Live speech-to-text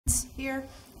Here.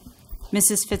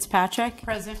 Mrs. Fitzpatrick?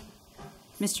 Present.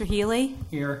 Mr. Healy?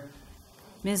 Here.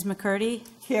 Ms. McCurdy?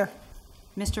 Here.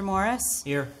 Mr. Morris?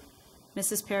 Here.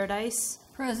 Mrs. Paradise?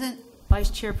 Present. Vice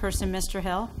Chairperson Mr.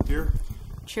 Hill? Here.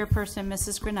 Chairperson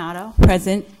Mrs. Granado?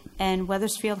 Present. And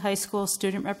Wethersfield High School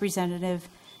Student Representative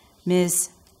Ms.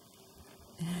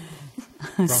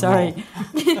 Sorry,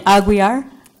 Aguiar?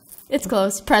 It's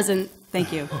close. Present.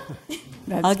 Thank you.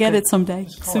 I'll get it someday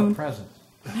soon. Present.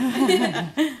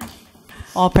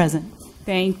 All present.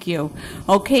 Thank you.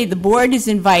 Okay, the board is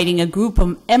inviting a group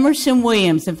of Emerson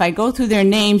Williams. If I go through their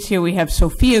names here, we have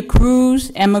Sophia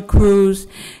Cruz, Emma Cruz,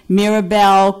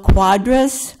 Mirabelle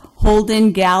Quadras,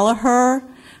 Holden Gallagher,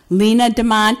 Lena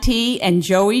DeMonte, and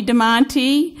Joey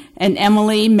DeMonte, and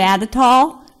Emily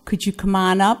Maditall. Could you come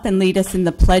on up and lead us in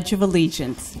the Pledge of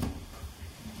Allegiance?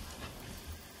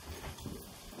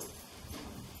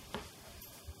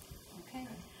 Okay.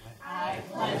 I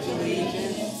pledge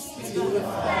allegiance to the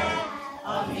flag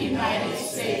of the United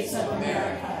States of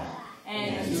America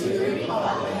and to the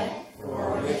republic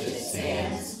for which it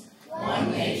stands,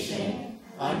 one nation,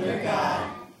 under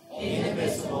God,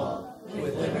 indivisible,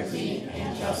 with liberty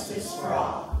and justice for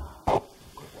all.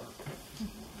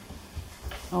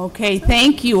 Okay,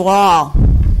 thank you all.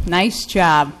 Nice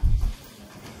job.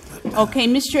 Okay,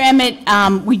 Mr.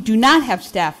 Emmett, we do not have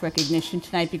staff recognition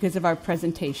tonight because of our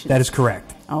presentation. That is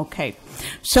correct. Okay.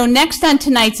 So next on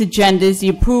tonight's agenda is the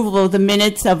approval of the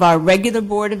minutes of our regular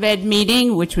Board of Ed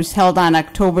meeting, which was held on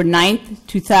October 9th,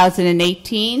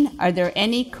 2018. Are there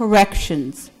any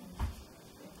corrections?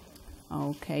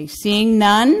 Okay, seeing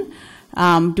none,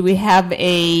 do we have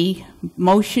a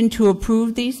motion to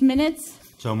approve these minutes?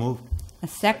 So moved. A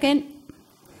second?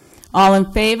 All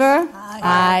in favor?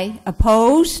 Aye.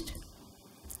 Opposed?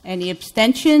 Any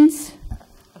abstentions?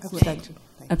 Abstention.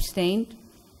 Abstained?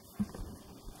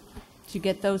 Did you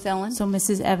get those, Ellen? So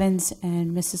Mrs. Evans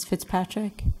and Mrs.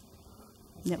 Fitzpatrick?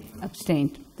 Yep,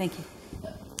 abstained. Thank you.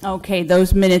 Okay,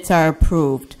 those minutes are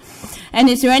approved. And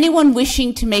is there anyone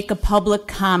wishing to make a public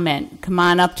comment? Come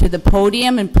on up to the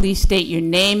podium and please state your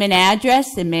name and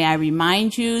address, and may I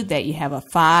remind you that you have a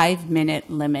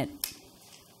 5-minute limit.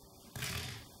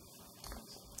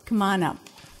 Come on up.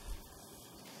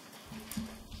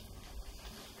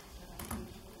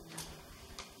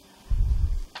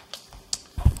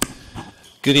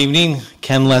 Good evening,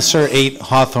 Ken Lesser, 8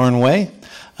 Hawthorne Way.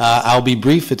 I'll be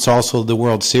brief. It's also the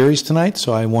World Series tonight,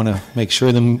 so I want to make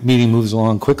sure the meeting moves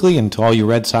along quickly. And to all you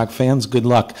Red Sox fans, good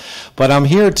luck. But I'm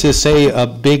here to say a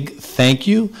big thank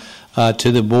you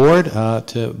to the board,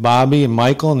 to Bobby and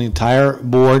Michael and the entire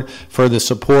board for the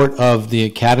support of the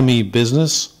Academy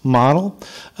business model.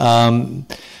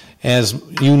 As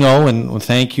you know, and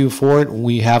thank you for it,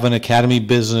 we have an Academy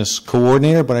Business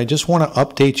Coordinator, but I just want to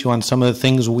update you on some of the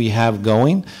things we have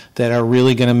going that are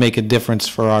really going to make a difference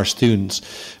for our students.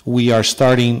 We are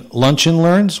starting Lunch and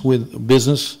Learns with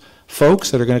business folks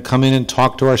that are going to come in and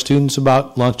talk to our students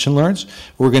about Lunch and Learns.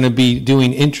 We're going to be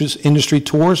doing industry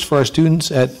tours for our students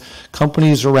at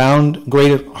companies around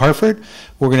Greater Hartford.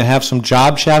 We're going to have some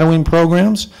job shadowing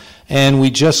programs. And we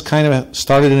just kind of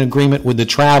started an agreement with the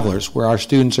Travelers where our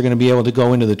students are going to be able to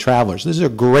go into the Travelers. These are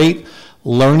great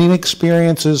learning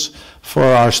experiences for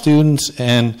our students,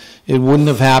 and it wouldn't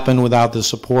have happened without the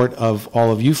support of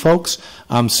all of you folks.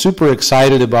 I'm super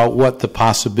excited about what the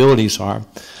possibilities are.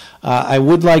 I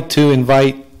would like to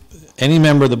invite any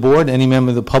member of the board, any member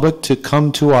of the public to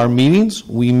come to our meetings.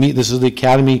 We meet, this is the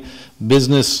Academy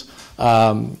Business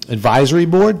Advisory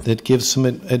Board that gives some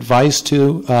advice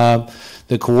to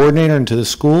the coordinator and to the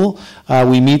school.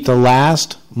 We meet the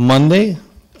last Monday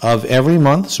of every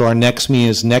month, so our next meeting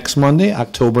is next Monday,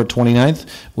 October 29th.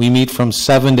 We meet from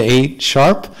 7 to 8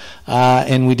 sharp,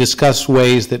 and we discuss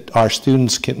ways that our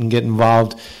students can get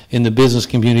involved in the business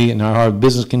community, and our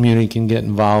business community can get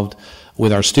involved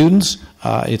with our students.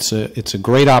 It's a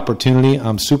great opportunity.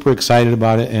 I'm super excited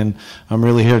about it, and I'm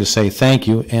really here to say thank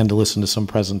you and to listen to some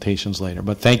presentations later.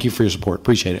 But thank you for your support.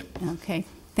 Appreciate it. Okay.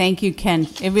 Thank you, Ken.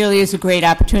 It really is a great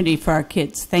opportunity for our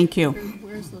kids. Thank you.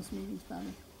 Where's those meetings, Bobby?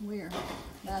 Where?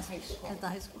 At the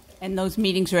high school. And those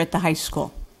meetings are at the high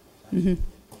school. Mm-hmm.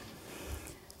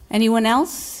 Anyone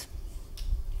else?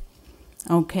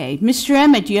 Okay. Mr.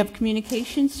 Emmett, do you have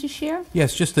communications to share?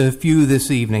 Yes, just a few this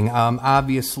evening.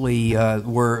 Obviously,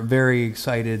 we're very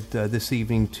excited this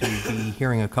evening to be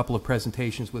hearing a couple of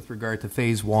presentations with regard to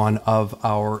Phase 1 of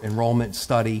our enrollment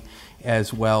study,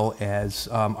 as well as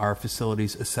our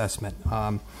facilities assessment.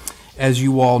 As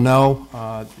you all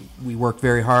know, we worked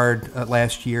very hard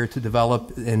last year to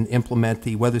develop and implement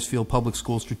the Wethersfield Public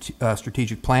Schools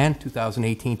Strategic Plan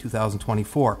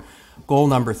 2018-2024. Goal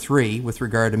number 3, with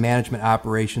regard to management,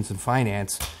 operations, and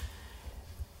finance,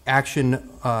 Action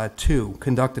 2,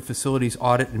 conduct a facilities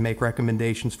audit and make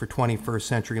recommendations for 21st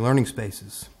century learning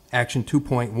spaces. Action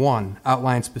 2.1,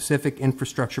 outline specific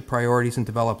infrastructure priorities and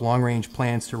develop long-range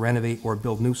plans to renovate or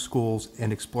build new schools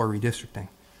and explore redistricting.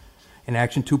 And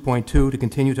Action 2.2, to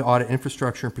continue to audit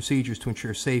infrastructure and procedures to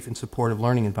ensure safe and supportive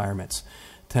learning environments.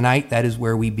 Tonight, that is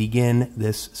where we begin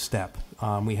this step.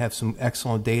 We have some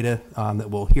excellent data that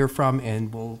we'll hear from,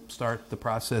 and we'll start the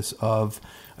process of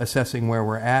assessing where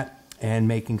we're at and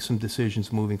making some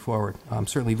decisions moving forward. I'm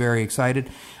certainly very excited.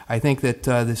 I think that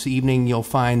this evening you'll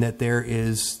find that there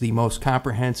is the most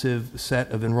comprehensive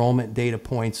set of enrollment data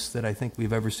points that I think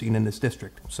we've ever seen in this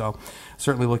district. So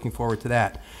certainly looking forward to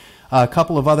that. A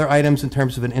couple of other items in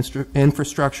terms of an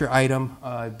infrastructure item.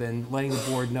 I've been letting the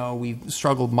board know we've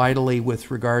struggled mightily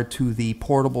with regard to the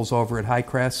portables over at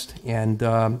Highcrest, and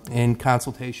in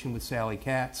consultation with Sally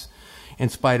Katz, in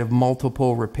spite of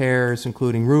multiple repairs,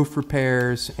 including roof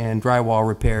repairs and drywall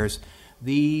repairs,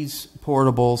 these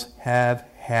portables have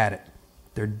had it.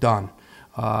 They're done.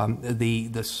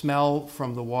 The smell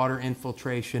from the water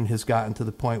infiltration has gotten to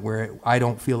the point where I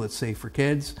don't feel it's safe for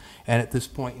kids, and at this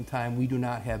point in time we do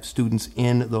not have students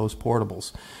in those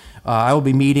portables. I will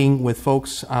be meeting with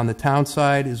folks on the town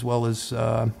side as well as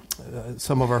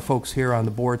some of our folks here on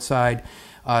the board side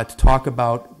to talk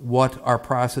about what our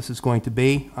process is going to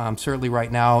be. Certainly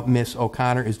right now Ms.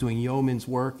 O'Connor is doing yeoman's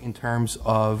work in terms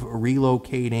of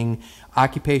relocating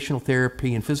occupational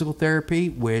therapy and physical therapy,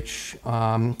 which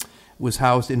was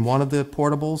housed in one of the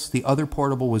portables. The other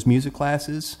portable was music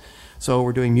classes, so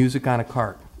we're doing music on a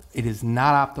cart. It is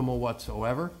not optimal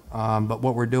whatsoever, but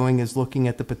what we're doing is looking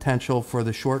at the potential for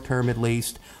the short term at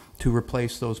least to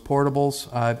replace those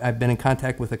portables. I've been in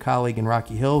contact with a colleague in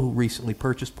Rocky Hill who recently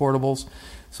purchased portables,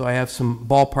 so I have some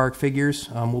ballpark figures.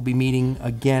 We'll be meeting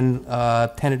again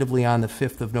tentatively on the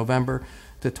 5th of November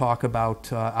to talk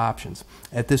about options.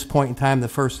 At this point in time, the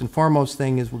first and foremost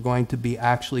thing is we're going to be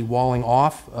actually walling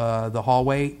off the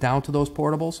hallway down to those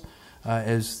portables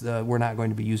as we're not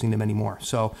going to be using them anymore.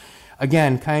 So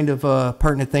again, kind of a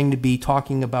pertinent thing to be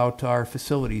talking about our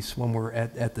facilities when we're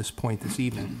at this point this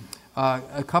evening.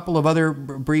 A couple of other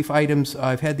brief items.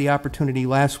 I've had the opportunity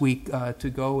last week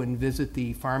to go and visit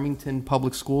the Farmington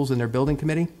Public Schools and their building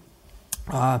committee.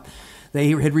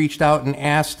 They had reached out and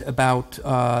asked about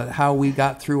how we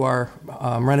got through our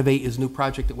Renovate is New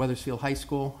project at Wethersfield High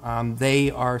School.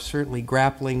 They are certainly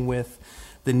grappling with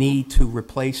the need to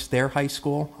replace their high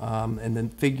school, and the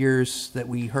figures that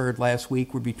we heard last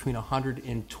week were between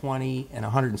 $120 and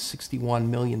 $161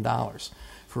 million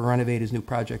for Renovate is New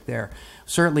project there.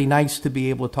 Certainly nice to be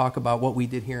able to talk about what we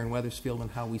did here in Wethersfield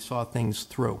and how we saw things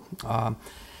through.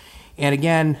 And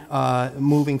again,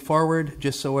 moving forward,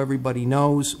 just so everybody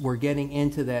knows, we're getting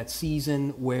into that season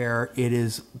where it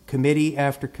is committee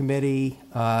after committee,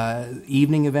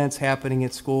 evening events happening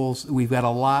at schools. We've got a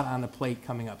lot on the plate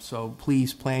coming up, so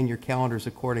please plan your calendars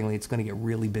accordingly. It's going to get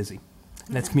really busy.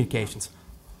 And that's communications.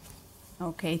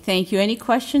 Okay, thank you. Any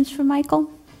questions for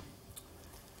Michael?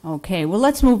 Okay, well,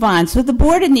 let's move on. So the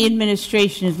board and the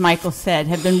administration, as Michael said,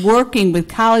 have been working with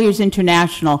Colliers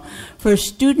International for a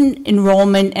student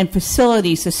enrollment and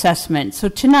facilities assessment. So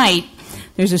tonight,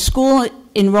 there's a school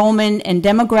enrollment and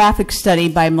demographic study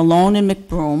by Malone and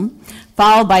McBroom,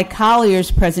 followed by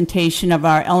Colliers' presentation of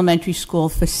our elementary school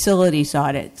facilities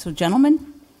audit. So,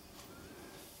 gentlemen?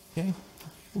 Okay.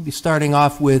 We'll be starting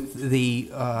off with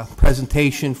the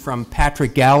presentation from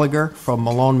Patrick Gallagher from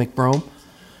Malone McBroom.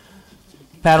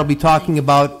 Pat will be talking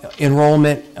about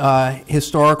enrollment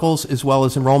historicals as well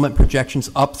as enrollment projections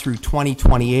up through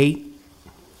 2028.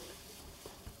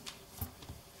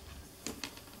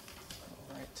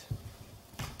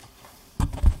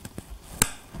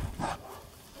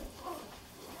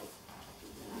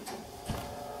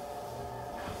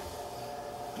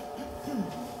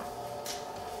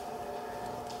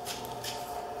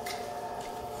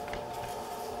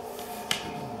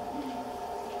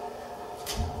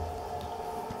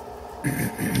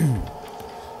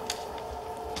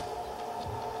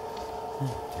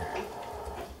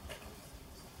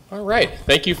 All right,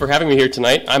 thank you for having me here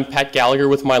tonight. I'm Pat Gallagher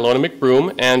with Malone and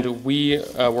McBroom, and we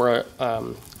were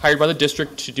hired by the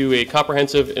district to do a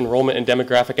comprehensive enrollment and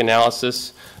demographic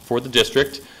analysis for the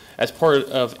district. As part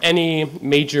of any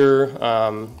major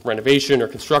renovation or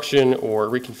construction or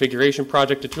reconfiguration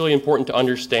project, it's really important to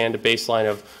understand a baseline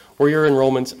of where your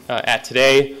enrollment's at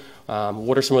today,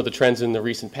 what are some of the trends in the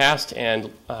recent past,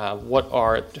 and what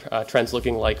are trends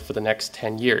looking like for the next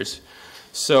 10 years.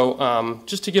 So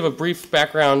just to give a brief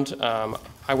background,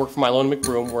 I I work for Mylona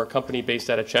McBroom. We're a company based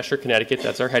out of Cheshire, Connecticut.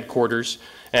 That's our headquarters.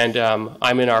 And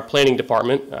I'm in our planning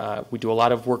department. We do a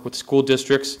lot of work with school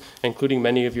districts, including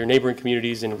many of your neighboring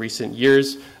communities in recent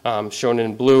years. Shown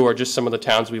in blue are just some of the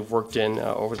towns we've worked in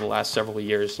over the last several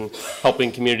years, and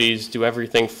helping communities do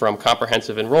everything from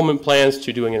comprehensive enrollment plans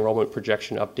to doing enrollment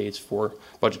projection updates for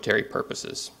budgetary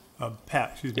purposes. Pat,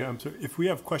 excuse me, I'm sorry. If we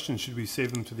have questions, should we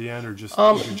save them to the end or just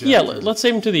interject? Yeah, let's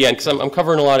save them to the end, because I'm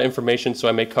covering a lot of information, so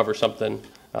I may cover something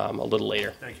a little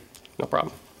later. Thank you. No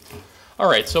problem. All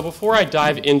right, so before I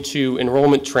dive into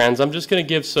enrollment trends, I'm just going to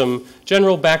give some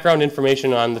general background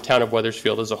information on the town of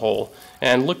Wethersfield as a whole.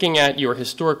 And looking at your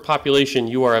historic population,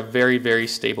 you are a very, very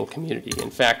stable community.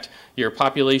 In fact, your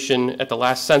population at the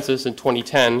last census in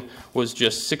 2010 was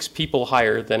just 6 people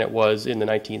higher than it was in the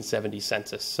 1970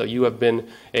 census. So you have been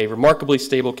a remarkably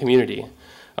stable community.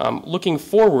 Looking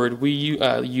forward,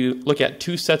 you look at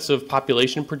 2 sets of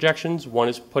population projections. One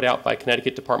is put out by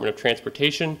Connecticut Department of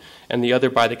Transportation and the other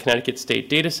by the Connecticut State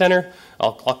Data Center.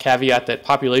 I'll caveat that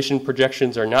population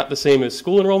projections are not the same as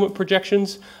school enrollment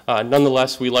projections.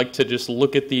 Nonetheless, we like to just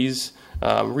look at these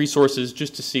resources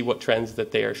just to see what trends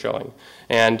that they are showing.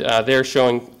 And they're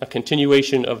showing a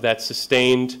continuation of that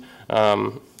sustained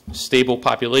stable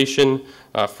population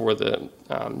for the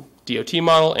DOT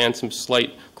model and some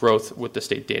slight growth with the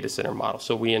state data center model.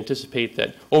 So we anticipate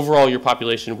that overall your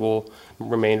population will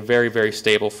remain very, very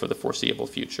stable for the foreseeable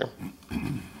future.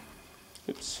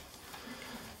 Oops.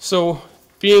 So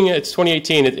being it's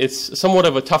 2018, it's somewhat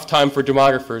of a tough time for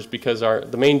demographers because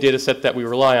the main data set that we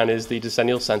rely on is the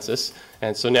decennial census.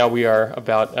 And so now we are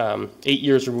about 8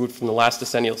 years removed from the last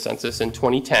decennial census in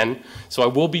 2010. So I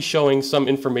will be showing some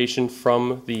information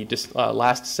from the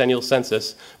last decennial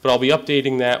census, but I'll be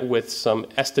updating that with some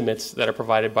estimates that are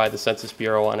provided by the Census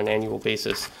Bureau on an annual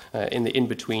basis in the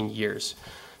in-between years.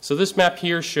 So this map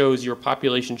here shows your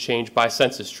population change by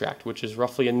census tract, which is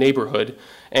roughly a neighborhood.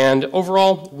 And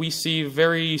overall, we see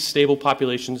very stable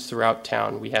populations throughout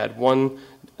town. We had one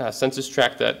census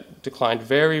tract that declined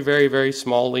very, very, very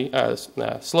slowly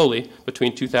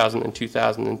between 2000 and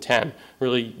 2010.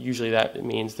 Really, usually that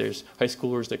means there's high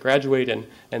schoolers that graduate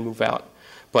and move out.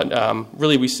 But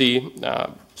really, we see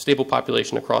stable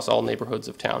population across all neighborhoods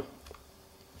of town.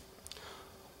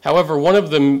 However, one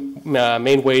of the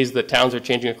main ways that towns are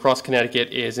changing across Connecticut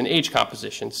is in age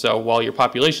composition. So while your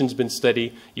population's been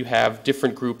steady, you have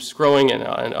different groups growing and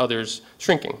others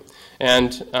shrinking.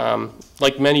 And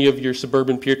like many of your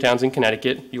suburban peer towns in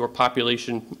Connecticut, your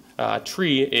population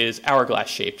tree is hourglass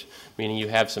shaped, meaning you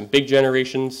have some big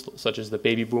generations, such as the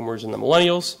baby boomers and the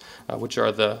millennials, which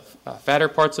are the fatter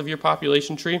parts of your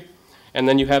population tree. And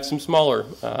then you have some smaller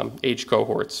age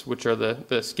cohorts, which are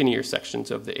the skinnier sections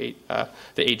of the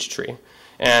age tree.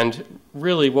 And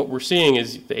really what we're seeing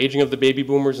is the aging of the baby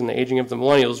boomers and the aging of the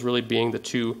millennials really being the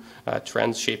 2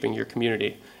 trends shaping your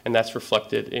community. And that's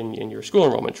reflected in your school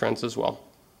enrollment trends as well.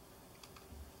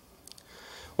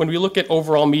 When we look at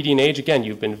overall median age, again,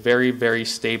 you've been very, very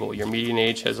stable. Your median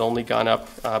age has only gone up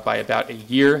by about a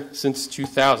year since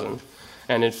 2000.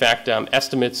 And in fact,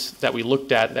 estimates that we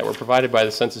looked at that were provided by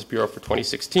the Census Bureau for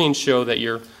 2016 show that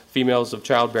your females of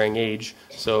childbearing age,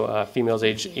 so females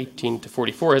aged 18 to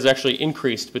 44, has actually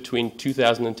increased between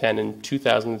 2010 and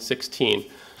 2016,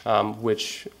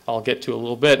 which I'll get to a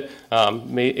little bit,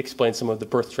 may explain some of the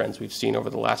birth trends we've seen over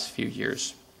the last few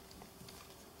years.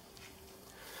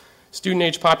 Student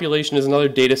age population is another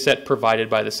data set provided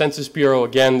by the Census Bureau.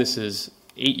 Again, this is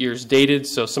 8 years dated,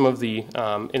 so some of the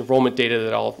enrollment data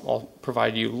that I'll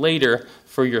provide you later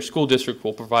for your school district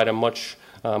will provide a much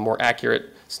more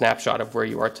accurate snapshot of where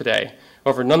you are today.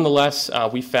 However, nonetheless,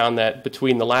 we found that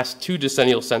between the last 2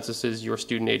 decennial censuses, your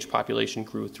student age population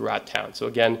grew throughout town. So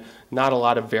again, not a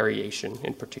lot of variation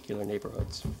in particular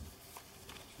neighborhoods.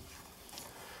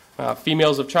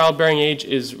 Females of childbearing age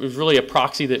is really a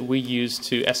proxy that we use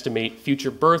to estimate future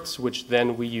births, which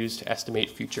then we use to estimate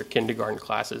future kindergarten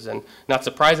classes. And not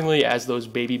surprisingly, as those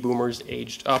baby boomers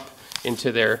aged up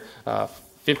into their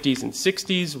 50s and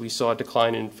 60s, we saw a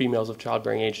decline in females of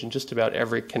childbearing age in just about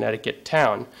every Connecticut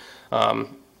town.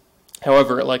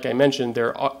 However, like I mentioned,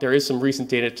 there is some recent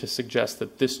data to suggest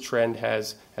that this trend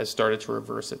has started to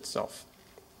reverse itself.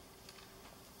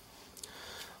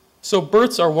 So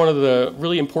births are one of the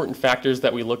really important factors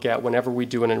that we look at whenever we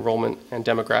do an enrollment and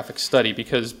demographic study,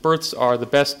 because births are the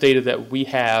best data that we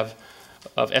have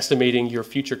of estimating your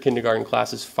future kindergarten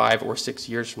classes 5 or 6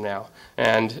 years from now.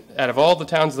 And out of all the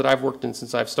towns that I've worked in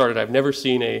since I've started, I've never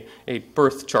seen a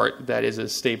birth chart that is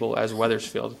as stable as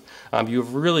Wethersfield.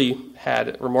 You've really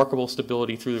had remarkable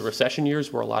stability through the recession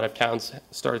years where a lot of towns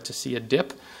started to see a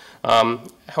dip.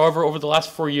 However, over the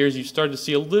last 4 years, you've started to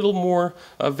see a little more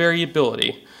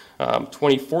variability.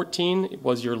 2014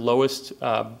 was your lowest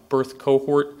birth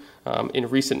cohort in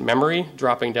recent memory,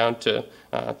 dropping down to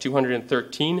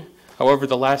 213. However,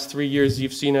 the last 3 years,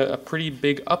 you've seen a pretty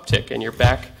big uptick, and you're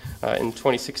back in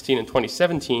 2016 and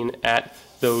 2017 at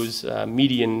those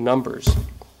median numbers.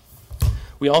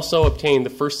 We also obtained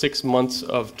the first 6 months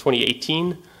of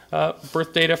 2018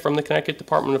 birth data from the Connecticut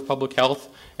Department of Public Health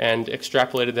and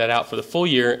extrapolated that out for the full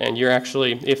year, and you're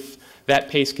actually, if that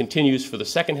pace continues for the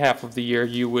second half of the year,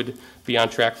 you would be on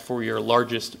track for your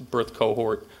largest birth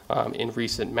cohort in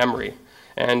recent memory.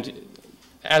 And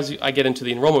as I get into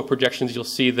the enrollment projections, you'll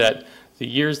see that the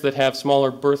years that have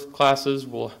smaller birth classes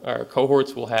or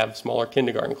cohorts will have smaller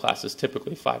kindergarten classes,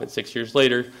 typically 5 and 6 years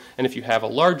later. And if you have a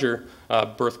larger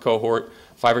birth cohort,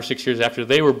 5 or 6 years after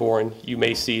they were born, you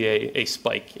may see a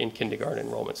spike in kindergarten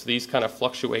enrollment. So these kind of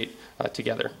fluctuate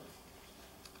together.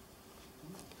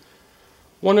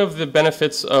 One of the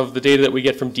benefits of the data that we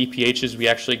get from DPH is we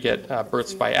actually get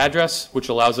births by address, which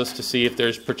allows us to see if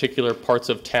there's particular parts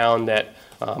of town that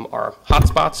are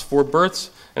hotspots for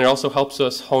births, and it also helps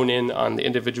us hone in on the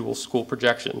individual school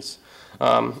projections.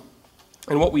 And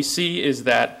what we see is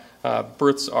that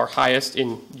births are highest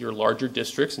in your larger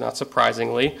districts, not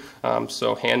surprisingly,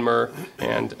 so Hanmer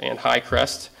and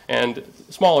Highcrest, and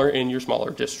smaller in your smaller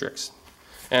districts.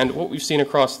 And what we've seen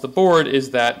across the board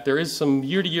is that there is some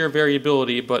year-to-year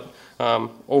variability, but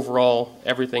overall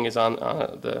everything is on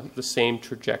the same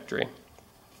trajectory.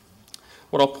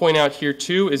 What I'll point out here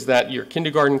too is that your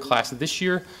kindergarten class this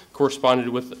year corresponded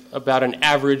with about an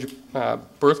average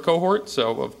birth cohort,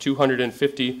 so of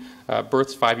 250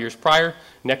 births 5 years prior.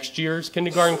 Next year's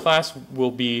kindergarten class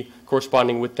will be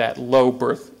corresponding with that low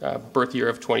birth year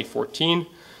of 2014.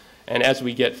 And as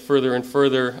we get further and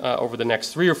further over the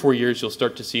next 3 or 4 years, you'll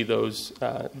start to see those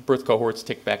birth cohorts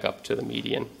tick back up to the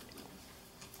median.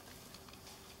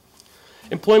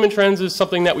 Employment trends is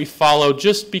something that we follow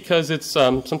just because it's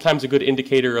sometimes a good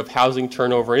indicator of housing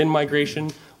turnover in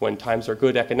migration. When times are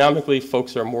good economically,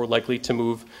 folks are more likely to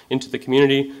move into the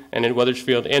community. And in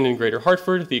Wethersfield and in Greater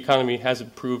Hartford, the economy has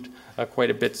improved quite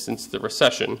a bit since the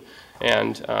recession.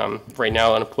 And right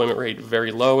now, unemployment rate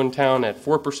very low in town at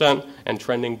 4% and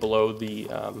trending below the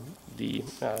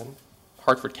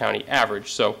Hartford County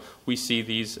average. So we see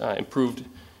these improved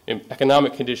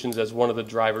economic conditions as one of the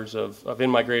drivers of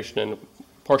in-migration, and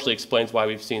partially explains why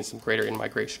we've seen some greater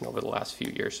in-migration over the last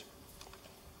few years.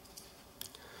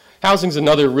 Housing is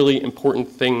another really important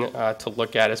thing to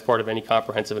look at as part of any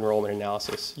comprehensive enrollment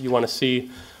analysis. You want to see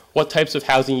what types of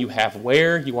housing you have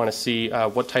where. You want to see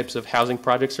what types of housing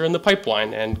projects are in the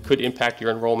pipeline and could impact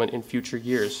your enrollment in future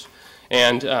years.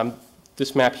 And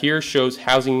this map here shows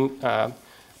housing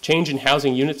change in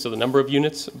housing units, so the number of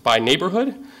units by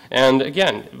neighborhood. And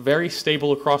again, very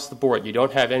stable across the board. You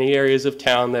don't have any areas of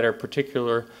town that are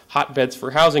particular hotbeds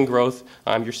for housing growth.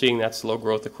 You're seeing that slow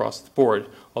growth across the board,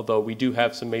 although we do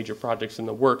have some major projects in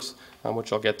the works,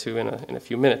 which I'll get to in a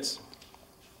few minutes.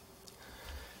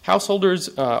 Householders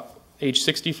age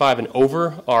 65 and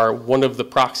over are one of the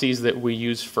proxies that we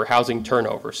use for housing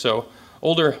turnover. So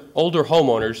older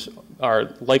homeowners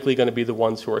are likely going to be the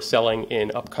ones who are selling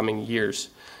in upcoming years.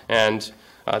 And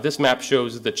this map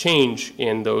shows the change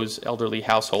in those elderly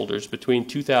householders between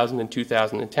 2000 and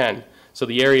 2010. So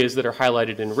the areas that are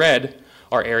highlighted in red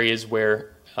are areas where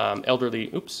elderly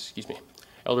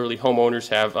homeowners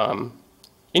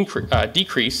have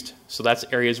decreased. So that's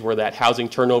areas where that housing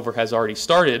turnover has already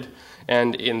started.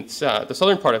 And in the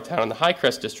southern part of town, in the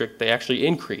Highcrest district, they actually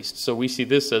increased. So we see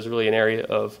this as really an area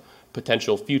of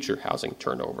potential future housing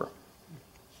turnover.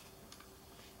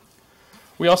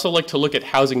 We also like to look at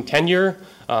housing tenure.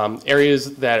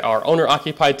 Areas that are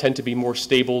owner-occupied tend to be more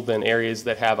stable than areas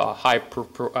that have a high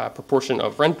proportion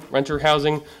of renter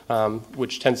housing,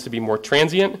 which tends to be more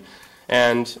transient.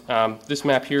 And this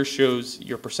map here shows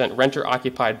your percent renter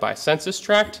occupied by census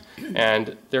tract,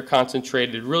 and they're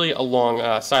concentrated really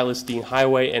along Silas Deane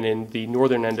Highway and in the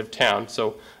northern end of town.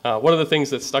 So one of the things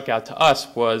that stuck out to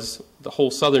us was the whole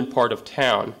southern part of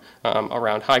town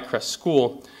around Highcrest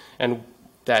School, and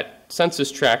that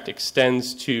census tract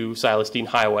extends to Silas Deane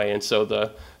Highway, and so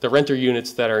the renter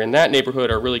units that are in that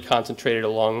neighborhood are really concentrated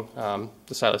along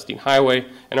the Silas Deane Highway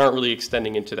and aren't really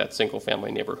extending into that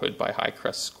single-family neighborhood by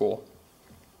Highcrest School.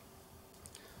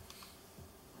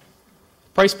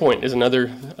 Price point is another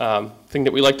thing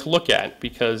that we like to look at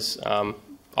because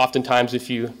oftentimes if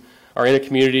you are in a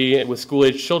community with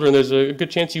school-age children, there's a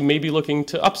good chance you may be looking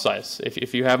to upsize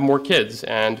if you have more kids.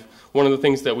 And one of the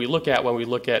things that we look at when we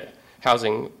look at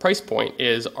housing price point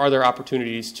is, are there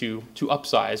opportunities to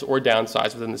upsize or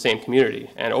downsize within the same community?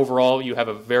 And overall, you have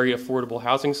a very affordable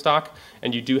housing stock,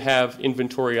 and you do have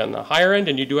inventory on the higher end,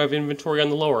 and you do have inventory on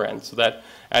the lower end, so that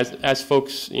as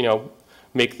folks,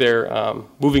 make their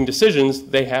moving decisions,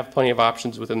 they have plenty of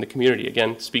options within the community.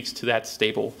 Again, speaks to that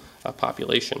stable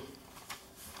population.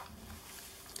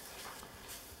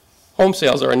 Home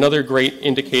sales are another great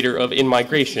indicator of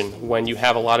in-migration. When you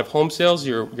have a lot of home sales,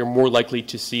 you're more likely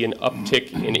to see an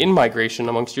uptick in in-migration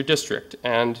amongst your district.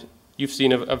 And you've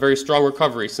seen a very strong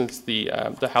recovery since the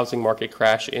housing market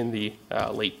crash in the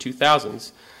late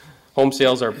 2000s. Home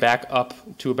sales are back up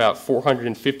to about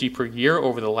 450 per year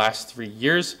over the last 3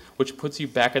 years, which puts you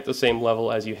back at the same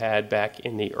level as you had back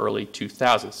in the early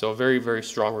 2000s. So a very, very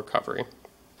strong recovery.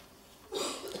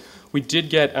 We did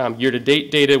get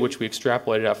year-to-date data, which we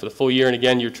extrapolated out for the full year. And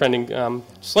again, you're trending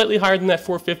slightly higher than that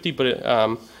 450,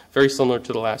 but very similar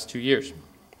to the last 2 years.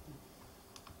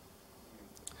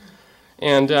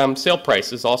 And sale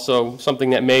price is also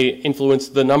something that may influence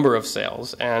the number of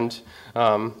sales. And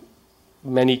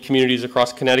many communities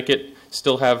across Connecticut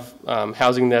still have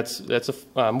housing that's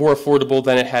more affordable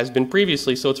than it has been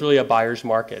previously. So it's really a buyer's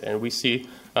market. And we see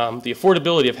the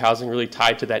affordability of housing really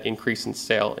tied to that increase in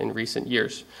sale in recent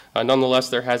years. Nonetheless,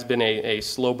 there has been a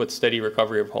slow but steady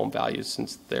recovery of home values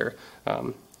since their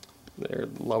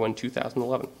low in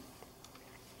 2011.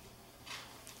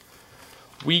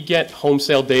 We get home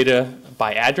sale data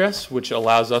by address, which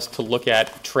allows us to look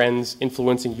at trends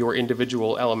influencing your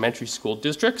individual elementary school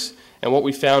districts. And what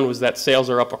we found was that sales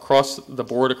are up across the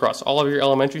board, across all of your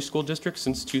elementary school districts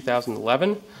since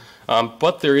 2011.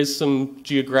 But there is some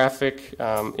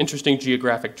interesting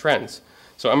geographic trends.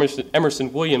 So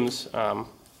Emerson Williams,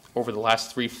 over the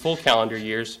last 3 full calendar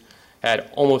years, had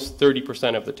almost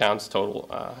 30% of the town's total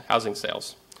housing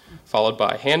sales, followed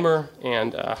by Hanmer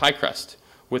and Highcrest,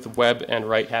 with Webb and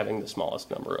Wright having the smallest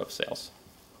number of sales.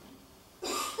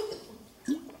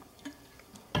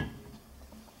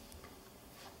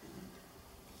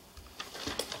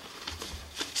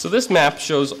 So this map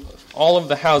shows all of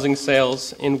the housing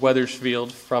sales in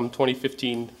Wethersfield from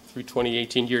 2015 through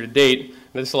 2018 year to date.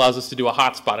 This allows us to do a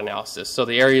hotspot analysis. So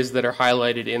the areas that are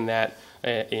highlighted in that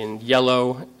in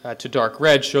yellow to dark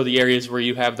red show the areas where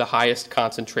you have the highest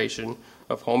concentration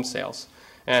of home sales.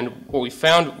 And what we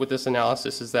found with this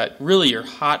analysis is that really your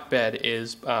hotbed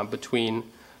is between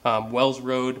Wells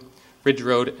Road, Ridge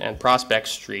Road, and Prospect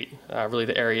Street, really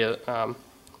the area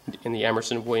in the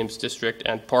Emerson Williams district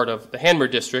and part of the Hanmer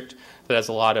district that has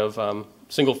a lot of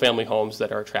single-family homes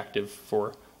that are attractive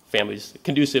for families,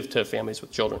 conducive to families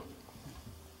with children.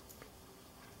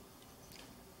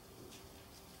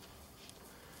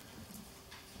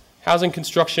 Housing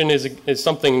construction is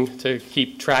something to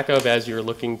keep track of as you're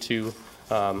looking to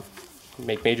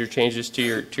make major changes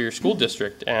to your school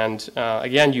district. And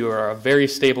again, you are a very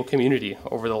stable community.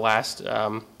 Over the last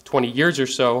 20 years or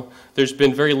so, there's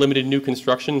been very limited new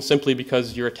construction simply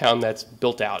because you're a town that's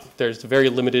built out. There's very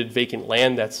limited vacant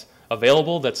land that's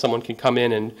available that someone can come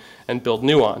in and build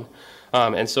new on.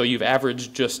 And so you've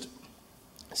averaged just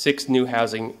 6 new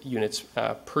housing units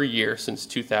per year since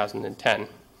 2010.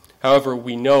 However,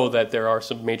 we know that there are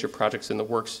some major projects in the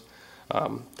works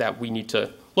that we need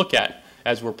to look at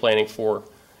as we're planning for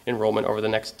enrollment over the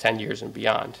next 10 years and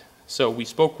beyond. So we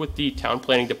spoke with the town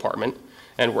planning department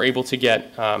and were able to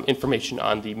get information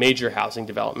on the major housing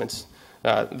developments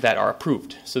that are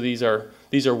approved. So these are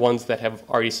ones that have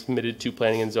already submitted to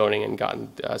planning and zoning and gotten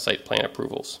site plan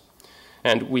approvals.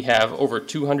 And we have over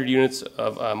 200 units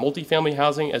of multifamily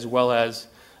housing as well as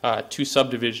 2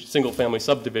 single-family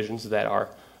subdivisions that are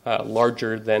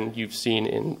larger than you've seen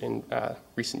in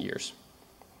recent years.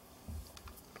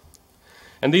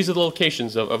 And these are the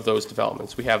locations of those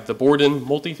developments. We have the Borden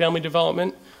multifamily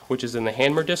development, which is in the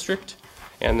Hanmer district,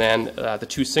 and then the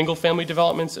 2 single-family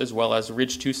developments, as well as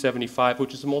Ridge 275,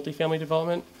 which is a multifamily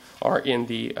development, are in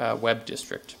the Webb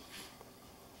district.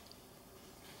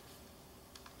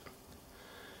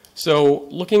 So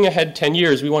looking ahead 10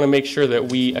 years, we want to make sure that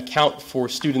we account for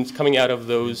students coming out of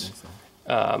those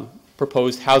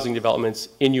proposed housing developments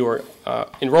in your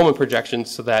enrollment projections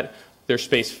so that there's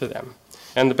space for them.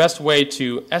 And the best way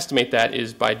to estimate that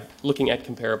is by looking at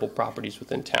comparable properties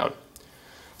within town.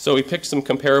 So we picked some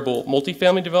comparable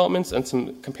multifamily developments and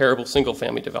some comparable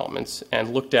single-family developments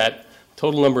and looked at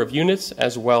total number of units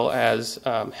as well as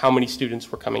how many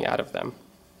students were coming out of them.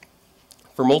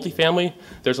 For multifamily,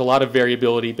 there's a lot of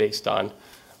variability based on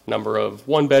number of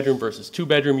 1-bedroom versus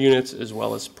 2-bedroom units as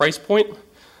well as price point.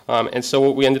 And so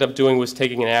what we ended up doing was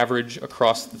taking an average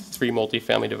across the 3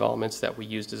 multifamily developments that we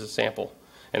used as a sample.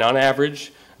 And on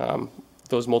average,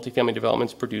 those multifamily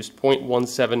developments produced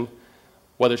 0.17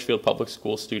 Wethersfield Public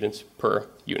School students per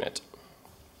unit.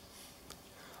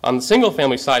 On the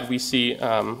single-family side, we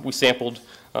sampled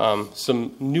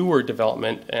some newer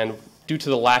development, and due to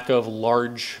the lack of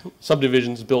large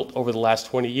subdivisions built over the last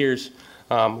 20 years,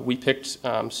 we picked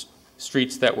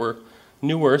streets that were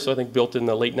newer, so I think built in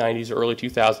the late 90s or early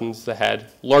 2000s, that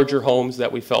had larger homes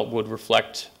that we felt would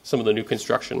reflect some of the new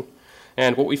construction.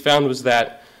 And what we found was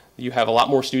that you have a lot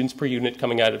more students per unit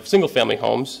coming out of single-family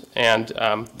homes, and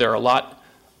they're a lot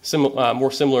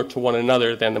more similar to one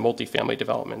another than the multifamily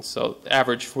developments. So the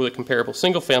average for the comparable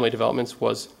single-family developments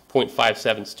was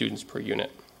 0.57 students per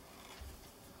unit.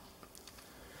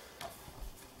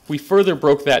 We further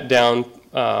broke that down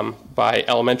by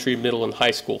elementary, middle, and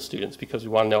high school students because we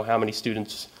want to know how many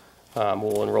students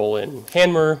will enroll in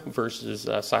Hanmer versus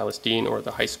Silas Deane or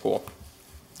the high school.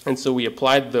 And so we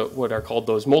applied what are called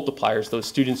those multipliers, those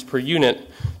students per unit,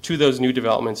 to those new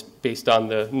developments based on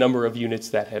the number of units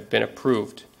that have been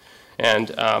approved. And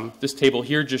this table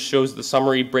here just shows the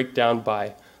summary breakdown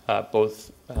by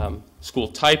both school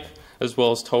type as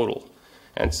well as total.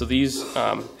 And so these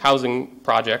housing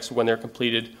projects, when they're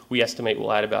completed, we estimate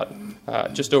will add about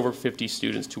just over 50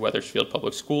 students to Wethersfield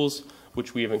Public Schools,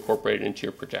 which we have incorporated into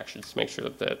your projections to make sure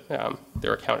that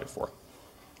they're accounted for.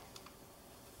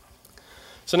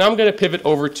 So now I'm going to pivot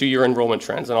over to your enrollment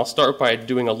trends, and I'll start by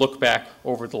doing a look back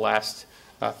over the last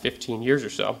 15 years or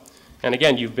so. And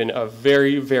again, you've been a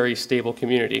very, very stable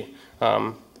community.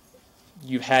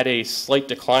 You've had a slight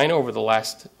decline over the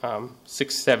last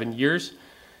 6-7 years.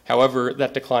 However,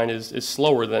 that decline is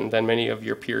slower than many of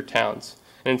your peer towns.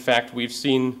 And in fact, we've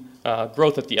seen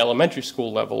growth at the elementary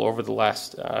school level over the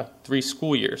last 3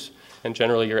 school years. And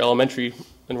generally, your elementary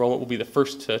enrollment will be the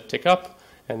first to tick up,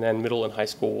 and then middle and high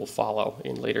school will follow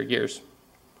in later years.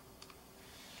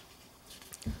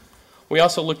 We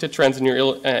also looked at trends in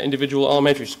your individual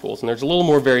elementary schools, and there's a little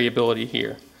more variability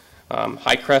here.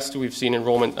 High Crest, we've seen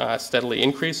enrollment steadily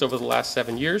increase over the last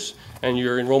 7 years, and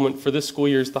your enrollment for this school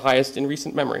year is the highest in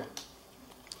recent memory.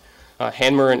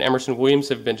 Hanmer and Emerson Williams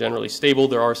have been generally stable.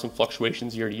 There are some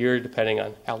fluctuations year to year depending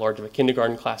on how large of a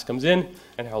kindergarten class comes in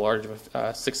and how large of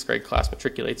a 6th grade class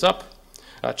matriculates up.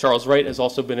 Charles Wright has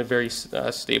also been a very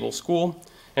stable school,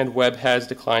 and Webb has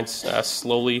declined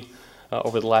slowly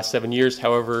over the last 7 years.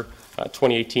 However,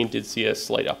 2018 did see a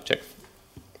slight uptick.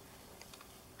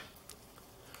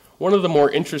 One of the more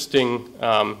interesting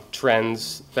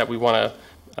trends that we want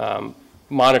to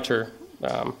monitor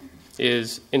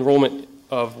is enrollment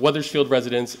of Wethersfield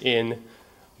residents in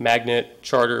magnet,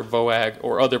 charter, VOAG,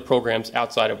 or other programs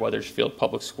outside of Wethersfield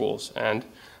Public Schools. And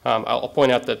I'll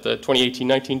point out that the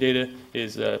 2018-19 data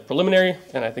is preliminary,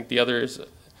 and I think the other is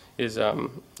the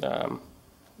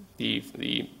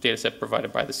data set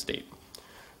provided by the state.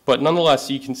 But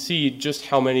nonetheless, you can see just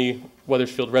how many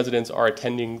Wethersfield residents are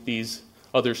attending these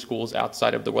other schools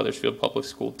outside of the Wethersfield Public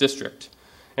School District.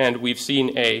 And we've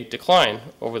seen a decline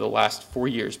over the last 4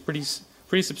 years, pretty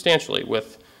substantially,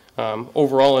 with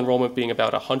overall enrollment being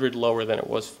about 100 lower than it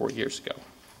was 4 years ago.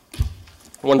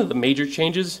 One of the major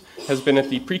changes has been at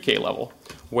the pre-K level,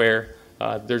 where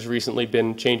there's recently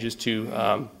been changes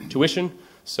to tuition.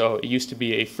 So it used to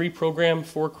be a free program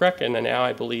for CREC, and then now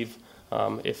I believe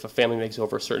if a family makes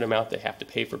over a certain amount, they have to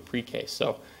pay for pre-K.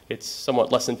 So it's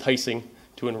somewhat less enticing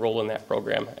to enroll in that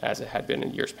program as it had been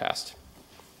in years past.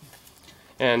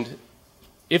 And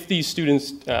if these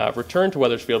students return to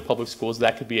Wethersfield Public Schools,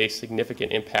 that could be a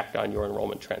significant impact on your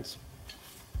enrollment trends.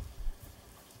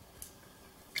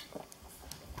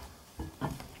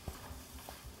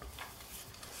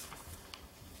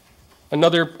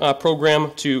 Another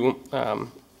program to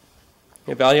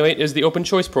evaluate is the Open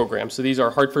Choice Program. So these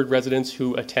are Hartford residents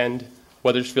who attend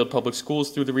Wethersfield Public Schools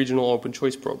through the Regional Open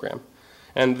Choice Program.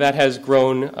 And that has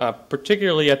grown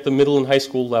particularly at the middle and high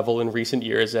school level in recent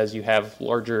years as you have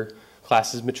larger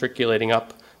classes matriculating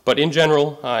up. But in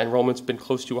general, enrollment's been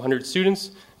close to 100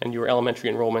 students, and your elementary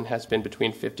enrollment has been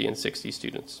between 50 and 60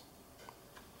 students.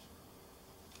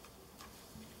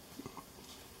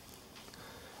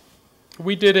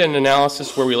 We did an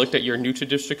analysis where we looked at your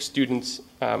new-to-district students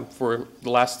for the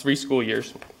last 3 school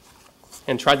years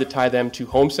and tried to tie them to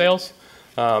home sales.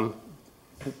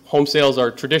 Home sales are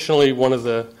traditionally one of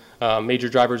the major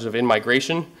drivers of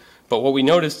in-migration, but what we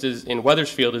noticed is in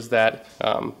Wethersfield is that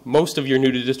most of your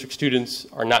new-to-district students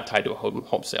are not tied to a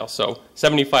home sale. So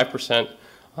 75%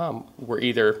 were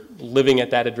either living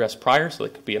at that address prior, so they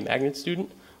could be a magnet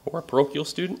student or a parochial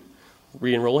student,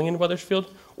 re-enrolling in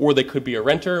Wethersfield, or they could be a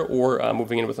renter or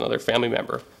moving in with another family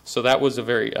member. So that was a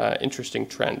very interesting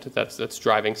trend that's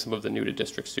driving some of the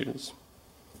new-to-district students.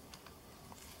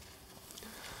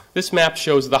 this map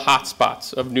shows the hot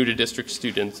spots of new-to-district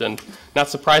students, and not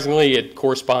surprisingly, it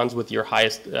corresponds with your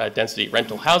highest density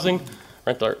rental housing.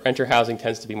 Renter housing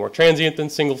tends to be more transient than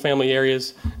single-family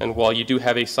areas, and while you do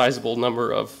have a sizable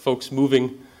number of folks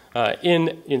moving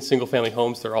in single-family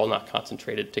homes, they're all not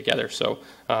concentrated together. So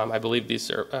I believe these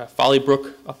are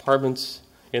Folly-Brook apartments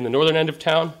in the northern end of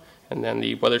town, and then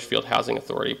the Wethersfield Housing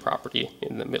Authority property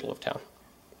in the middle of town.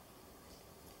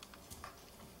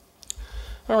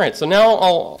 All right, so now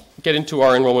I'll get into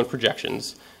our enrollment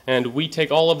projections. And we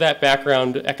take all of that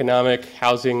background, economic,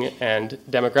 housing, and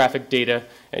demographic data,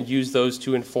 and use those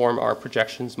to inform our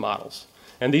projections models.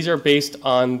 And these are based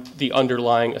on the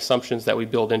underlying assumptions that we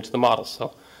build into the models.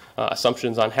 So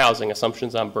assumptions on housing,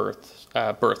 assumptions on births,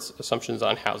 assumptions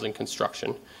on housing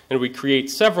construction. And we create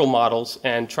several models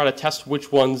and try to test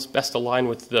which ones best align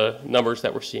with the numbers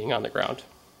that we're seeing on the ground.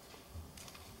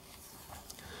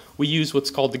 We use what's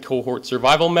called the cohort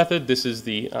survival method. This is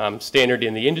the standard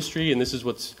in the industry, and this is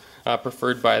what's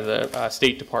preferred by the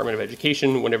State Department of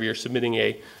Education whenever you're submitting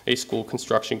a school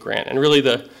construction grant. And really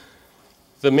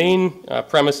the main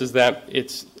premise is that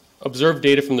it's observed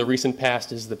data from the recent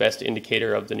past is the best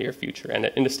indicator of the near future. And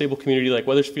in a stable community like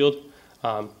Wethersfield,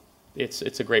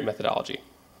 it's a great methodology.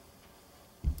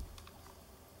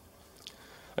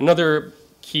 Another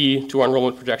key to our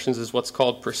enrollment projections is what's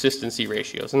called persistency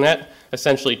ratios, and that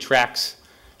essentially tracks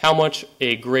how much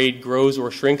a grade grows or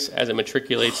shrinks as it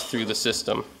matriculates through the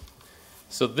system.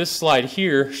 So this slide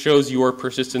here shows your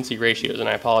persistency ratios, and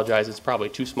I apologize, it's probably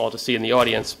too small to see in the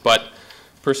audience, but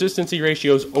persistency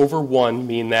ratios over 1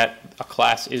 mean that a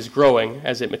class is growing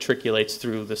as it matriculates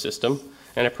through the system,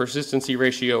 and a persistency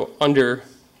ratio under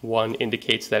 1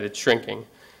 indicates that it's shrinking.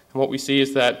 And what we see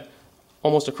is that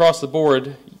almost across the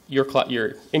board,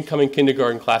 your incoming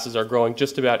kindergarten classes are growing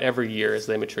just about every year as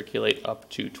they matriculate up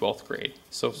to 12th grade.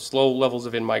 So slow levels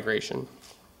of in-migration.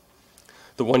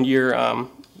 The 1 year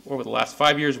over the last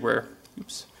 5 years where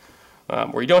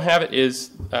you don't have it is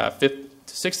 5th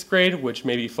to 6th grade, which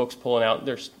maybe folks pulling out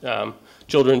their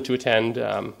children to attend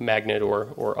magnet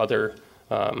or other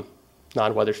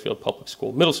non-Wethersfield public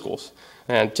school middle schools.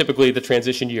 And typically the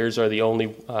transition years are the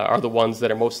ones that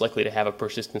are most likely to have a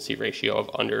persistency ratio of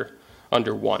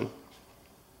under 1.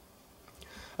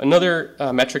 Another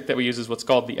metric that we use is what's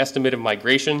called the estimate of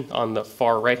migration on the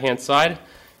far right-hand side,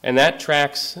 and that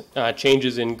tracks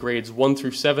changes in grades 1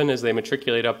 through 7 as they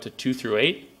matriculate up to 2 through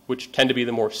 8, which tend to be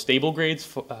the more stable grades.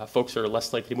 Folks are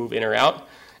less likely to move in or out.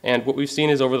 And what we've seen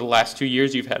is over the last 2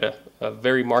 years, you've had a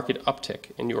very marked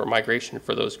uptick in your migration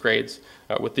for those grades,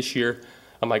 with this year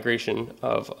a migration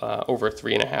of over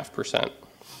 3.5%.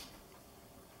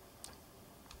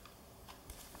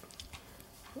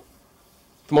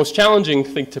 The most challenging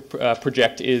thing to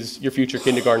project is your future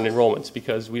kindergarten enrollments,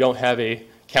 because we don't have a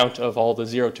count of all the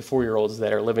 0 to 4-year-olds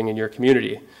that are living in your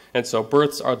community. And so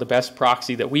births are the best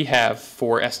proxy that we have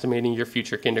for estimating your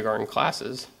future kindergarten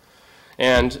classes.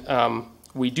 And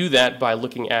we do that by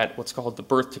looking at what's called the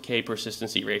birth decay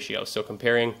persistency ratio. So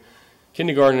comparing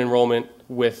kindergarten enrollment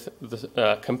with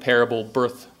the comparable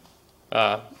birth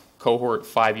cohort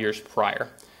 5 years prior.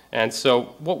 And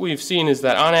so what we've seen is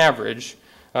that on average,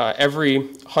 every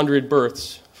 100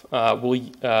 births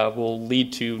will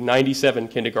lead to 97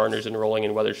 kindergartners enrolling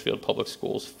in Wethersfield Public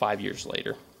Schools 5 years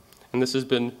later. And this has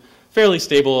been fairly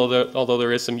stable, although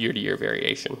there is some year-to-year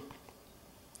variation.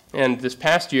 And this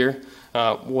past year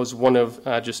was one of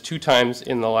just 2 times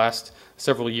in the last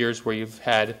several years where you've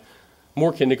had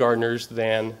more kindergartners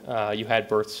than you had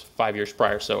births 5 years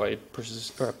prior, so a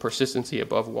persistency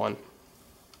above 1.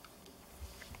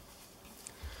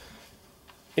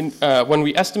 When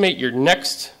we estimate your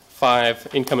next 5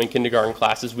 incoming kindergarten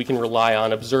classes, we can rely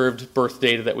on observed birth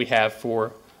data that we have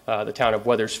for the town of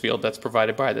Wethersfield that's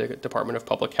provided by the Department of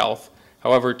Public Health.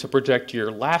 However, to project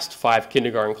your last 5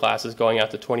 kindergarten classes going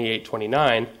out to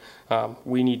 28-29,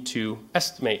 we need to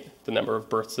estimate the number of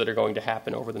births that are going to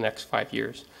happen over the next 5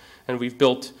 years. And we've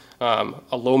built a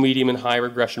low, medium, and high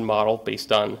regression model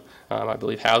based on, I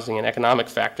believe, housing and economic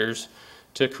factors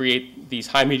to create these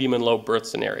high, medium, and low birth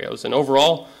scenarios. And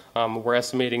overall, we're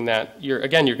estimating that you're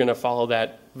going to follow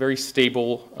that very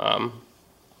stable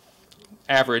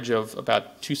average of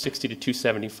about 260 to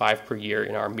 275 per year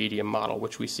in our medium model,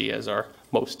 which we see as our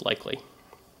most likely.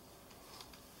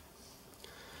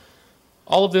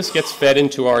 All of this gets fed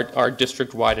into our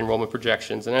district-wide enrollment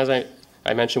projections. And as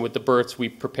I mentioned with the births, we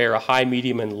prepare a high,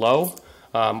 medium, and low,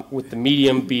 with the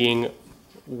medium being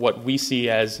what we see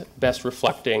as best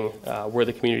reflecting where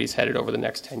the community is headed over the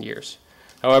next 10 years.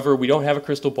 However, we don't have a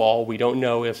crystal ball. We don't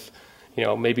know if,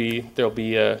 maybe there'll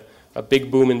be a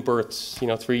big boom in births,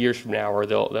 3 years from now, or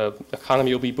the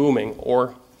economy will be booming,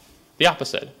 or the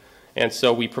opposite. And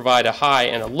so we provide a high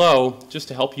and a low just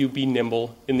to help you be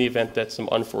nimble in the event that some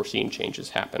unforeseen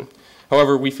changes happen.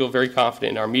 However, we feel very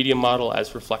confident in our medium model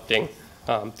as reflecting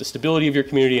the stability of your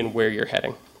community and where you're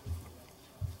heading.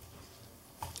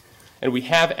 And we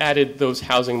have added those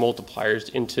housing multipliers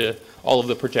into all of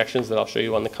the projections that I'll show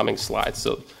you on the coming slides.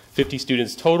 So 50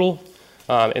 students total,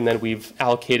 and then we've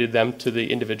allocated them to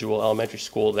the individual elementary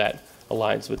school that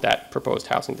aligns with that proposed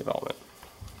housing development.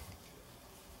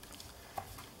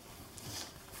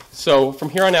 So from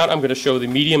here on out, I'm going to show the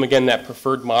medium, again, that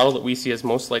preferred model that we see as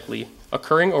most likely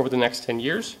occurring over the next 10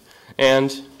 years.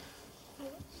 And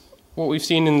what we've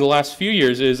seen in the last few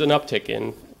years is an uptick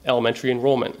in elementary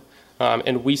enrollment.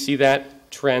 And we see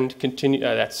that trend continue,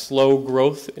 that slow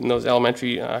growth in those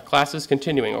elementary classes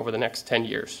continuing over the next 10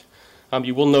 years.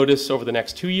 You will notice over the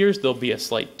next 2 years, there'll be a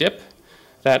slight dip.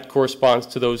 That corresponds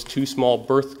to those 2 small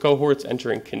birth cohorts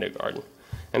entering kindergarten.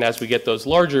 And as we get those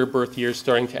larger birth years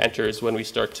starting to enter is when we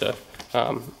start to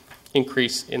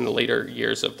increase in the later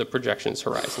years of the projections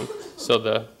horizon. So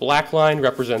the black line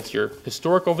represents your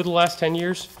historic over the last 10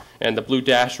 years, and the blue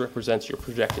dash represents your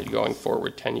projected going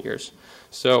forward 10 years.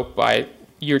 So by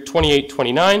year 28,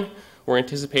 29, we're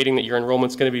anticipating that your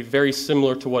enrollment's going to be very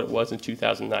similar to what it was in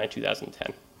 2009,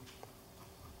 2010.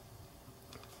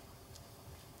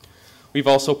 We've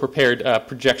also prepared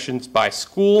projections by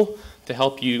school to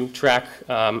help you track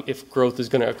if growth is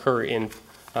going to occur in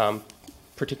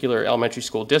particular elementary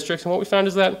school districts. And what we found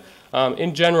is that,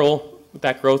 in general,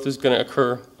 that growth is going to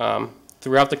occur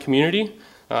throughout the community.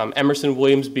 Emerson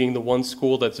Williams being the one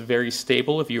school that's very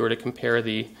stable if you were to compare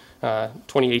the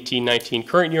 2018-19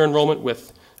 current year enrollment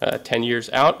with 10 years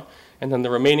out. And then the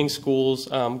remaining schools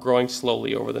growing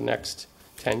slowly over the next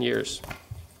 10 years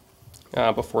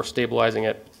before stabilizing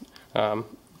at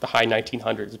the high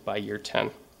 1900s by year 10.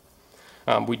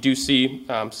 We do see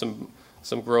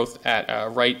some growth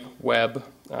at Wright, Webb,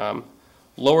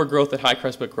 lower growth at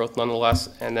Highcrest, but growth nonetheless,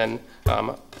 and then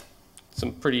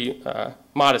some pretty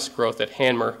modest growth at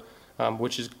Hanmer,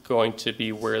 which is going to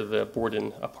be where the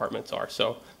Borden apartments are.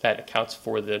 So that accounts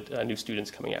for the new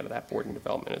students coming out of that Borden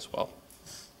development as well.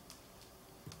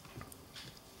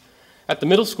 At the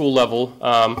middle school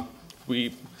level,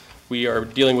 we are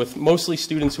dealing with mostly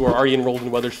students who are already enrolled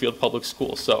in Wethersfield Public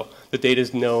Schools. So the data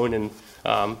is known, and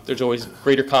there's always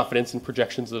greater confidence in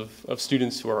projections of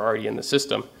students who are already in the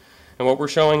system. And what we're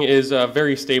showing is a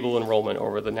very stable enrollment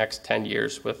over the next 10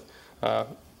 years with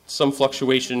some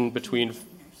fluctuation between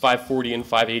 540 and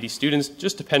 580 students,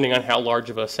 just depending on how large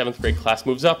of a 7th grade class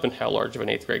moves up and how large of an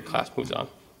 8th grade class moves on.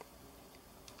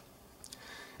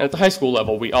 And at the high school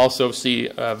level, we also see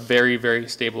very, very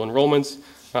stable enrollments,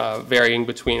 varying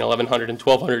between 1,100 and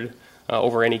 1,200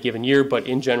 over any given year, but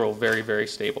in general, very, very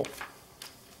stable.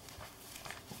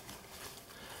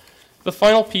 The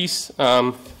final piece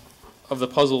of the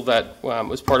puzzle that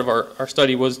was part of our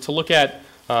study was to look at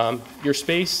your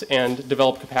space and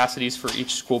develop capacities for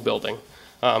each school building.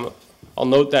 I'll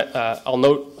note that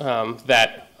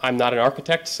I'm not an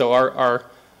architect, so our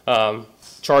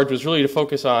charge was really to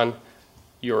focus on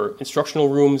your instructional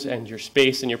rooms and your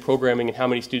space and your programming and how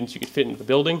many students you can fit into the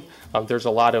building. There's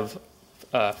a lot of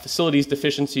facilities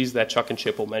deficiencies that Chuck and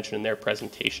Chip will mention in their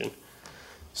presentation.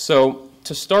 So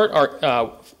to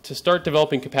start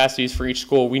developing capacities for each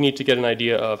school, we need to get an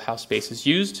idea of how space is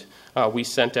used. We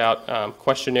sent out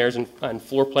questionnaires and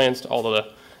floor plans to all of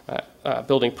the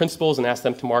building principals and asked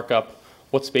them to mark up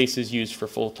what space is used for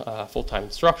full-time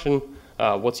instruction,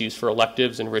 what's used for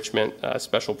electives, enrichment,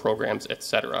 special programs,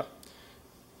 etc.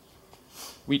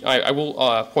 I will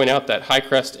point out that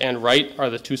Highcrest and Wright are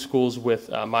the 2 schools with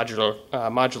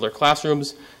modular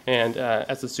classrooms, and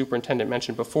as the superintendent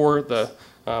mentioned before, the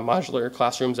modular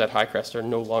classrooms at Highcrest are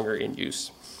no longer in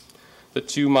use. The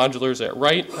 2 modulars at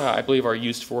Wright, I believe, are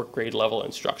used for grade level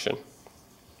instruction.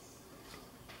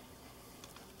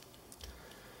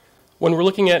 When we're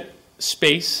looking at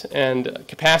space and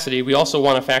capacity, we also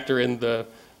want to factor in the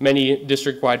many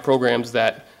district-wide programs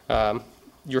that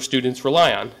your students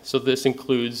rely on. So this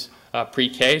includes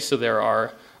pre-K. So there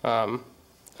are,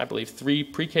 I believe, 3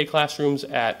 pre-K classrooms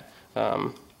at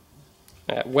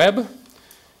Webb.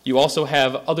 You also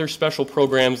have other special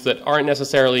programs that aren't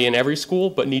necessarily in every school,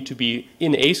 but need to be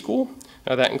in a school.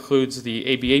 That includes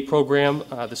the ABA program,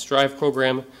 the Strive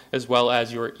program, as well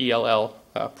as your ELL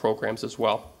programs as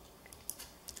well.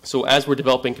 So as we're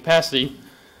developing capacity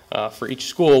for each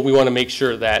school, we want to make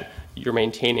sure that you're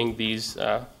maintaining these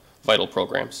vital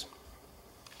programs.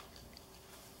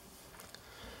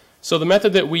 So the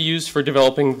method that we use for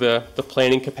developing the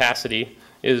planning capacity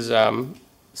is the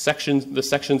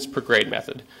sections per grade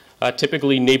method.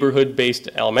 Typically neighborhood-based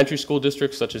elementary school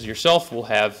districts such as yourself will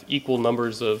have equal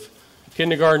numbers of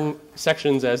kindergarten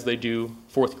sections as they do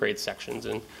fourth grade sections.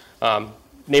 And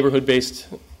neighborhood-based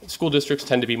school districts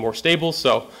tend to be more stable,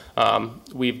 so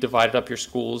we've divided up your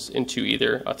schools into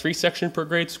either a 3-section per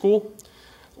grade school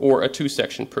or a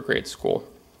 2-section per grade school.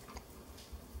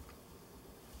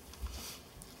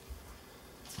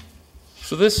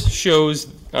 So this shows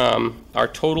our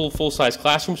total full-size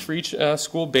classrooms for each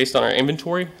school based on our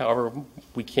inventory. However,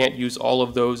 we can't use all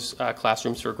of those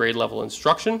classrooms for grade level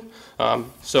instruction.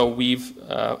 So we've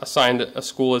assigned a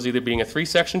school as either being a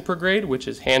 3-section per grade, which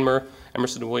is Hanmer,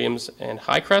 Emerson Williams, and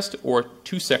Highcrest, or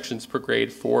 2 sections per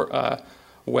grade for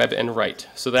Webb and Wright.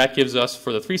 So that gives us,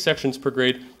 for the 3 sections per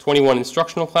grade, 21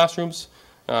 instructional classrooms,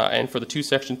 and for the 2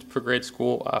 sections per grade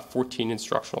school, 14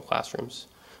 instructional classrooms.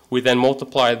 We then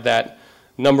multiplied that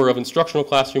number of instructional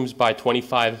classrooms by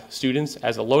 25 students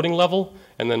as a loading level,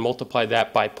 and then multiply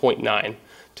that by 0.9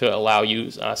 to allow you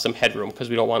some headroom, because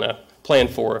we don't want to plan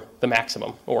for the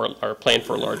maximum or plan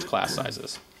for large class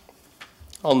sizes.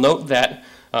 I'll note that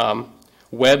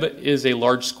Webb is a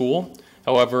large school.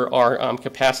 However, our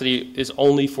capacity is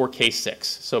only for K-6.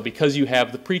 So because you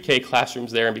have the pre-K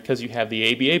classrooms there and because you have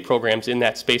the ABA programs in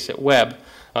that space at Webb,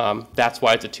 that's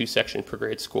why it's a 2-section per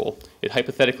grade school. It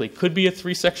hypothetically could be a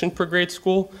 3-section per grade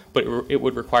school, but it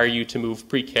would require you to move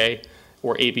pre-K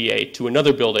or ABA to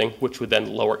another building, which would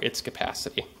then lower its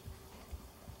capacity.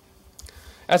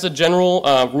 As a general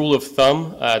rule of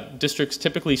thumb, districts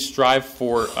typically strive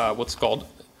for what's called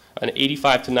an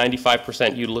 85 to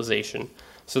 95% utilization.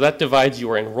 So that divides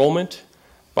your enrollment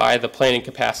by the planning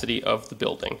capacity of the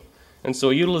building. And so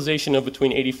a utilization of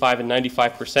between 85 and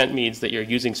 95% means that you're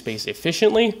using space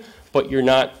efficiently, but you're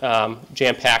not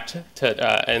jam-packed,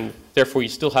 and therefore you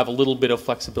still have a little bit of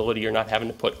flexibility. You're not having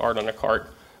to put art on a cart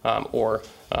or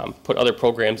put other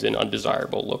programs in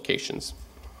undesirable locations.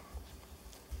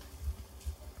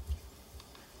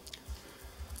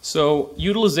 So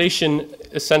utilization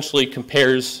essentially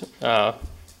compares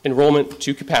enrollment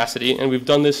to capacity, and we've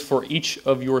done this for each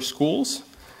of your schools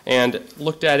and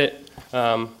looked at it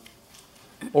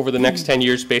over the next 10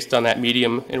 years based on that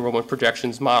medium enrollment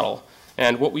projections model.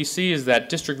 And what we see is that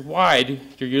district-wide,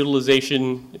 your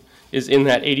utilization is in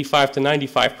that 85 to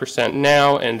 95%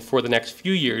 now and for the next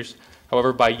few years.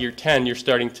 However, by year 10, you're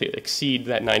starting to exceed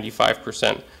that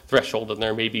 95% threshold, and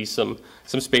there may be some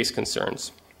space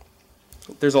concerns.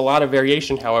 There's a lot of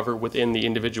variation, however, within the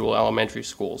individual elementary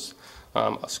schools.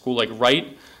 A school like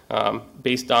Wright,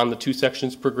 based on the 2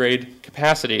 sections per grade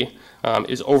capacity,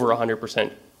 is over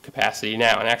 100% capacity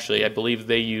now. And actually, I believe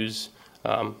they use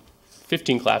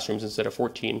 15 classrooms instead of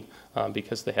 14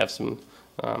 because they have some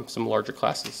larger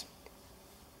classes.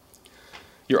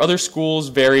 Your other schools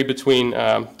vary between,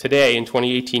 today in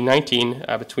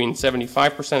 2018-19, between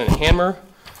 75% at Hanmer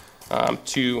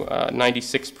to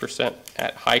 96%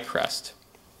 at Highcrest.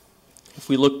 If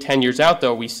we look 10 years out,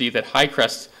 though, we see that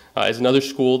Highcrest is another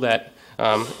school that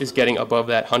is getting above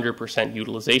that 100%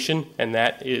 utilization, and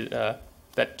that is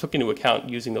that took into account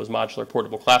using those modular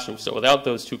portable classrooms. So without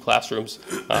those 2 classrooms,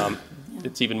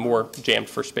 it's even more jammed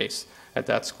for space at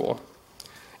that school.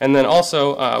 And then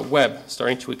also Webb,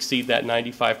 starting to exceed that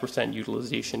 95%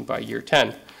 utilization by year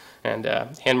 10. And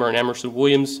Hanmer and Emerson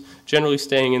Williams generally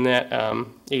staying in that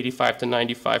 85 to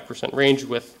 95% range,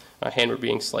 with Hanmer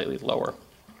being slightly lower.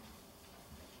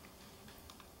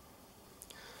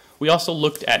 We also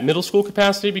looked at middle school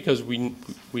capacity because we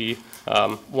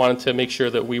wanted to make sure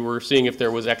that we were seeing if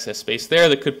there was excess space there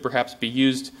that could perhaps be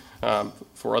used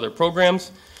for other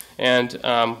programs. And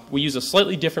we use a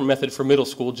slightly different method for middle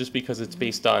school just because it's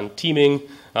based on teaming.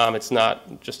 It's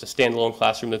not just a standalone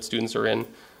classroom that students are in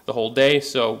the whole day.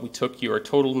 So we took your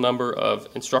total number of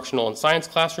instructional and science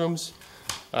classrooms,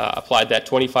 applied that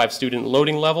 25 student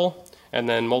loading level, and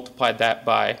then multiplied that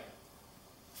by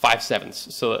 5/7,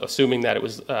 so assuming that it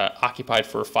was occupied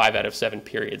for 5 out of 7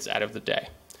 periods out of the day.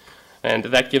 And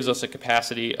that gives us a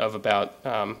capacity of about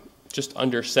just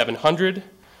under 700.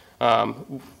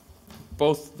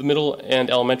 Both the middle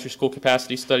and elementary school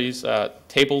capacity studies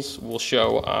tables will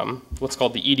show what's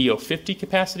called the EDO 50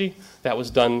 capacity. That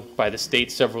was done by the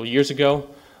state several years ago,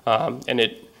 and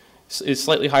it is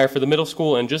slightly higher for the middle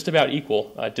school and just about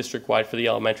equal district-wide for the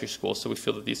elementary school. So we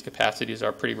feel that these capacities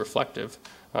are pretty reflective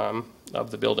of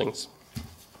the buildings.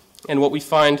 And what we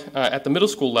find at the middle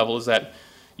school level is that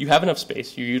you have enough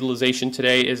space. Your utilization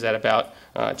today is at about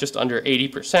just under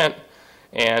 80%,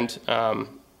 and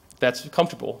that's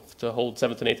comfortable to hold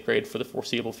 7th and 8th grade for the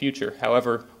foreseeable future.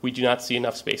 However, we do not see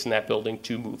enough space in that building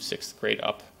to move 6th grade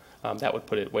up. That would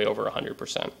put it way over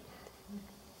 100%.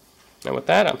 And with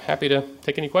that, I'm happy to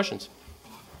take any questions.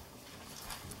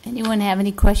 Anyone have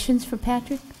any questions for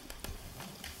Patrick?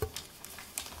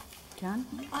 John?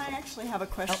 I actually have a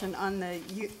question on the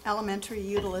elementary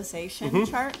utilization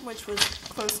chart, which was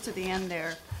close to the end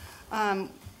there.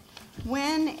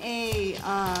 When a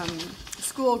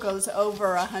school goes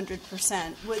over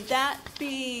 100%, would that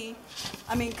be,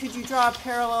 I mean, could you draw a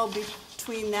parallel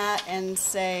between that and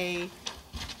say,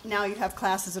 now you have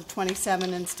classes of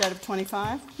 27 instead of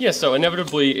 25? Yeah, so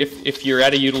inevitably, if you're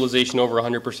at a utilization over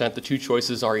 100%, the two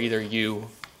choices are either you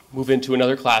move into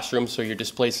another classroom, so you're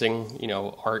displacing, you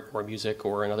know, art or music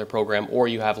or another program, or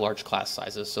you have large class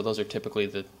sizes. So those are typically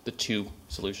the two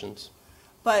solutions.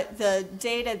 But the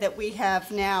data that we have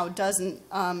now doesn't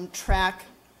track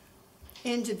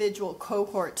individual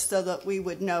cohorts so that we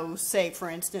would know, say, for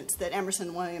instance, that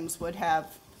Emerson Williams would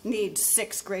need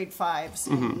 6 grade 5s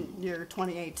in year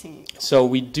 2018. So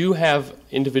we do have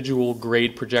individual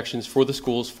grade projections for the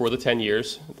schools for the 10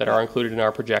 years that are included in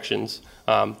our projections.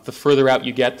 The further out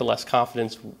you get, the less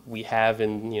confidence we have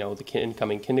in, you know, the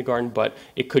incoming kindergarten, but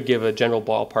it could give a general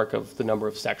ballpark of the number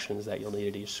of sections that you'll need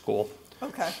at each school.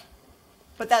 Okay.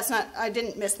 But that's not, I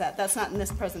didn't miss that. That's not in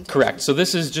this presentation. Correct. So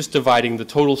this is just dividing the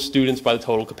total students by the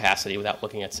total capacity without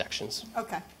looking at sections.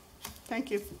 Okay.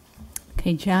 Thank you.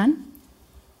 Okay, John?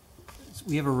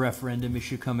 We have a referendum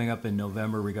issue coming up in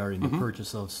November regarding the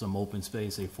purchase of some open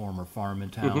space, a former farm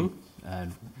in town.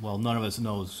 And, well, none of us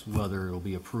knows whether it will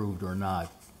be approved or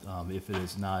not. If it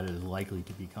is not, it is likely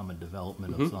to become a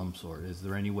development of some sort. Is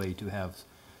there any way to have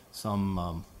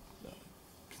some,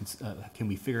 can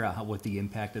we figure out what the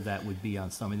impact of that would be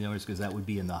on some of the owners? Because that would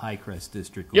be in the High Crest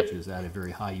district, which is at a very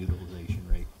high utilization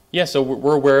rate. Yeah, so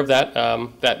we're aware of that,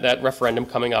 that referendum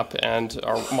coming up and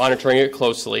are monitoring it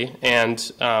closely. And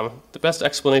the best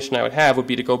explanation I would have would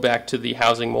be to go back to the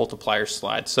housing multiplier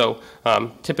slide. So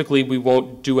typically we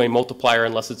won't do a multiplier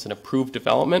unless it's an approved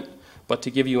development. But to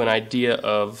give you an idea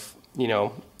of, you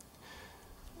know,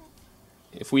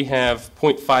 if we have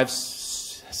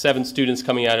 0.57 students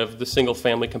coming out of the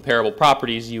single-family comparable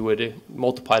properties, you would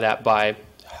multiply that by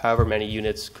however many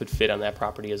units could fit on that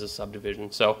property as a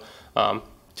subdivision. So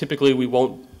typically, we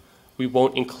won't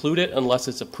include it unless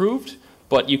it's approved,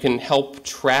 but you can help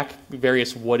track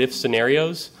various what-if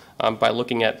scenarios by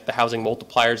looking at the housing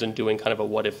multipliers and doing kind of a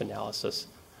what-if analysis.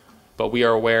 But we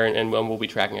are aware, and we'll be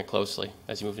tracking it closely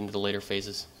as you move into the later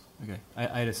phases. Okay.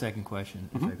 I had a second question,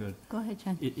 if I could. Go ahead,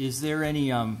 John. Is there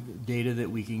any data that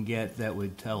we can get that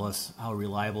would tell us how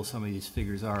reliable some of these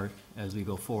figures are as we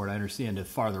go forward? I understand the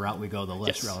farther out we go, the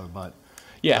less relevant, but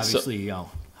obviously,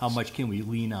 how much can we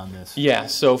lean on this? Yeah,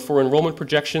 so for enrollment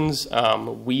projections,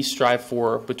 we strive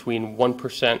for between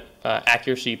 1%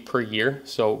 accuracy per year.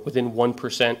 So within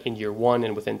 1% in year 1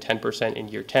 and within 10% in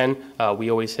year 10. We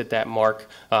always hit that mark.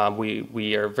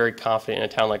 We are very confident in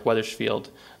a town like Wethersfield.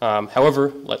 However,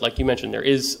 like you mentioned, there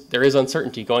is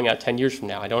uncertainty going out 10 years from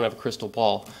now. I don't have a crystal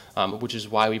ball, which is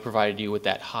why we provided you with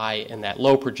that high and that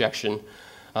low projection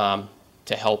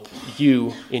to help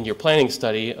you in your planning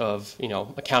study of, you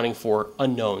know, accounting for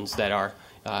unknowns that are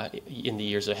in the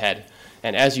years ahead.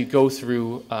 And as you go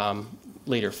through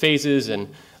later phases and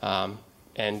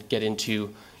get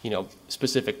into, you know,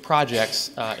 specific projects,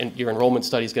 and your enrollment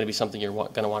study is going to be something you're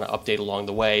going to want to update along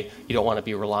the way. You don't want to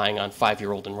be relying on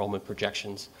 5-year-old enrollment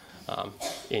projections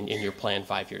in your plan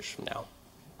 5 years from now.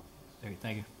 Okay,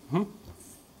 thank you.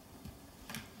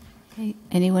 Okay,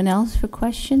 anyone else for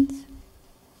questions?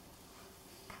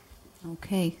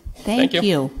 Okay, thank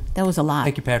you. That was a lot.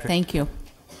 Thank you, Patrick. Thank you.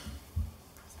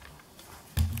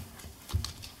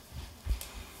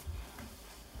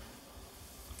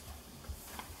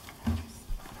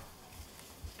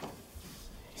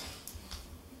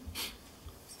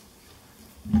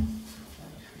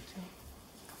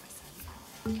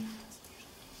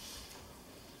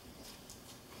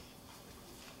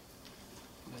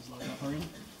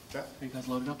 Are you guys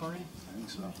loaded up already? I think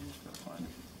so. Gotta find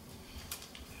it.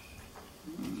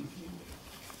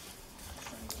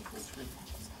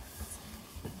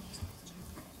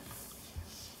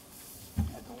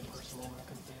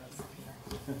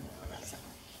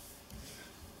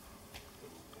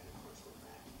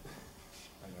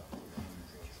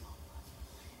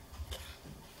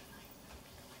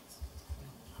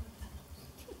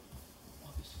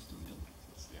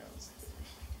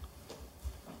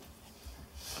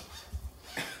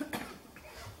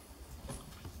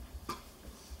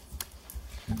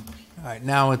 All right,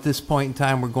 now at this point in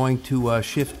time, we're going to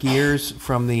shift gears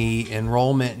from the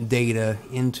enrollment data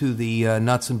into the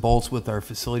nuts and bolts with our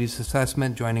facilities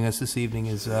assessment. Joining us this evening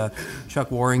is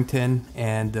Chuck Warrington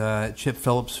and Chip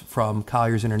Phillips from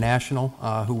Colliers International,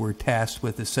 who were tasked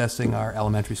with assessing our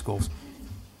elementary schools.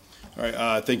 All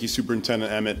right, thank you,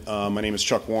 Superintendent Emmett. My name is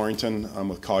Chuck Warrington. I'm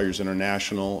with Colliers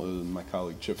International. My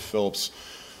colleague Chip Phillips.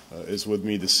 is with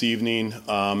me this evening.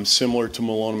 Similar to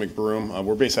Malone McBroom,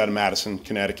 we're based out of Madison,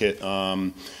 Connecticut.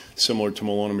 Similar to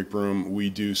Malone McBroom, we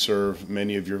do serve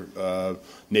many of your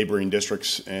neighboring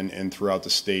districts and throughout the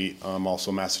state,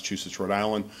 also Massachusetts, Rhode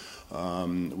Island.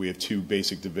 We have two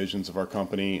basic divisions of our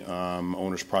company,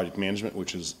 Owner's Project Management,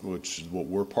 which is what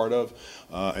we're part of,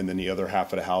 and then the other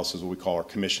half of the house is what we call our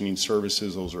commissioning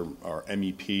services. Those are our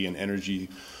MEP and energy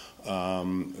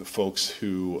folks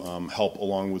who help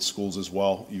along with schools as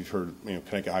well. You've heard,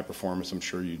 Connecticut High Performance. I'm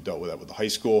sure you dealt with that with the high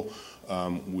school.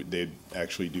 They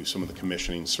actually do some of the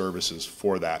commissioning services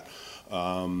for that.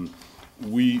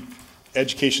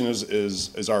 Education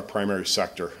is our primary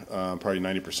sector. Probably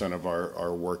 90% of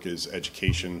our work is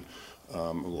education.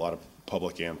 A lot of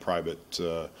public and private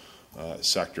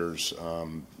sectors.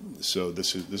 So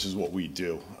this is what we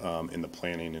do in the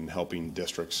planning and helping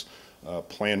districts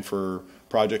plan for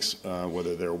projects,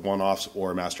 whether they're one-offs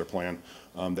or a master plan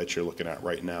that you're looking at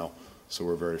right now. So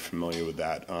we're very familiar with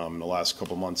that. In the last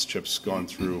couple of months, Chip's gone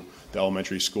through the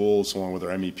elementary schools along with our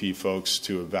MEP folks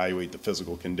to evaluate the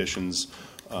physical conditions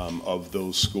of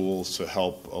those schools to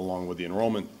help along with the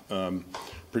enrollment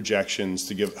projections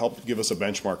to help give us a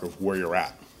benchmark of where you're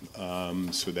at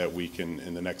so that we can,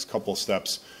 in the next couple of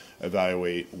steps,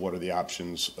 evaluate what are the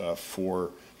options for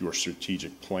your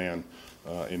strategic plan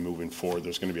in moving forward.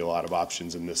 There's going to be a lot of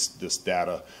options, and this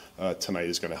data tonight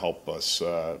is going to help us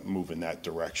move in that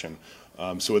direction.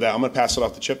 So with that, I'm going to pass it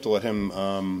off to Chip to let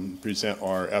him present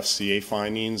our FCA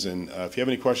findings. And if you have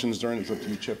any questions during, it's up to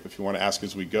you, Chip. If you want to ask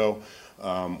as we go,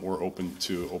 we're open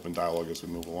to open dialogue as we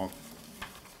move along.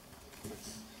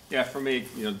 Yeah, for me,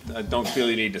 I don't feel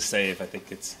you need to save. I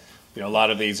think it's, a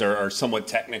lot of these are somewhat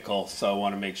technical, so I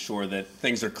want to make sure that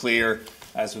things are clear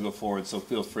as we go forward. So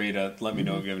feel free to let me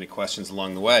know if you have any questions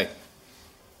along the way.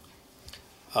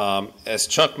 As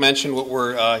Chuck mentioned, what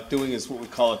we're doing is what we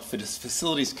call a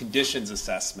Facilities Conditions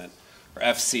Assessment, or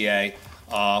FCA,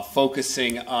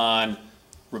 focusing on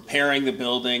repairing the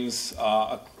buildings,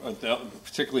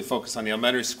 particularly focused on the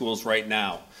elementary schools right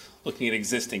now, looking at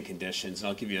existing conditions, and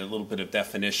I'll give you a little bit of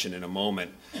definition in a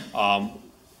moment.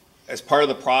 As part of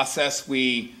the process,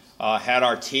 we had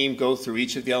our team go through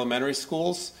each of the elementary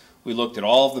schools. We looked at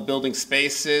all of the building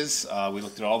spaces, we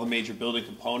looked at all the major building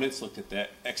components, looked at the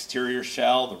exterior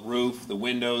shell, the roof, the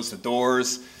windows, the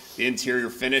doors, the interior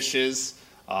finishes,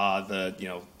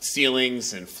 the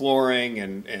ceilings and flooring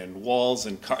and walls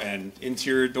and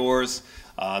interior doors,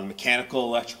 the mechanical,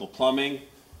 electrical, plumbing,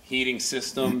 heating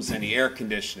systems, any air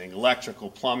conditioning, electrical,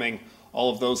 plumbing,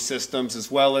 all of those systems, as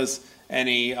well as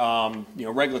any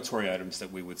regulatory items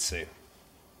that we would see.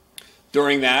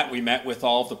 During that, we met with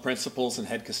all of the principals and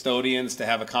head custodians to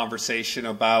have a conversation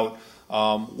about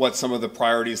what some of the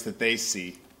priorities that they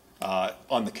see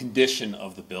on the condition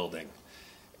of the building.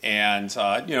 And,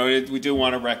 we do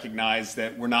want to recognize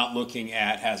that we're not looking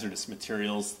at hazardous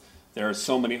materials. There are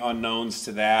so many unknowns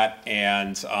to that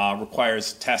and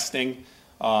requires testing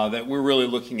that we're really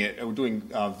looking at. We're doing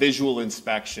visual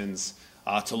inspections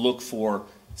to look for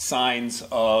signs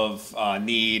of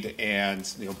need and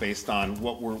based on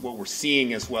what we're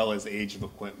seeing as well as age of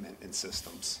equipment and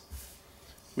systems.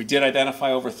 We did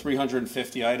identify over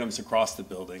 350 items across the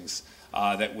buildings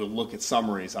that we'll look at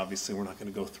summaries. Obviously, we're not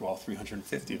going to go through all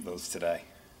 350 of those today.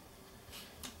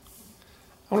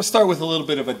 I want to start with a little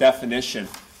bit of a definition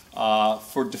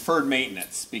for deferred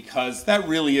maintenance, because that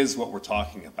really is what we're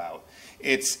talking about.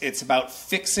 It's about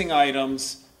fixing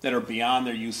items that are beyond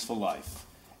their useful life.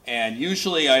 And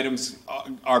usually items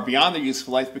are beyond their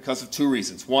useful life because of two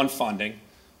reasons. One, funding.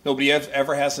 Nobody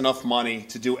ever has enough money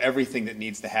to do everything that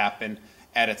needs to happen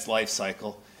at its life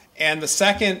cycle. And the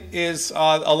second is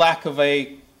a lack of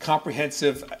a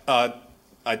comprehensive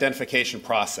identification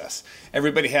process.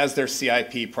 Everybody has their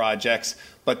CIP projects,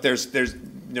 but there's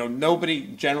nobody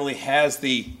generally has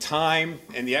the time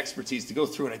and the expertise to go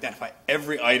through and identify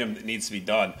every item that needs to be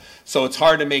done. So it's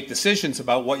hard to make decisions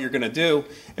about what you're going to do,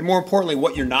 and more importantly,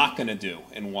 what you're not going to do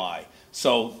and why.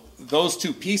 So those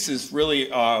two pieces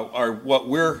really are what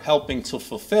we're helping to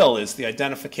fulfill, is the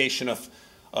identification of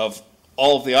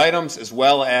all of the items, as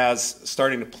well as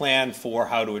starting to plan for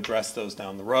how to address those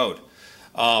down the road.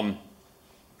 Want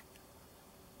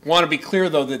to be clear,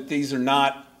 though, that these are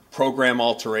not program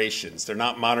alterations. They're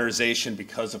not modernization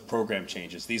because of program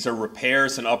changes. These are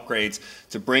repairs and upgrades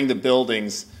to bring the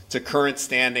buildings to current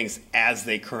standings as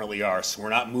they currently are. So we're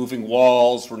not moving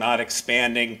walls, we're not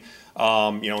expanding,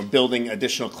 building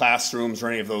additional classrooms or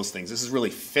any of those things. This is really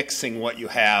fixing what you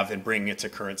have and bringing it to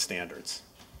current standards.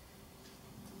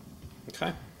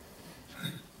 Okay.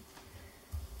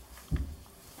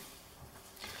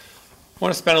 I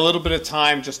want to spend a little bit of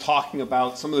time just talking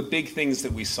about some of the big things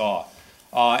that we saw.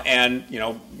 And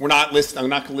I'm not going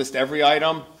to list every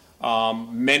item.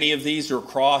 Many of these are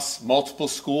across multiple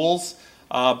schools.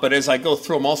 But as I go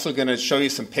through, I'm also going to show you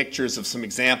some pictures of some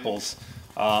examples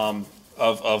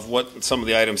of what some of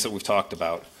the items that we've talked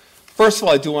about. First of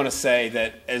all, I do want to say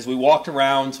that as we walked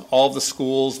around all of the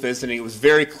schools visiting, it was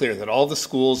very clear that all the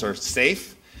schools are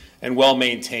safe and well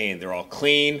maintained. They're all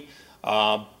clean,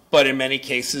 but in many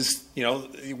cases,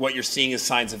 what you're seeing is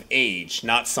signs of age,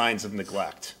 not signs of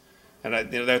neglect.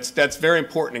 And that's very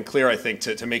important and clear, I think,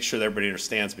 to make sure that everybody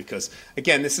understands, because,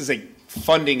 again, this is a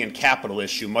funding and capital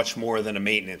issue much more than a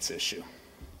maintenance issue.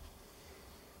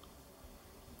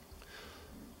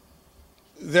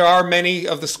 There are many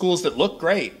of the schools that look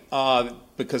great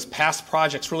because past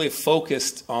projects really have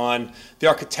focused on the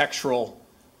architectural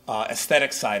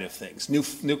aesthetic side of things. New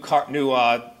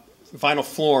vinyl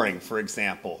flooring, for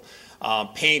example,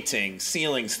 painting,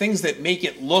 ceilings, things that make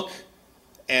it look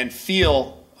and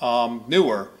feel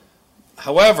newer.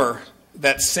 However,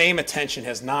 that same attention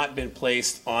has not been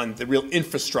placed on the real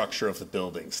infrastructure of the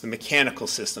buildings, the mechanical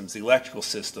systems, the electrical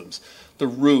systems, the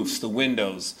roofs, the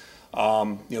windows.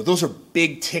 Those are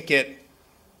big ticket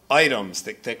items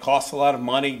that cost a lot of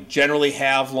money, generally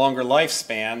have longer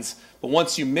lifespans, but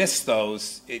once you miss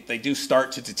those, they do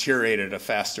start to deteriorate at a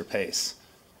faster pace.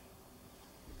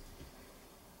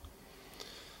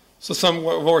 So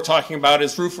what we're talking about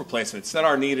is roof replacements that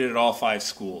are needed at all 5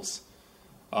 schools.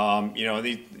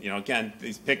 Again,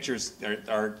 these pictures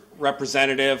are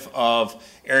representative of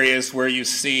areas where you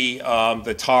see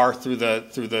the tar through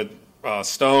the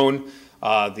stone.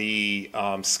 The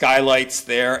skylights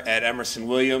there at Emerson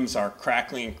Williams are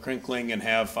crackling and crinkling and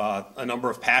have a number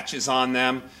of patches on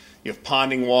them. You have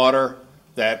ponding water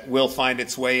that will find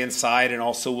its way inside and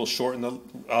also will shorten the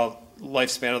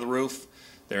lifespan of the roof.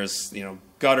 There's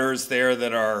gutters there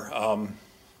that are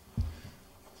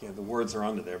the words are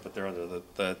under there, but they're under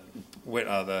the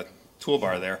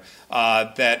toolbar there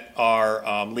that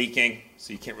are leaking,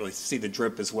 so you can't really see the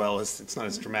drip as well. It's not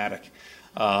as dramatic.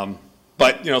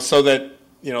 But so that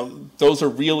those are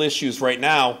real issues right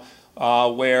now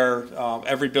where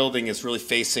every building is really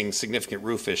facing significant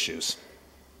roof issues.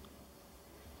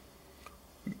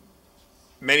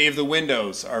 Many of the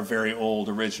windows are very old,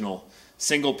 original,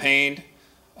 single paned.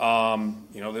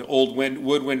 The old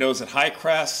wood windows at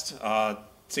Highcrest,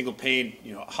 single pane,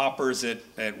 hoppers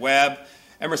at Webb.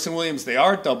 Emerson Williams, they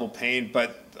are double pane,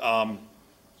 but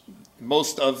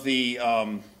most of the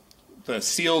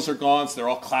seals are gone, so they're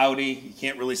all cloudy. You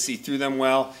can't really see through them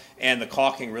well, and the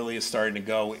caulking really is starting to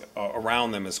go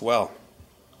around them as well.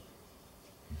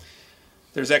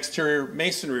 There's exterior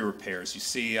masonry repairs. You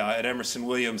see at Emerson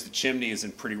Williams, the chimney is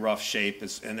in pretty rough shape,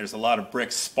 and there's a lot of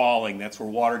bricks spalling. That's where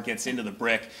water gets into the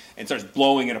brick and starts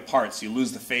blowing it apart, so you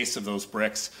lose the face of those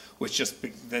bricks, which just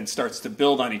then starts to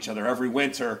build on each other. Every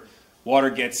winter, water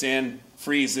gets in,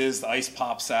 freezes, the ice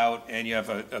pops out, and you have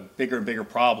a bigger and bigger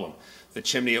problem. The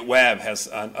chimney at Webb has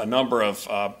a number of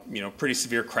pretty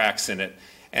severe cracks in it.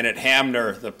 And at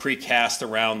Hamner, the precast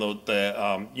around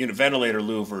the unit ventilator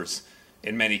louvers,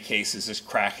 in many cases, is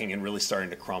cracking and really starting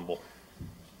to crumble.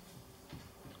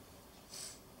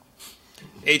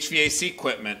 HVAC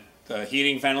equipment, the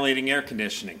heating, ventilating, air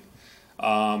conditioning.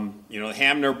 The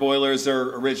Hamner boilers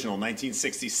are original,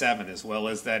 1967, as well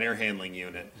as that air handling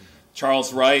unit.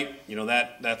 Charles Wright,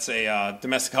 that's a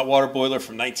domestic hot water boiler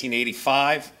from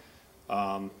 1985.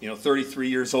 33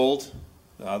 years old.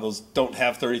 Those don't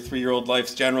have 33-year-old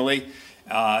lives generally.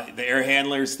 The air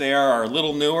handlers there are a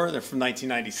little newer. They're from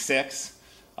 1996.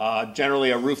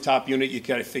 Generally, a rooftop unit, you've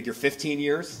got to figure 15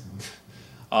 years.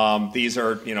 These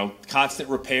are, constant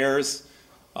repairs,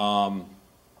 parts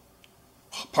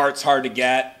hard to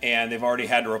get, and they've already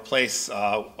had to replace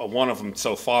one of them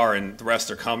so far, and the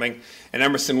rest are coming. And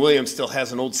Emerson Williams still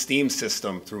has an old steam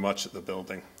system through much of the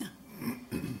building.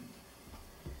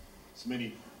 So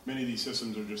many of these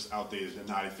systems are just outdated and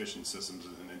not efficient systems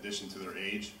in addition to their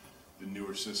age. The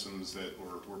newer systems that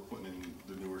we're putting in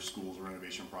the newer schools,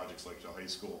 renovation projects like the high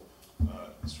school,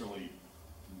 certainly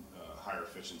higher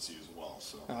efficiency as well.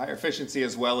 So higher efficiency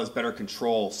as well as better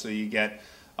control. So you get,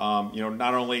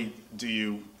 not only do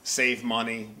you save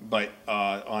money, but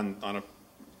on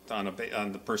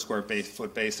the per square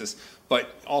foot basis,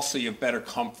 but also you have better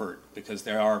comfort because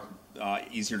they are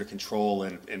easier to control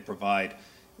and provide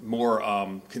more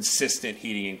consistent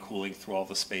heating and cooling through all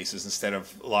the spaces instead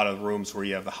of a lot of rooms where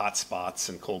you have the hot spots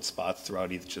and cold spots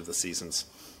throughout each of the seasons.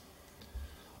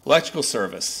 Electrical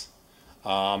service.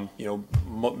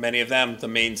 Many of them, the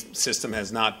main system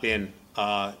has not been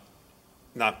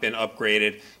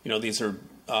upgraded. These are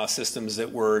systems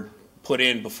that were put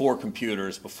in before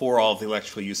computers, before all of the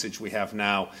electrical usage we have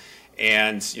now.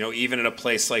 And even in a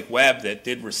place like Webb that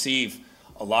did receive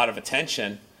a lot of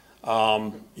attention,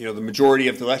 the majority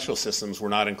of the electrical systems were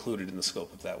not included in the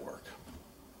scope of that work.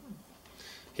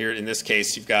 Here, in this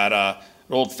case, you've got an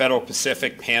old Federal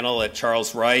Pacific panel at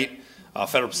Charles Wright.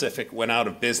 Federal Pacific went out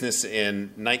of business in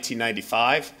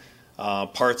 1995.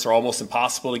 Parts are almost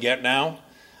impossible to get now.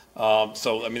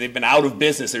 They've been out of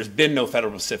business. There's been no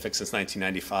Federal Pacific since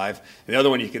 1995. And the other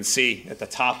one you can see at the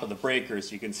top of the breakers,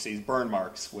 you can see burn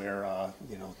marks where,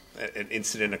 an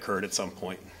incident occurred at some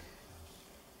point.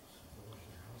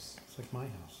 It's like my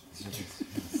house.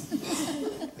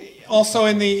 Also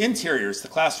in the interiors, the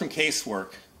classroom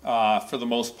casework, for the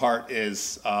most part,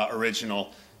 is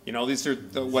original. These are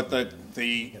what the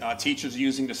teachers are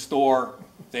using to store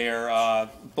their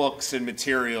books and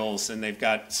materials, and they've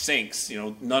got sinks,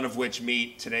 none of which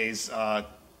meet today's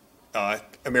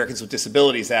Americans with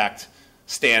Disabilities Act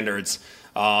standards.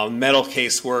 Metal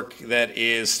casework that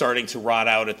is starting to rot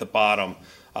out at the bottom.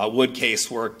 Wood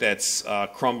casework that's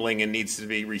crumbling and needs to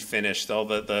be refinished.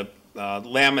 The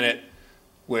laminate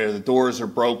where the doors are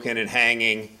broken and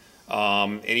hanging,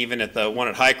 and even at the one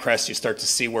at Highcrest, you start to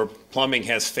see where plumbing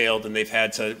has failed and they've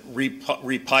had to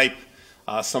repipe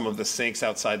some of the sinks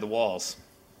outside the walls.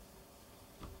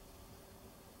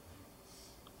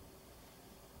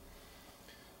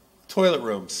 Toilet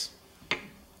rooms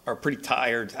are pretty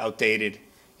tired, outdated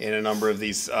in a number of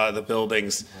these the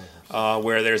buildings,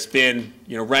 where there's been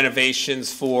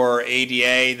renovations for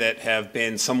ADA that have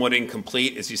been somewhat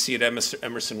incomplete, as you see at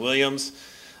Emerson Williams.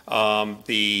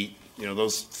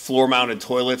 Those floor-mounted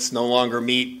toilets no longer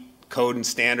meet code and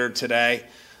standard today.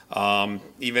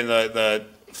 Even the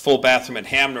full bathroom at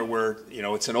Hamner, where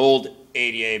it's an old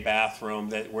ADA bathroom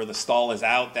where the stall is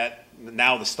out. That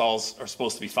now the stalls are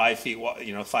supposed to be 5 feet,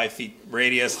 5 feet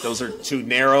radius. Those are too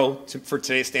narrow for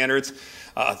today's standards.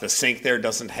 The sink there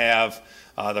doesn't have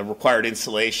the required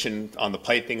insulation on the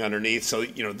piping underneath. So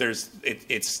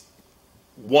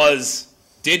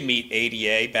did meet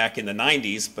ADA back in the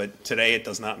 90s, but today it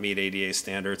does not meet ADA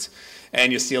standards.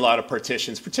 And you see a lot of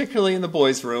partitions, particularly in the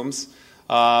boys' rooms,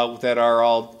 that are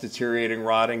all deteriorating,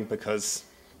 rotting, because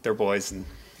they're boys and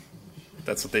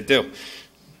that's what they do.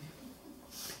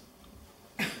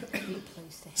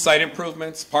 Site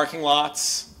improvements, parking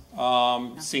lots,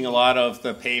 seeing a lot of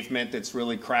the pavement that's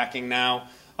really cracking now.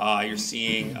 You're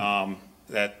seeing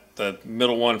that the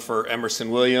middle one for Emerson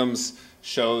Williams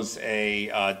shows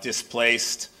a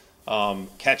displaced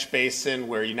catch basin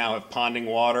where you now have ponding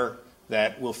water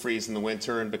that will freeze in the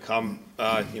winter and become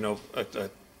a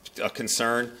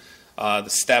concern. The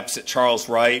steps at Charles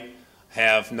Wright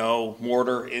have no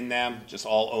mortar in them, just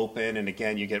all open, and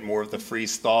again you get more of the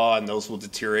freeze thaw, and those will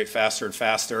deteriorate faster and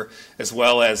faster, as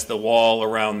well as the wall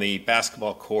around the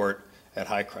basketball court at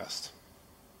Highcrest.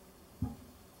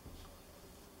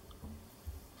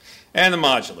 And the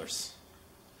modulars.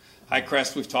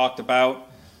 Highcrest we've talked about.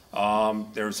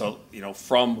 There's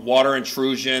from water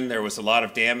intrusion, there was a lot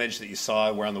of damage that you saw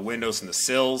around the windows and the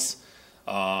sills.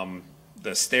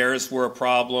 The stairs were a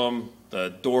problem.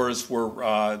 The doors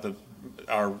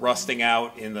are rusting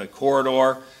out in the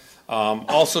corridor.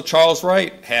 Also, Charles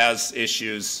Wright has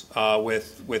issues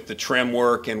with the trim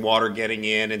work and water getting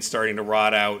in and starting to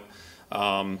rot out,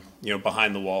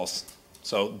 behind the walls.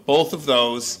 So both of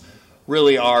those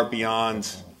really are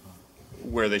beyond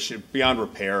where they should, beyond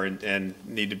repair, and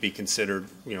need to be considered.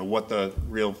 What the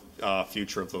real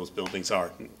future of those buildings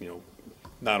are.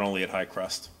 Not only at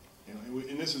Highcrest.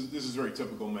 And this is very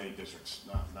typical in many districts,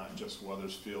 not just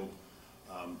Wethersfield.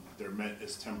 They're meant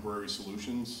as temporary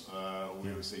solutions. We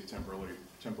always say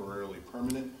temporarily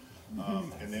permanent,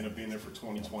 and they end up being there for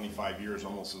 20, 25 years,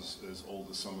 almost as old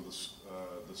as some of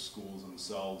the schools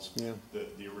themselves. Yeah.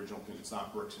 The original, it's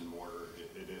not bricks and mortar.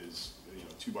 It is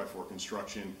 2x4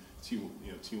 construction,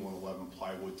 T111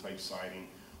 plywood type siding.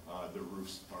 The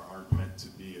roofs aren't meant to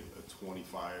be a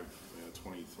 25,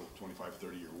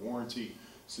 30 year warranty.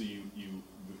 So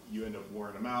you end up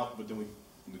wearing them out, but then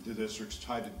the districts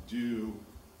try to do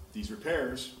these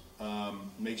repairs,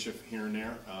 makeshift here and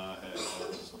there,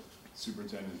 as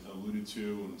Superintendent alluded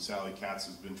to, and Sally Katz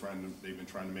has been they've been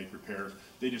trying to make repairs.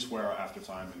 They just wear out after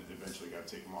time, and eventually got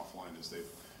to take them offline as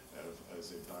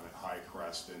they've done at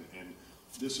Highcrest. And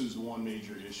this is one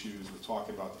major issue as we're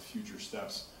talking about the future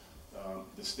steps.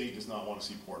 The state does not want to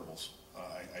see portables.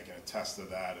 I can attest to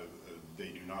that. They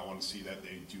do not want to see that.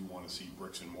 They do want to see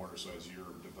bricks and mortar. So as you're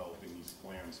developing these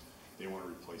plans, they want to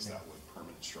replace that with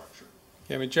permanent structure.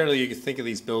 Yeah, generally you can think of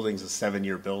these buildings as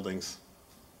 7-year buildings.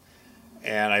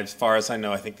 And as far as I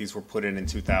know, I think these were put in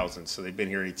 2000, so they've been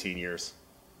here 18 years.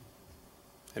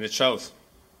 And it shows.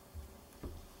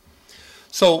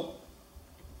 So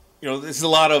there's a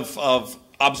lot of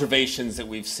observations that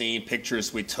we've seen,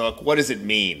 pictures we took. What does it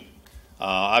mean?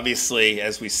 Obviously,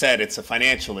 as we said, it's a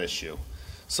financial issue.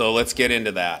 So let's get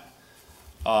into that.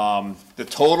 The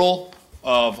total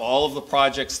of all of the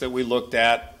projects that we looked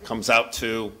at comes out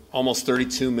to almost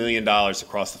 $32 million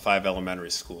across the 5 elementary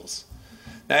schools.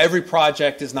 Now, every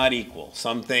project is not equal.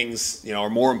 Some things, are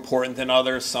more important than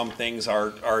others. Some things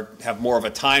have more of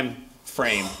a time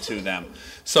frame to them.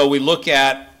 So we look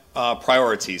at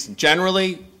priorities.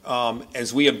 Generally,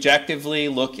 as we objectively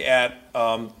look at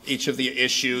each of the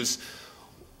issues,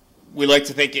 we like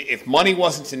to think, if money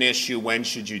wasn't an issue, when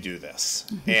should you do this?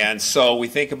 And so we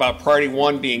think about priority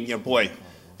 1 being,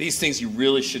 these things you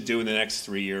really should do in the next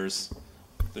 3 years.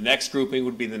 The next grouping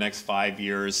would be the next 5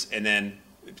 years, and then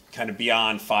kind of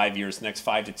beyond 5 years, the next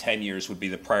 5 to 10 years would be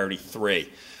the priority 3.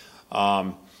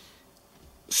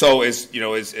 So as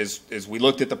we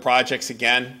looked at the projects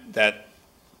again, that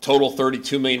total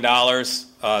 $32 million,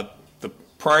 the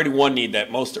priority 1 need,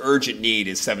 that most urgent need,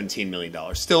 is $17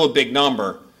 million. Still a big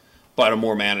number, but a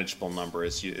more manageable number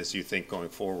as you think going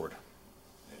forward.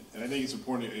 And I think it's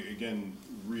important to, again,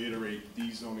 reiterate,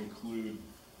 these don't include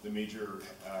the major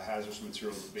hazardous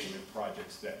materials abatement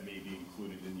projects that may be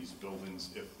included in these buildings.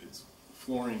 If it's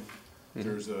flooring,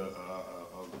 there's a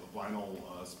vinyl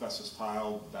asbestos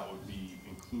tile that would be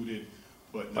included,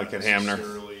 but not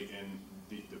necessarily in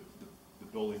the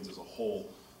buildings as a whole.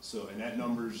 So, and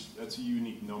that's a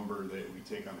unique number that we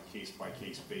take on a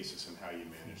case-by-case basis and how you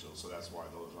manage those. So that's why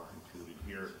those aren't included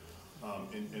here.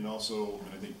 And also,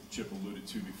 and I think Chip alluded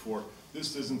to before,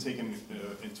 this doesn't take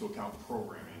into account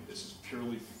programming. This is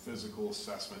purely physical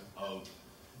assessment of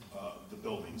the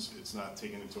buildings. It's not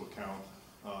taking into account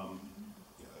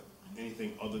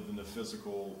anything other than the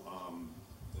physical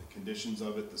the conditions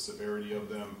of it, the severity of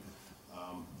them.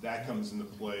 That comes into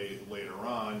play later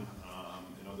on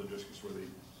in other districts where they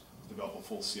develop a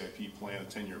full CIP plan, a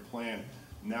 10-year plan.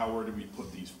 Now where do we put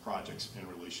these projects in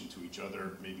relation to each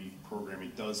other? Maybe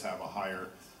programming does have a higher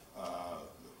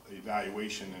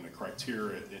evaluation and a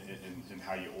criteria in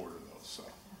how you order those. So.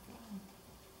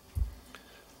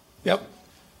 Yep.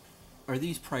 Are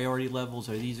these priority levels,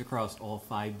 are these across all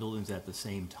 5 buildings at the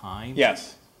same time?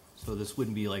 Yes. So this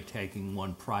wouldn't be like taking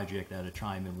one project at a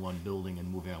time in one building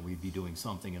and moving on. We'd be doing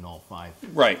something in all 5.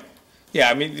 Right. Yeah,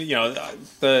 I mean,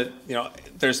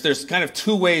 there's kind of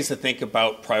 2 ways to think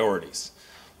about priorities.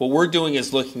 What we're doing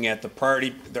is looking at the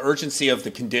urgency of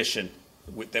the condition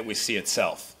that we see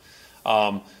itself.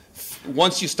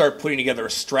 Once you start putting together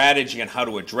a strategy on how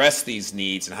to address these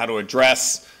needs and how to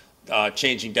address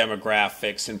changing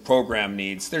demographics and program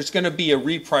needs, there's going to be a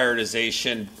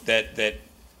reprioritization that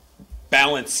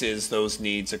balances those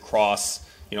needs across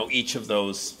each of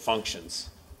those functions.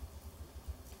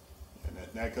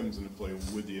 And that comes into play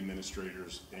with the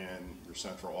administrators and your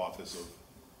central office of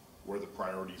where the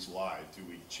priorities lie. Do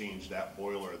we change that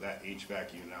boiler, that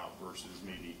HVAC unit out versus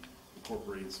maybe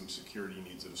incorporating some security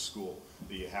needs at a school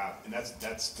that you have? And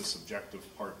that's the subjective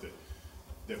part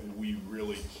that we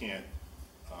really can't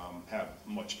have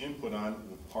much input on,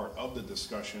 part of the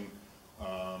discussion,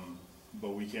 but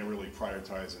we can't really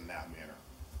prioritize in that manner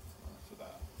for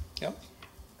that. Yep.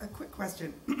 A quick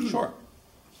question. Sure.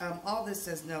 All this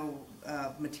says no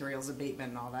materials abatement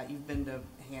and all that. You've been to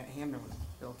Hamner, was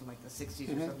built in like the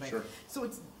 60s or something. Sure. So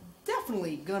it's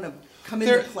definitally going to come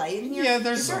into play in here. Yeah,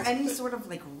 is there any sort of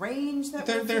like range that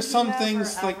there's some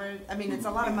things like, I mean, it's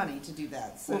a lot of money to do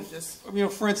that. So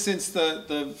for instance,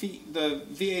 the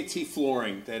VAT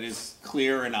flooring that is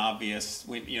clear and obvious.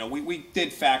 We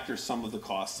did factor some of the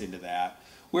costs into that.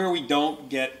 Where we don't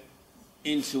get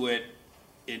into it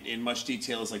in much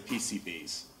detail is like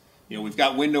PCBs. We've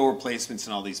got window replacements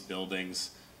in all these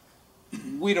buildings.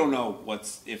 We don't know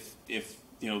if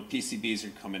PCBs are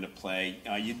come into play.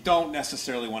 You don't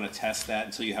necessarily want to test that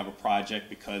until you have a project,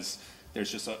 because there's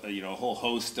just a whole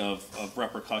host of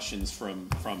repercussions from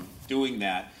doing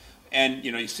that.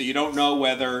 And so you don't know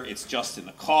whether it's just in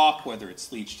the caulk, whether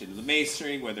it's leached into the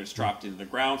masonry, whether it's dropped into the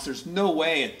ground. So there's no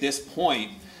way at this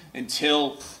point,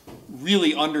 until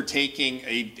really undertaking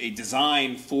a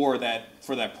design for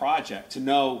that project, to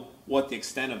know what the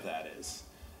extent of that is.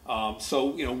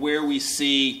 So where we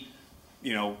see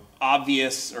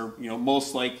obvious or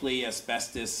most likely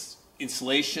asbestos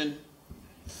insulation,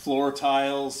 floor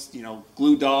tiles,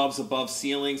 glue daubs above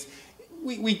ceilings,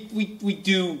 we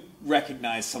do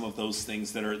recognize some of those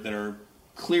things that are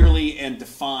clearly and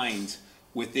defined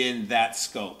within that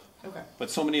scope. Okay. But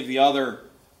so many of the other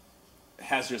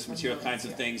hazardous material kinds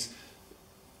of things,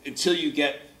 until you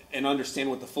get and understand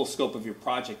what the full scope of your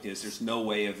project is, there's no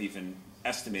way of even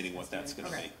estimating what that's going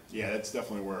to be. Yeah, that's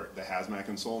definitely where the hazmat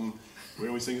consultant We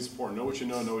always think it's important. Know what you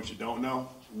know what you don't know.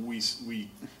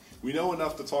 We know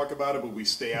enough to talk about it, but we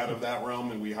stay out of that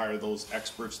realm, and we hire those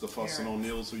experts, the Fuss and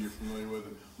O'Neills, who you're familiar with,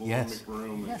 and Yes.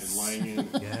 McBroom Yes. and Langen.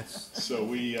 Yes. So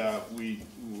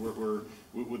we're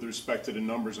with respect to the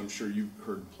numbers, I'm sure you've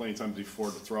heard plenty of times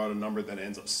before, to throw out a number that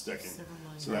ends up sticking.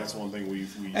 So that's one thing we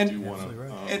do want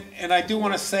to. And I do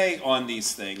want to say on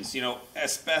these things,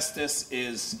 asbestos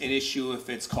is an issue if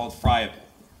it's called friable,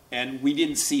 and we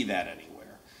didn't see that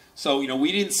anywhere. So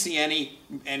we didn't see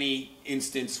any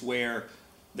instance where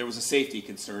there was a safety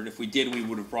concern. If we did, we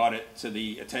would have brought it to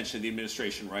the attention of the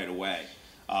administration right away.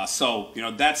 So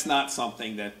that's not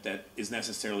something that is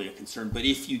necessarily a concern. But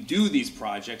if you do these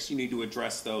projects, you need to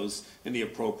address those in the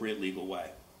appropriate legal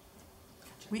way.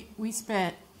 We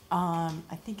spent,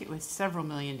 I think it was several $1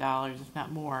 million, if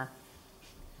not more,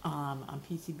 on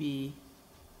PCB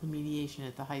remediation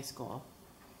at the high school.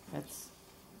 That's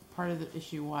part of the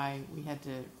issue why we had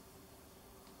to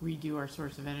redo our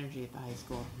source of energy at the high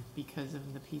school, because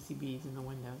of the PCBs in the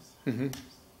windows. Mm-hmm.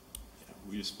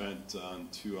 We just spent on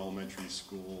 2 elementary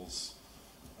schools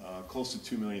close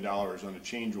to $2 million on a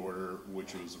change order,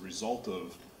 which was a result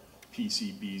of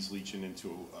PCBs leaching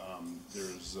into.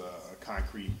 There's a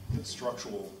concrete, the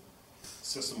structural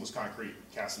system was concrete,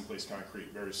 cast in place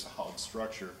concrete, very solid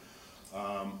structure.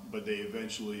 But they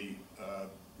eventually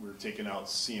were taking out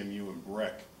CMU and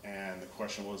brick, and the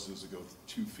question was, does it go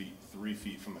 2 feet, 3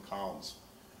 feet from the columns?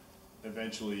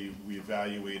 Eventually, we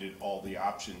evaluated all the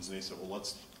options, and they said, well,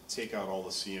 let's take out all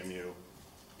the CMU,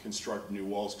 construct new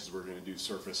walls, because we're going to do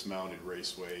surface-mounted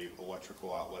raceway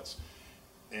electrical outlets.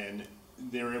 And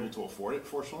they were able to afford it,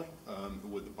 fortunately,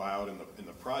 with the buyout in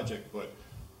the project. But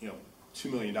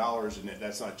 $2 million, and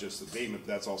that's not just abatement,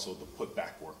 but that's also the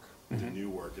put-back work, the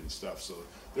new work and stuff. So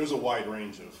there's a wide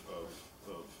range of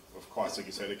costs. Like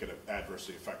you said, it could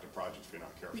adversely affect a project if you're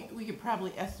not careful. We could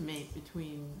probably estimate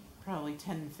between probably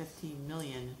 10 and 15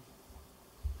 million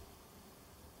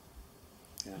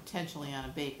potentially on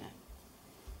abatement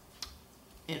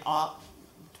in all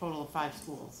total of 5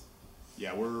 schools.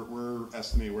 Yeah, we're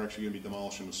estimating we're actually going to be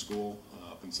demolishing a school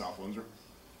up in South Windsor.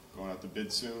 Going out to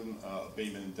bid soon.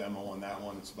 Abatement and demo on that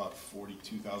one. It's about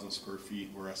 42,000 square feet.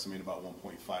 We're estimating about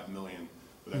 1.5 million.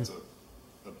 But that's a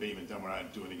abatement demo. We're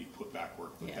not doing any put back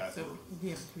work. But Yeah, so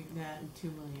between that and 2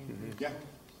 million. Yeah.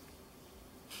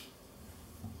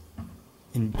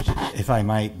 And if I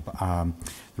might, the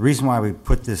reason why we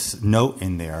put this note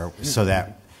in there so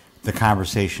that the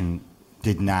conversation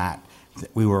did not,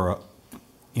 we were,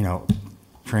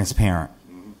 transparent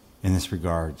in this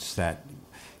regards, that,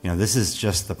 this is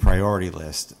just the priority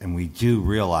list, and we do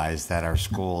realize that our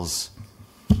schools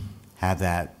have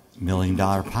that $1 million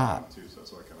pot.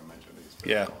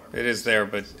 Yeah, it is there,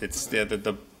 but it's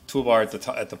the toolbar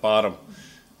at the bottom.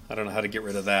 I don't know how to get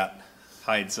rid of that.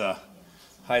 Hides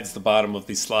the bottom of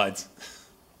these slides.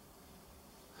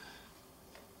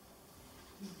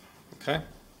 Okay.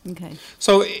 Okay.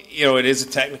 So, it is a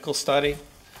technical study.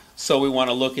 So we want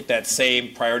to look at that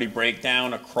same priority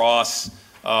breakdown across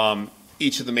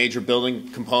each of the major building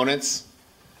components.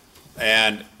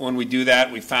 And when we do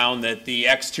that, we found that the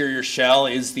exterior shell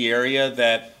is the area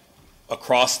that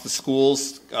across the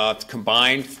schools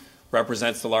combined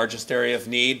represents the largest area of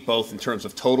need, both in terms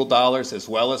of total dollars as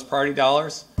well as priority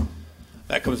dollars.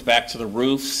 That comes back to the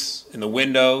roofs and the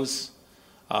windows,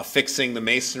 fixing the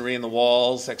masonry in the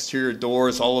walls, exterior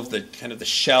doors, all of the kind of the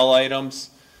shell items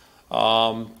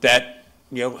that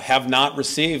have not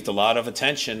received a lot of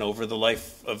attention over the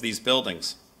life of these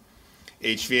buildings.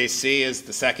 HVAC is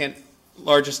the second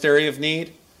largest area of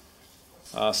need,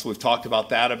 so we've talked about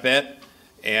that a bit,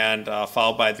 and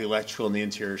followed by the electrical and the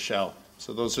interior shell.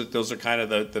 So those are kind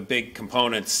of the big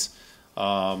components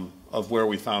of where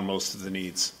we found most of the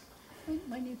needs.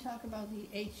 When you talk about the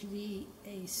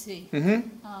HVAC,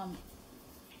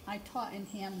 I taught in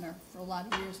Hamner for a lot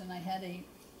of years, and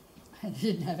I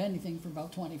didn't have anything for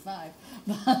about 25,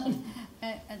 but,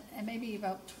 and maybe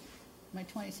about my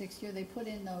 26th year, they put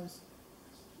in those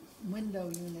window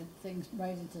unit things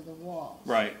right into the wall.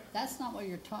 Right. That's not what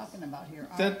you're talking about here.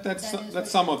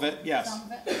 That's some of it. Yes. Some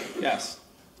of it? Yes.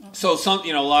 Okay. So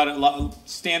a lot of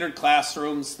standard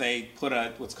classrooms, they put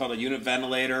what's called a unit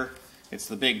ventilator. It's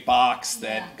the big box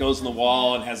that goes in the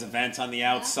wall and has a vent on the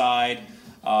outside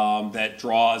that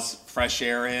draws fresh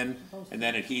air in, and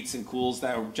then it heats and cools.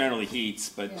 That generally heats,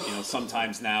 but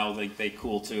sometimes now they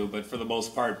cool too. But for the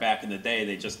most part, back in the day,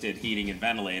 they just did heating and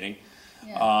ventilating.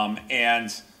 And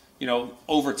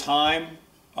over time,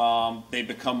 they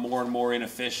become more and more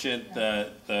inefficient.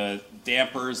 The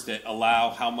dampers that allow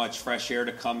how much fresh air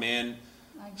to come in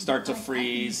start to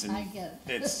freeze. I get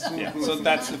it. Yeah, so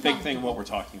that's the big thing of what we're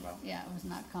talking about. Yeah, it was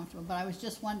not comfortable, but I was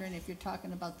just wondering if you're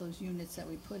talking about those units that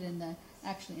we put in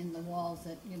actually in the walls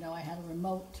that, I had a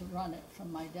remote to run it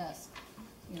from my desk.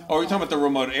 Oh, you're talking about the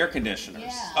remote air conditioners?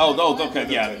 Yeah. Oh, okay,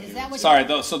 yeah. Is that what Sorry,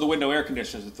 so the window air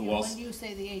conditioners at the walls. When you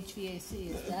say the HVAC,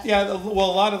 is that? Yeah, well,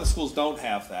 a lot of the schools don't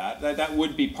have that. That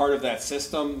would be part of that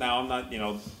system. Now, I'm not,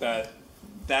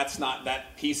 that's not,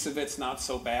 that piece of it's not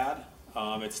so bad.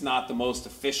 It's not the most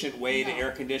efficient way to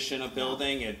air condition a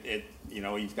building.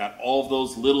 You've got all of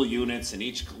those little units in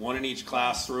one in each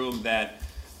classroom that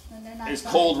is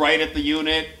cold right at the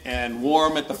unit and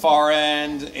warm at the far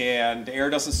end, and the air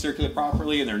doesn't circulate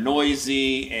properly, and they're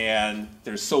noisy, and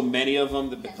there's so many of them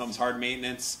that becomes hard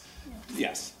maintenance.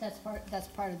 Yes. That's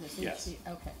part of this. Yes.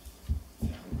 Okay.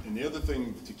 And the other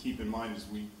thing to keep in mind is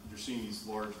you're seeing these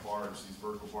large bars, these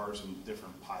vertical bars in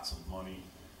different pots of money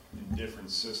in different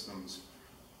systems,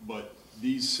 but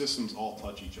these systems all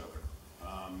touch each other.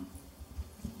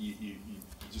 You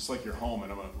just like your home,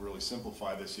 and I'm going to really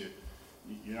simplify this,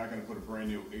 you're not going to put a brand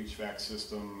new HVAC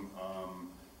system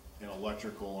and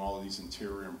electrical and all of these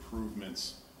interior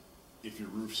improvements if your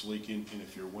roof's leaking and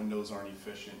if your windows aren't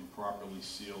efficient and properly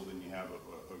sealed and you have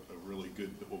a really good,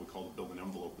 what we call the building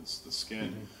envelope, it's the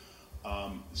skin.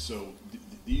 So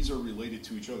these are related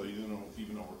to each other, even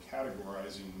though we're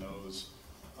categorizing those.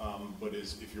 But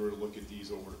if you were to look at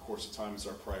these over the course of time and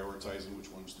start prioritizing which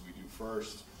ones do we do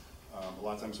first, a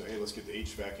lot of times say, hey, let's get the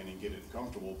HVAC in and get it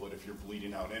comfortable, but if you're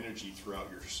bleeding out energy throughout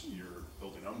your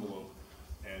building envelope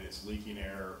and it's leaking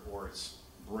air or it's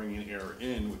bringing air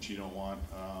in, which you don't want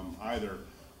either,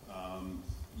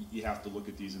 you have to look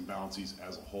at these imbalances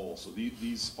as a whole. So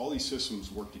all these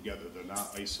systems work together. They're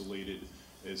not isolated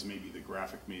as maybe the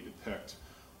graphic may depict.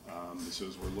 So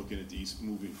as we're looking at these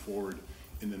moving forward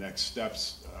in the next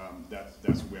steps,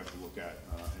 that's what we have to look at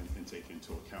and take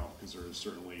into account, because there is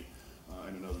certainly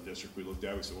in another district we looked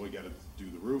at, we said, well, you got to do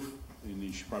the roof, and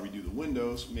you should probably do the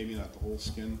windows, maybe not the whole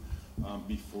skin,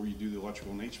 before you do the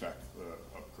electrical and HVAC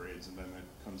upgrades. And then it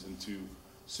comes into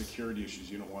security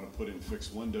issues. You don't want to put in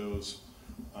fixed windows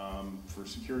for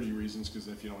security reasons, because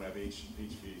if you don't have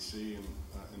HVAC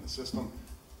in the system,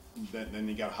 then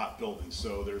you got a hot building.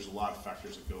 So there's a lot of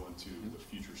factors that go into the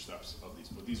future steps of these.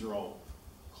 But these are all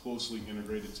closely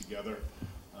integrated together.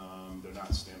 They're not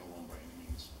standalone by any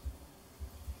means.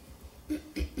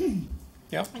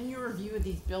 Yep. In your review of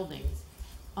these buildings,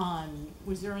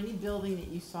 was there any building that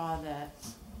you saw that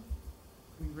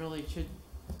we really should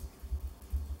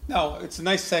No, it's a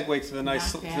nice segue to the knock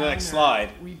down next or slide.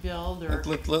 rebuild, or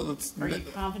Let's are you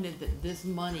confident that this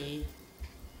money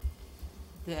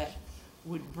that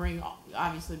would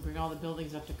obviously bring all the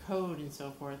buildings up to code and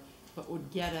so forth, but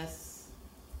would get us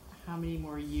how many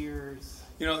more years?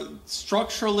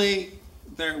 Structurally,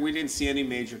 we didn't see any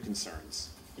major concerns.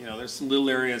 There's some little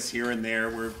areas here and there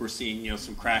where we're seeing,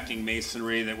 some cracking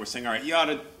masonry that we're saying, all right, you ought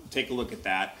to take a look at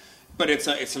that. But it's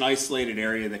an isolated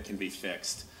area that can be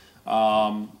fixed. They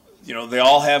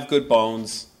all have good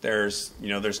bones. There's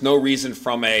no reason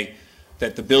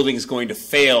that the building is going to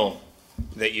fail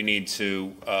that you need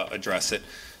to address it.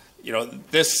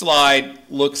 This slide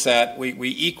looks at, we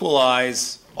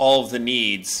equalize all of the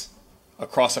needs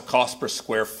across a cost per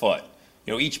square foot.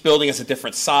 Each building has a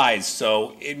different size,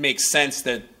 so it makes sense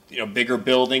that bigger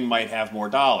building might have more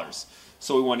dollars.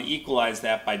 So we want to equalize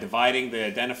that by dividing the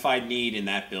identified need in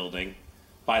that building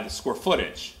by the square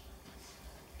footage.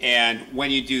 And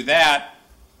when you do that,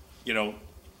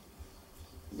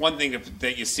 one thing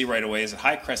that you see right away is that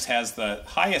Highcrest has the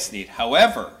highest need.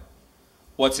 However,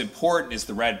 what's important is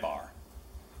the red bar.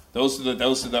 Those are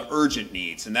the urgent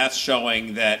needs, and that's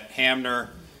showing that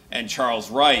Hamner and Charles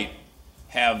Wright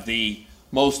have the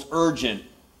most urgent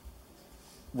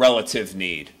relative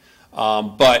need.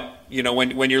 But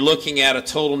when you're looking at a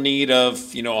total need of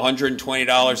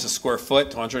 $120 a square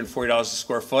foot to $140 a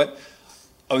square foot,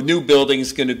 a new building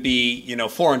is going to be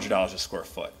 $400 a square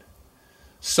foot.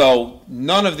 So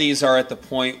none of these are at the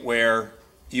point where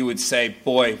you would say,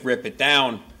 boy, rip it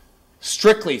down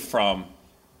strictly from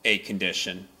a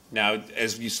condition. Now,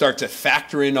 as you start to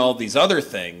factor in all these other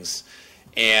things,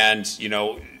 and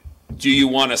do you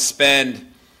want to spend,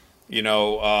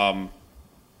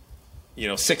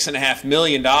 $6.5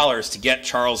 million to get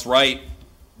Charles Wright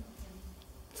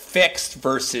fixed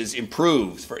versus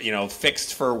improved,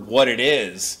 fixed for what it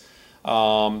is?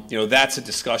 That's a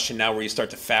discussion now where you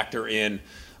start to factor in,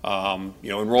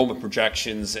 enrollment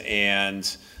projections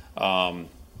and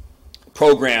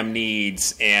program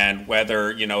needs, and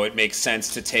whether it makes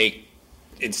sense to take,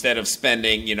 instead of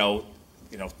spending $5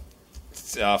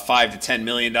 to $10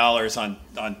 million on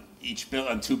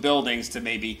two buildings, to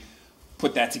maybe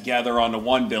put that together onto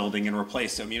one building and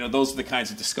replace them. Those are the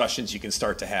kinds of discussions you can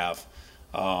start to have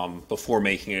before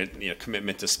making a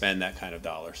commitment to spend that kind of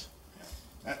dollars.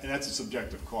 Yeah. And that's a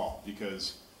subjective call,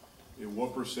 because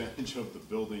what percentage of the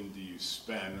building do you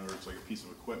spend, or it's like a piece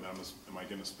of equipment, am I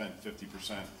going to spend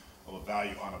 50% of the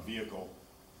value on a vehicle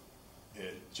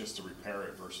just to repair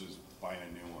it versus buying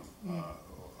a new one,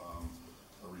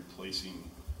 or replacing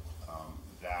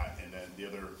that. And then the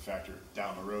other factor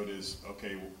down the road is,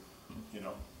 okay,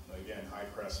 again, high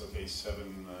crest, okay, 7.9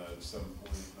 million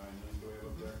do we have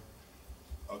up there?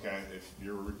 Okay, if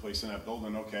you're replacing that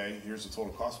building, okay, here's the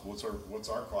total cost. What's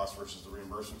our cost versus the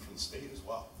reimbursement from the state as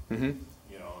well? Mm-hmm.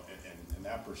 And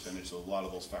that percentage, so a lot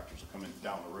of those factors are coming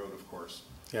down the road, of course.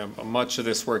 Yeah, much of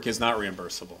this work is not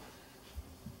reimbursable.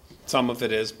 Some of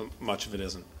it is, but much of it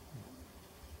isn't.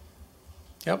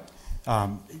 Yep.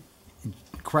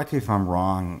 Correct me if I'm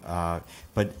wrong,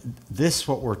 but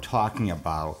what we're talking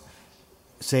about,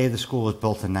 say the school was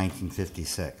built in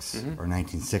 1956 or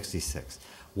 1966.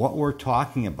 What we're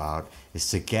talking about is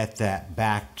to get that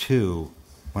back to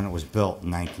when it was built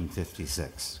in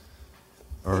 1956.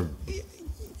 Or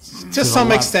to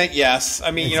some extent, yes. I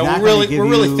mean, we're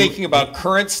really thinking about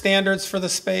current standards for the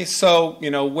space. So,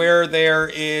 where there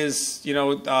is,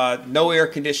 no air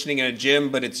conditioning in a gym,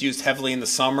 but it's used heavily in the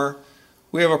summer,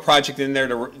 we have a project in there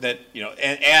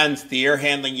and the air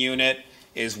handling unit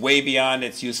is way beyond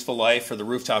its useful life, or the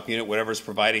rooftop unit, whatever's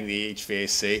providing the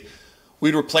HVAC.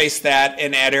 We'd replace that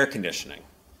and add air conditioning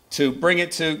to bring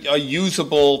it to a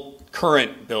usable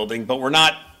current building, but we're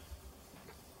not,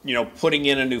 putting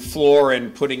in a new floor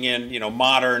and putting in,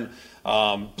 modern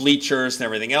bleachers and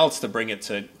everything else to bring it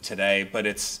to today. But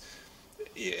it's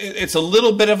a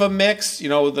little bit of a mix.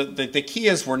 The key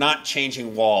is we're not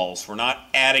changing walls. We're not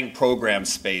adding program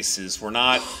spaces. We're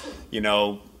not,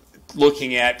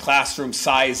 looking at classroom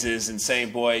sizes and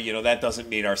saying, boy, that doesn't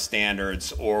meet our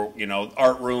standards, or,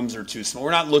 art rooms are too small.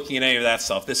 We're not looking at any of that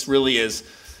stuff. This really is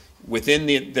within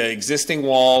the existing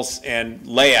walls and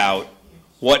layout,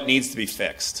 what needs to be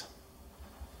fixed.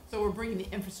 So we're bringing the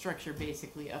infrastructure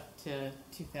basically up to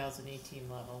 2018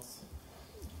 levels.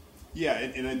 Yeah,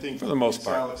 and I think for the most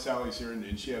part, Sally's here,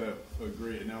 and she had a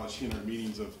great analogy in our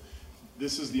meetings of,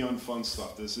 this is the unfun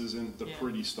stuff. This isn't the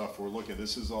pretty stuff we're looking at.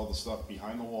 This is all the stuff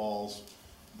behind the walls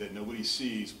that nobody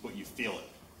sees, but you feel it.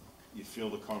 You feel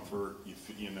the comfort,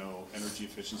 energy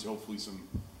efficiency. Hopefully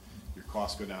your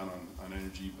costs go down on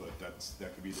energy, but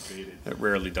that could be debated. It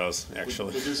rarely does,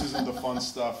 actually. But this isn't the fun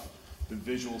stuff, the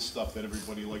visual stuff that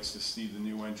everybody likes to see, the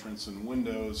new entrance and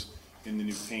windows, and the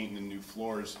new paint and the new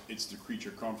floors. It's the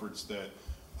creature comforts that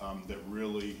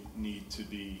really need to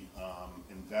be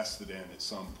invested in at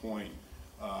some point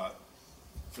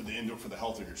for the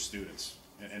health of your students,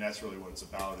 and that's really what it's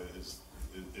about.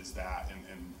 Is that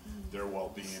and their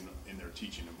well-being in their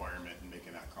teaching environment and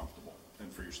making that comfortable,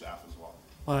 and for your staff as well.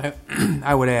 Well,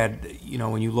 I would add,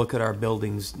 when you look at our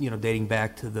buildings, dating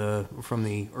back to from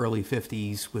the early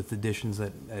 50s with additions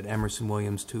at Emerson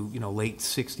Williams to, late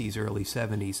 60s, early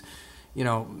 70s,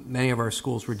 many of our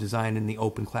schools were designed in the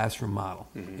open classroom model.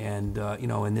 Mm-hmm. And,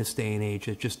 in this day and age,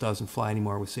 it just doesn't fly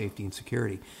anymore with safety and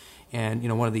security. And,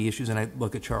 one of the issues, and I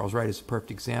look at Charles Wright as a perfect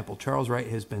example, Charles Wright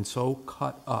has been so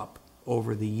cut up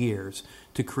over the years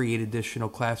to create additional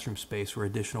classroom space or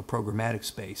additional programmatic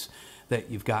space that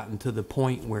you've gotten to the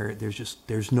point where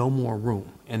there's no more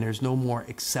room, and there's no more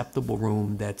acceptable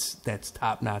room that's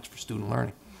top notch for student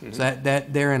learning. Mm-hmm. So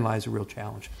that therein lies a real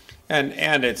challenge. And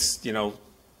it's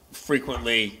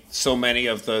frequently so many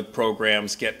of the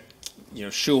programs get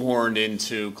shoehorned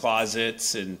into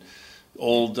closets and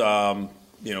old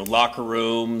locker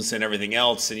rooms and everything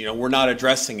else, and we're not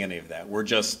addressing any of that. We're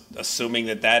just assuming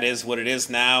that is what it is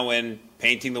now, and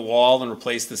painting the wall and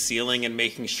replace the ceiling and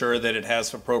making sure that it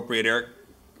has appropriate air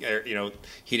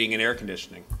heating and air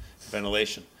conditioning,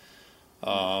 ventilation.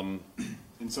 And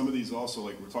some of these also,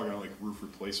 like we're talking about, like roof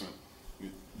replacement.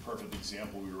 Perfect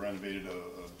example. We renovated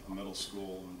a middle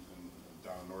school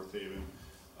down in North Haven.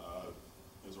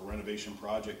 It was a renovation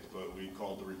project, but we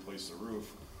called to replace the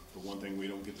roof. The one thing we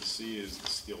don't get to see is the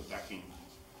steel decking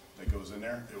that goes in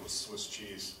there. It was Swiss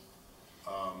cheese.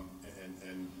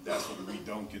 And that's what we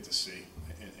don't get to see.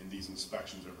 And these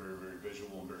inspections are very, very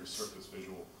visual and very surface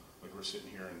visual. Like we're sitting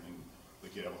here and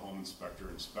like you have a home inspector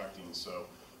inspecting. So,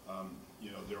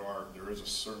 there is a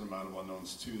certain amount of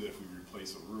unknowns too, that if we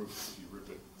replace a roof, if you rip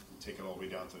it and take it all the way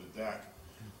down to the deck,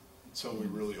 until we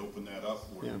really open that up,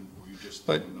 we just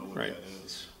don't know what that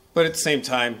is. But at the same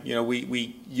time,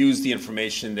 we use the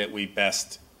information that we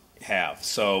best have.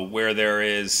 So where there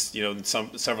is, in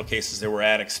several cases there were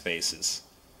attic spaces.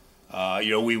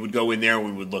 We would go in there and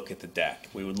we would look at the deck.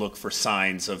 We would look for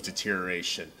signs of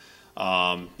deterioration.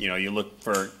 You look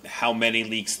for how many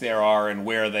leaks there are and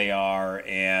where they are,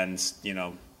 and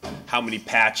how many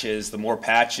patches. The more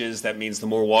patches, that means the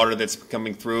more water that's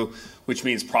coming through, which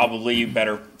means probably you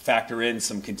better factor in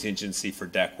some contingency for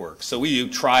deck work. So we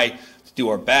try to do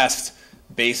our best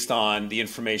based on the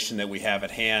information that we have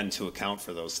at hand to account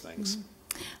for those things.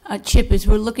 Chip, as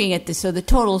we're looking at this, so the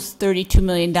total's $32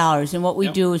 million, and what we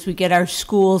do is we get our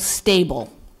schools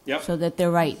stable so that they're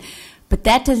right. But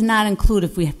that does not include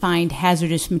if we find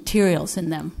hazardous materials in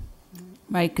them,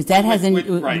 right? Because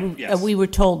that we were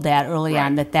told that early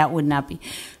on, that would not be.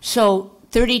 So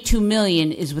 $32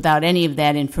 million is without any of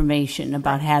that information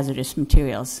about hazardous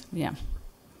materials,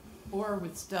 Or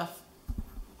with stuff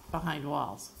behind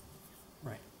walls.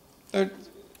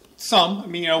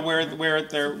 Some, where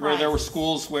there were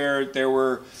schools where there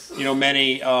were,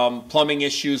 many plumbing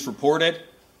issues reported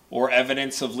or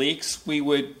evidence of leaks, we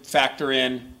would factor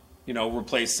in,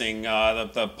 replacing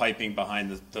the piping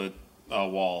behind the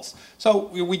walls. So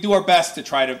we do our best to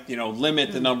try to,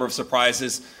 limit the number of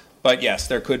surprises. But yes,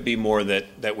 there could be more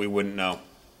that we wouldn't know.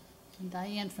 And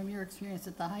Diane, from your experience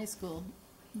at the high school,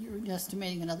 you're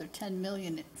estimating another $10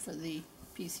 million for the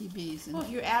PCBs. And well, if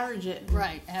you average it,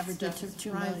 average it to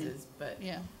 $2 million. But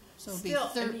so it'd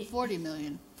be $40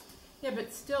 million. Yeah,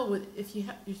 but still, if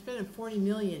you're spending $40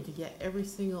 million to get every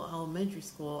single elementary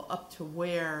school up to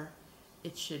where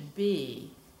it should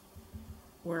be,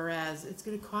 whereas it's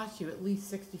going to cost you at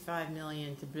least $65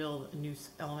 million to build a new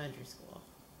elementary school.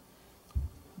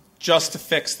 Just to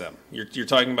fix them, you're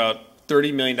talking about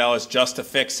 $30 million just to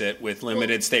fix it with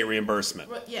limited state reimbursement.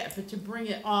 But to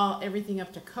bring everything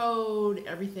up to code,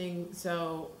 everything,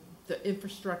 so the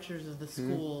infrastructures of the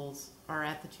schools are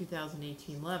at the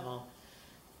 2018 level.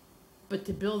 But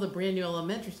to build a brand new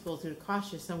elementary school is going to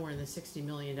cost you somewhere in the $60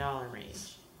 million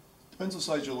range. Depends what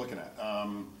size you're looking at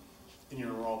in your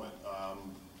enrollment.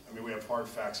 We have hard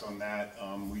facts on that.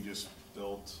 We just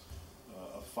built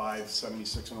a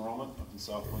 576 enrollment up in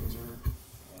South Windsor.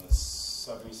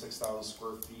 76,000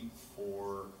 square feet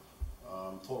for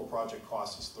total project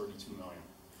cost is $32 million.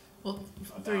 Well,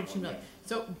 $32 million.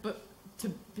 So, but to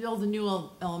build a new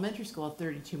elementary school at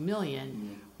 $32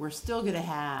 million, we're still going to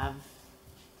have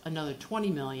another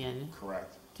 $20 million.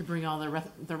 Correct. To bring all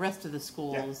the rest of the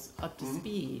schools up to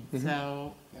speed.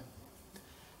 So,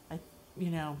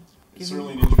 it's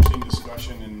certainly an interesting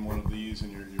discussion in one of these,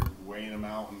 and you're weighing them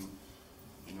out, and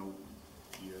you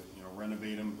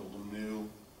renovate them, build them new.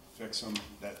 Fix them.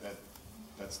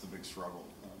 That's the big struggle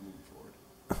moving forward.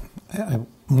 I have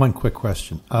one quick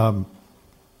question.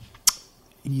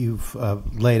 You've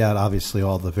laid out obviously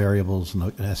all the variables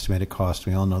and the estimated cost.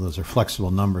 We all know those are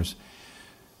flexible numbers.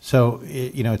 So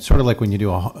it's sort of like when you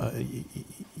do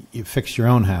you fix your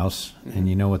own house and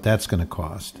you know what that's going to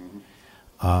cost,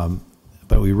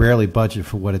 but we rarely budget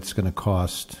for what it's going to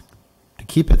cost to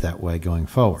keep it that way going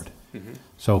forward.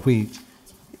 So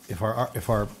if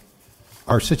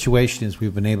our situation is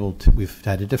we've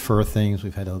had to defer things.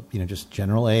 We've had to, just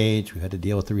general age. We've had to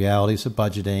deal with the realities of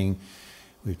budgeting.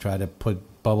 We've tried to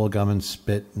put bubble gum and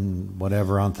spit and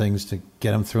whatever on things to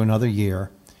get them through another year.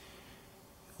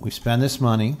 We spend this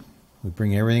money. We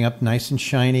bring everything up nice and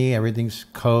shiny. Everything's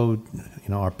code.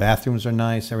 Our bathrooms are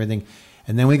nice. Everything,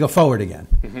 and then we go forward again.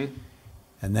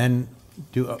 And then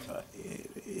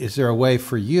is there a way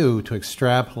for you to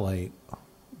extrapolate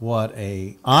what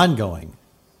a ongoing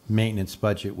maintenance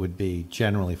budget would be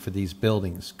generally for these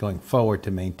buildings going forward to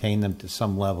maintain them to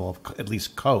some level of at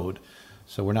least code,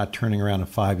 so we're not turning around in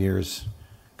 5 years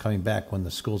coming back when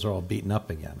the schools are all beaten up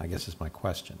again, I guess is my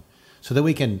question. So that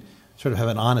we can sort of have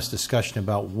an honest discussion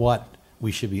about what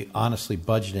we should be honestly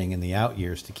budgeting in the out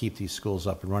years to keep these schools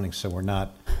up and running, so we're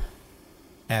not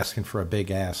asking for a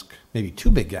big ask, maybe two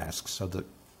big asks of the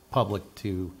public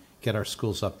to get our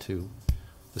schools up to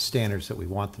the standards that we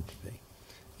want them to be.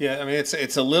 Yeah,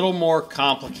 it's a little more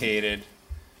complicated,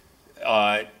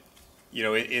 in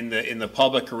the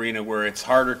public arena where it's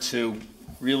harder to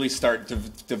really start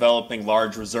developing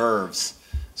large reserves,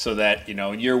 so that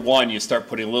in year one you start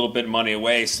putting a little bit of money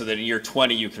away, so that in year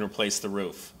 20 you can replace the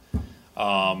roof.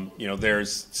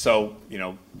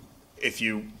 If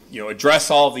you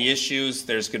address all the issues,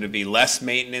 there's going to be less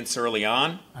maintenance early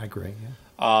on. I agree.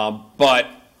 But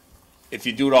if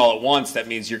you do it all at once, that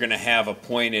means you're going to have a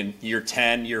point in year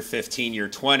 10, year 15, year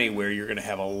 20 where you're going to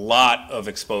have a lot of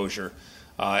exposure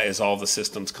as all the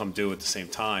systems come due at the same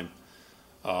time.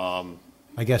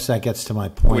 I guess that gets to my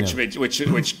point. Which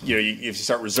if you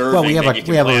start reserving, well, we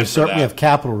have a reserve. We have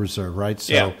capital reserve, right?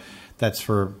 So that's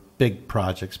for big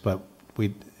projects. But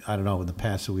I don't know. In the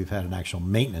past, we've had an actual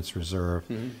maintenance reserve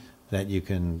that you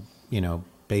can,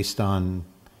 based on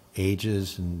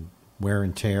ages and wear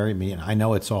and tear. I mean, I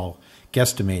know it's all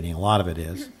guesstimating. A lot of it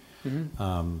is.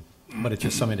 But it's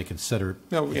just something to consider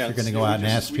if you're going to go out and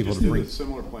ask people to bring. We just did a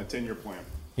similar plan, 10-year plan.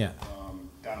 Yeah.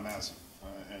 Down in Madison.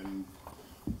 And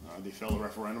they filed a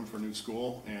referendum for a new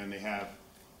school, and they have,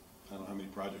 I don't know how many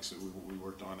projects that we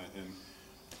worked on it, and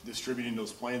distributing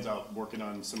those plans out, working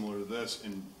on similar to this,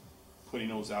 and putting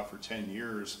those out for 10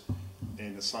 years,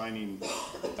 and assigning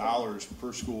dollars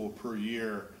per school per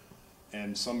year,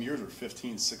 and some years are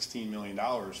 $15-16 million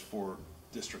for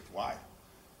district-wide.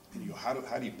 And you go, how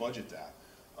do you budget that?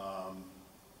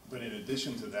 But in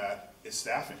addition to that, it's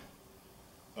staffing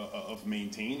of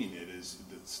maintaining it. Is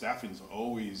the staffing is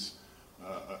always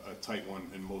a tight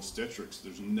one in most districts.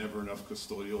 There's never enough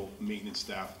custodial maintenance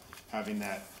staff having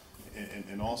that,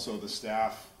 and also the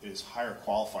staff is higher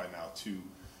qualified now too.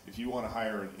 If you want to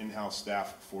hire an in-house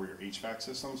staff for your HVAC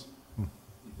systems,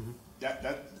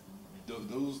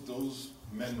 those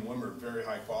men and women are very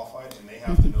high qualified, and they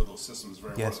have to know those systems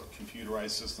very well.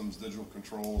 Computerized systems, digital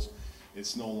controls.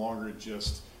 It's no longer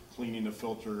just cleaning the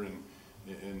filter and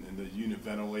the unit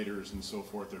ventilators and so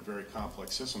forth. They're very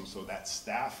complex systems, so that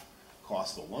staff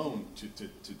cost alone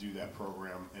to do that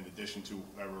program, in addition to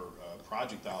whatever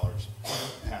project dollars,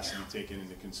 has to be taken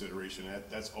into consideration.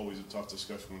 That's always a tough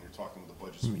discussion when you're talking with the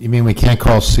budget. You mean we can't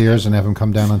call Sears and have him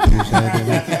come down on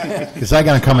Tuesday? Because I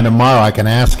got to come in tomorrow. I can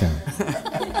ask him.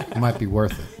 It might be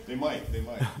worth it. They might.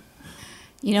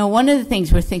 One of the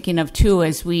things we're thinking of, too,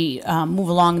 as we move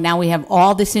along, now we have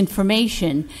all this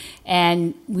information,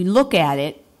 and we look at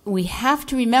it, we have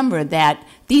to remember that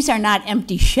these are not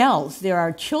empty shells. There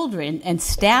are children and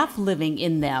staff living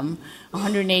in them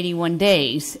 181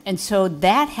 days, and so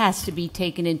that has to be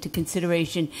taken into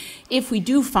consideration if we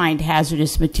do find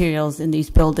hazardous materials in these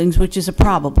buildings, which is a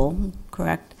probable,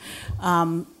 correct?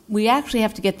 We actually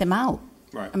have to get them out.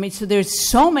 Right. I mean, so there's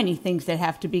so many things that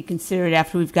have to be considered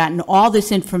after we've gotten all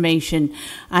this information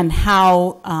on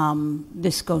how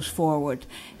this goes forward.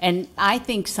 And I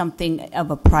think something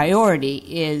of a priority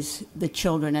is the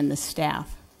children and the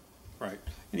staff. Right.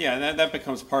 Yeah, and that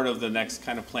becomes part of the next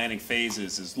kind of planning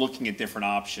phases, is looking at different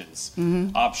options.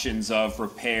 Options of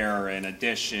repair and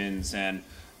additions and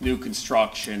new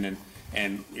construction,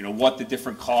 and what the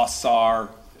different costs are.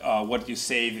 What do you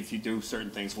save if you do certain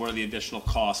things? What are the additional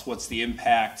costs? What's the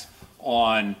impact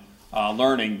on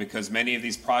learning? Because many of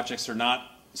these projects are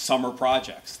not summer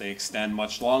projects. They extend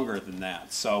much longer than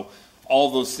that. So all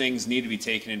those things need to be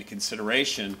taken into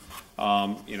consideration,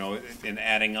 in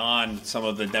adding on some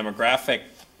of the demographic,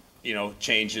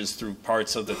 changes through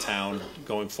parts of the town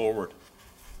going forward.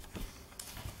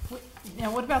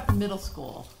 Now, what about the middle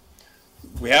school?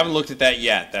 We haven't looked at that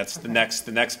yet. That's the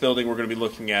next building we're going to be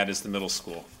looking at is the middle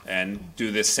school, and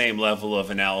do this same level of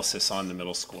analysis on the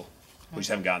middle school. We just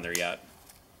haven't gotten there yet.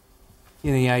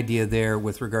 The idea there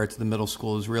with regard to the middle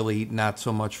school is really not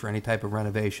so much for any type of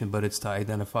renovation, but it's to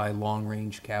identify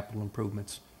long-range capital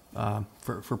improvements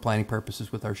for planning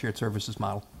purposes with our shared services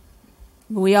model.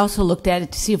 We also looked at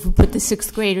it to see if we put the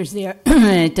sixth graders there.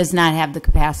 It does not have the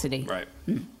capacity. Right.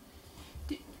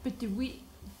 But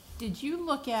did you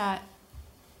look at,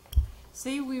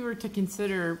 say we were to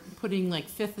consider putting like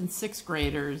fifth and sixth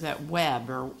graders at Webb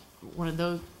or one of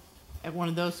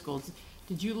those schools,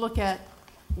 did you look at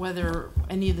whether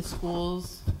any of the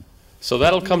schools? So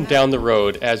that'll come down the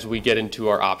road as we get into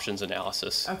our options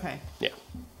analysis. Okay. Yeah.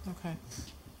 Okay.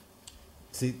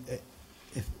 See,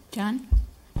 John?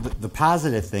 the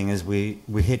positive thing is we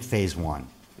hit phase one,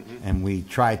 and we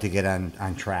tried to get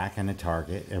on track and a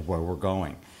target of where we're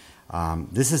going.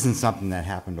 This isn't something that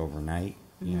happened overnight.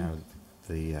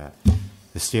 The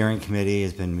steering committee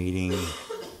has been meeting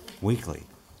weekly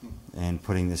and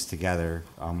putting this together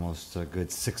almost a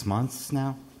good 6 months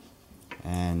now.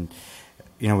 And,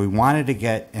 we wanted to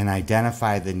get and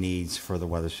identify the needs for the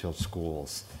Wethersfield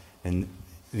schools. And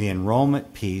the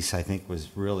enrollment piece, I think, was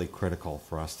really critical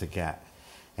for us to get.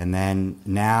 And then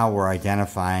now we're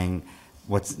identifying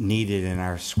what's needed in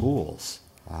our schools.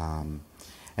 And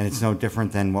it's no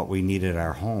different than what we need at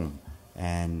our home.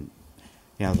 And,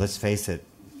 let's face it,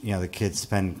 the kids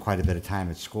spend quite a bit of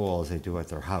time at school as they do at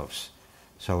their house.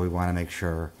 So we want to make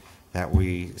sure that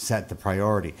we set the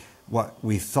priority. What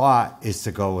we thought is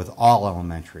to go with all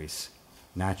elementaries,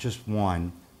 not just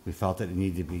one. We felt that it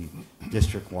needed to be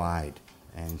district-wide,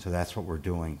 and so that's what we're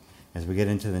doing. As we get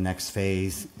into the next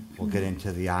phase, we'll get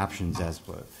into the options as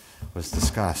was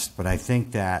discussed. But I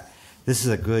think that this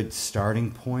is a good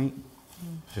starting point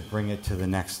to bring it to the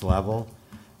next level,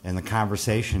 and the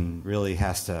conversation really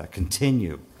has to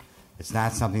continue. It's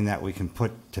not something that we can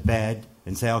put to bed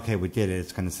and say, okay, we did it,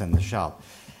 it's going to send the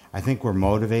shelf. I think we're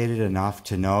motivated enough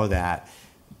to know that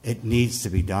it needs to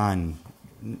be done,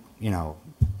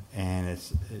 and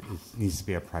it needs to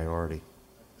be a priority.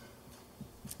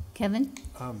 Kevin?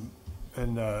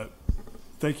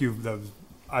 Thank you. That was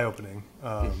eye-opening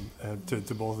and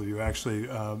to both of you, actually.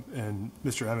 And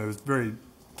Mr. Emmett, it was very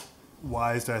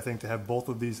wise, I think, to have both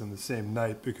of these on the same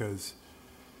night, because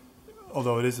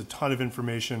although it is a ton of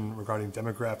information regarding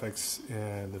demographics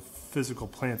and the physical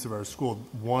plants of our school,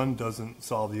 one doesn't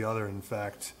solve the other. In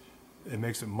fact, it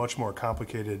makes it much more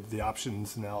complicated. The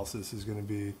options analysis is going to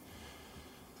be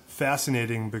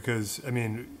fascinating because, I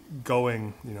mean,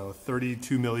 going,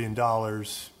 $32 million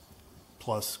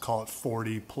plus, call it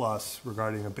 40 plus,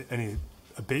 regarding any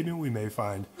abatement we may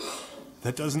find,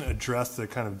 that doesn't address the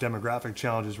kind of demographic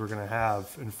challenges we're going to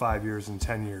have in 5 years and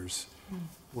 10 years.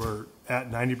 We're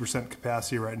at 90%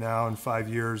 capacity right now. In 5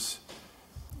 years,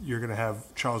 you're going to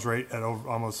have Charles Wright at over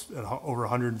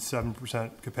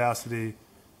 107% capacity,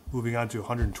 moving on to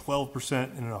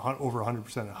 112% and over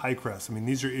 100% at Highcrest. I mean,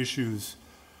 these are issues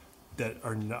that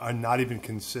are not even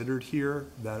considered here,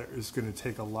 that is going to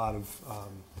take a lot of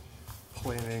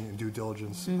planning and due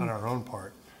diligence on our own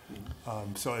part.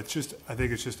 So I just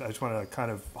want to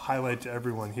kind of highlight to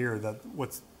everyone here that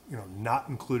what's not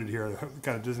included here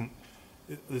kind of doesn't.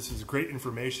 This is great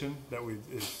information that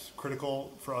is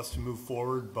critical for us to move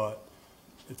forward, but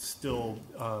it's still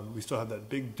we still have that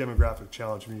big demographic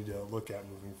challenge we need to look at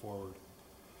moving forward.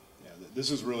 Yeah,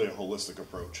 this is really a holistic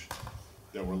approach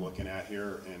that we're looking at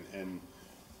here, and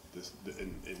you've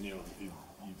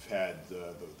had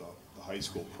the high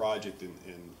school project, and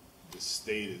the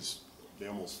state they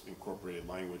almost incorporated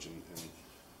language and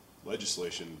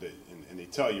legislation and they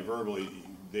tell you verbally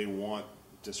they want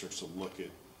districts to look at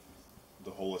the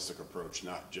holistic approach,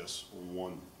 not just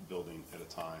one building at a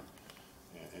time,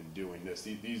 and doing this.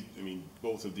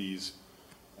 Both of these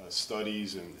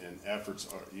studies and efforts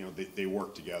are, they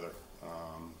work together.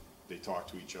 They talk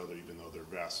to each other, even though they're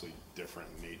vastly different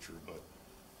in nature. But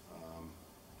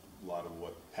a lot of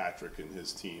what Patrick and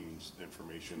his team's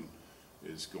information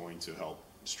is going to help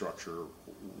structure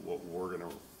what we're going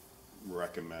to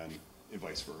recommend, and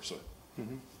vice versa.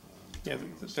 Yeah,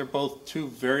 they're both two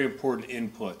very important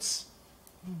inputs.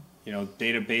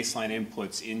 Data baseline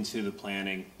inputs into the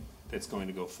planning that's going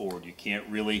to go forward. You can't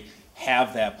really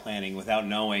have that planning without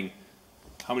knowing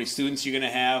how many students you're going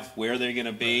to have, where they're going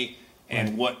to be,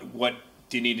 and what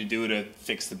do you need to do to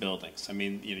fix the buildings. I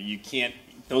mean, you can't.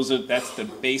 That's the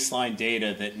baseline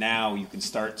data that now you can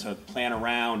start to plan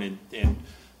around and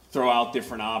throw out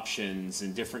different options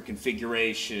and different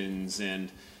configurations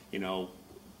and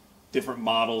different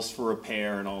models for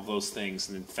repair and all of those things,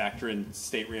 and then factor in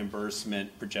state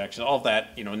reimbursement projections, all of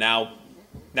that. Now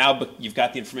you've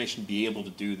got the information to be able to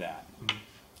do that.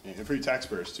 And for your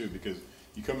taxpayers too, because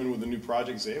you come in with a new project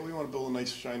and say, hey, we want to build a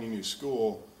nice shiny new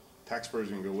school. Taxpayers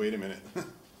are going to go, wait a minute,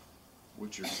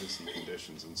 what's your existing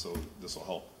conditions? And so this will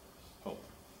help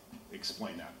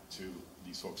explain that to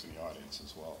these folks in the audience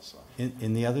as well. So.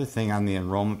 And the other thing on the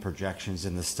enrollment projections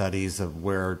and the studies of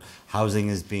where housing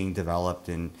is being developed,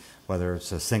 and whether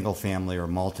it's a single family or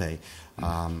multi,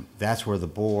 that's where the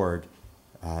board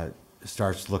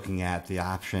starts looking at the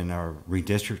option of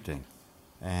redistricting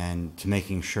and to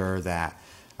making sure that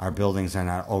our buildings are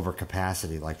not over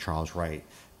capacity like Charles Wright.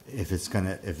 If it's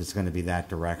gonna be that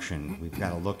direction, we've got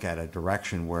to look at a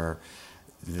direction where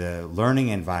the learning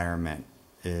environment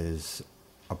is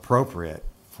appropriate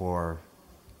for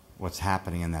what's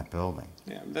happening in that building.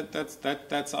 Yeah,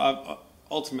 that's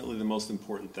ultimately the most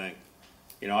important thing.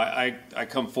 I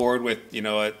come forward with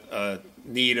a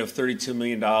need of $32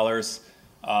 million.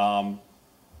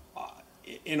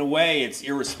 In a way, it's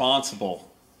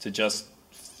irresponsible to just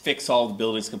fix all the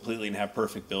buildings completely and have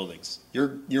perfect buildings.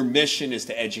 Your mission is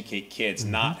to educate kids,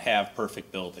 not have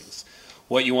perfect buildings.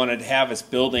 What you want to have is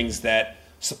buildings that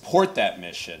support that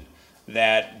mission,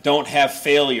 that don't have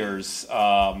failures,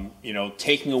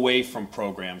 taking away from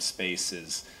program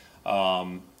spaces.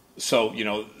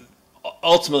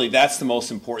 Ultimately, that's the most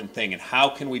important thing. And how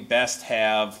can we best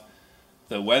have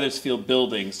the Wethersfield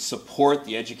buildings support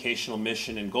the educational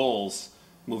mission and goals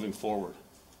moving forward?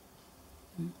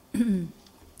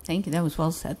 Thank you. That was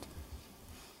well said.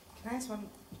 Can I ask one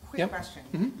quick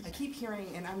question? I keep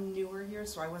hearing, and I'm newer here,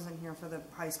 so I wasn't here for the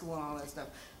high school and all that stuff,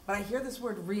 but I hear this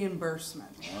word reimbursement.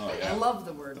 Oh, yeah. I love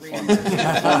the word reimbursement.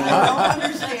 I don't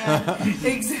understand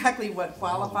exactly what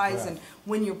qualifies, and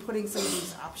when you're putting some of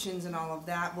these options and all of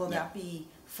that, will that be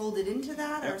folded into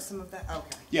that, or some of that?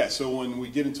 Okay. Yeah, so when we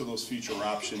get into those future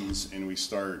options and we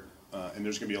start, and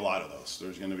there's going to be a lot of those.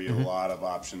 There's going to be a lot of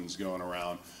options going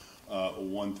around.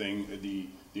 one thing,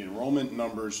 the enrollment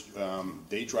numbers,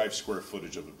 they drive square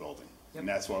footage of the building. And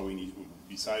that's why we need,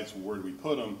 besides where do we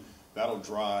put them, that'll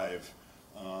drive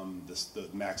the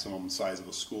maximum size of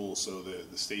a school. So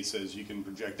the state says you can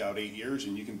project out 8 years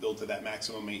and you can build to that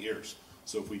maximum 8 years.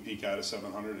 So if we peak out at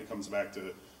 700, it comes back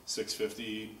to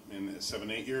 650 in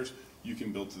 7-8 years, you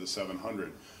can build to the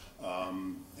 700.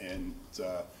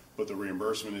 But the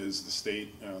reimbursement is the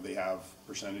state, they have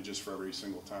percentages for every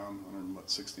single town,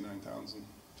 169 towns and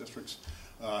districts,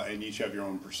 and each have your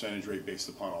own percentage rate based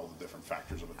upon all the different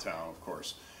factors of a town, of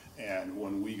course. And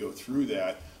when we go through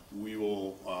that, we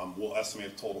will we'll estimate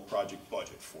a total project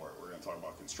budget for it. We're going to talk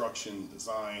about construction,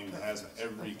 design, has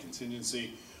every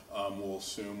contingency. We'll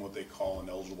assume what they call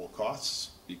ineligible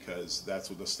costs, because that's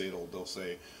what the state they'll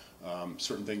say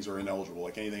certain things are ineligible,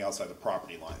 like anything outside the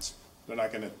property lines. They're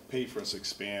not going to pay for us to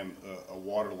expand a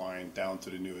water line down to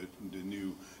the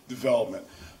new development.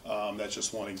 That's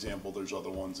just one example. There's other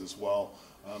ones as well.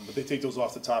 But they take those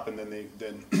off the top, and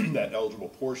then that eligible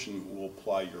portion will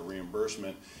apply your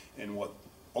reimbursement. And what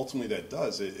ultimately that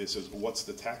does, it says what's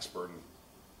the tax burden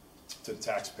to the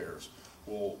taxpayers.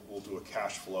 We'll do a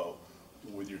cash flow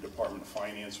with your Department of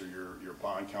Finance or your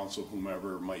bond counsel,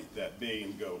 whomever might that be,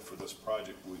 and go, for this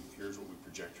project, here's what we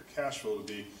project your cash flow to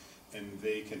be, and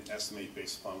they can estimate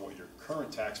based upon what your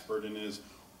current tax burden is,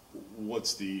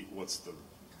 what's the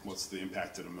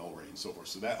impact to the mill rate and so forth.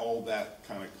 So that all that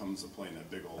kind of comes to play in that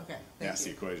big old nasty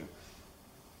equation.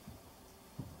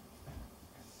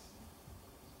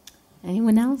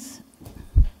 Anyone else?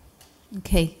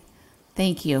 Okay,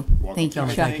 thank you. Thank you,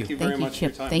 Chuck. Thank you very much for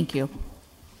your Chip. time. Thank you.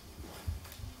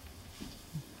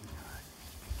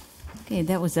 Okay,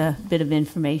 that was a bit of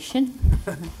information.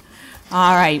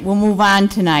 All right, we'll move on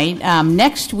tonight.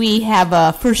 Next, we have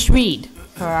a first read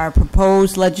for our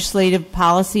proposed legislative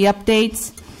policy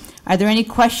updates. Are there any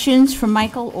questions for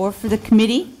Michael or for the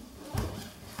committee?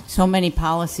 So many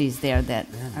policies there that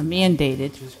are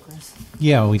mandated.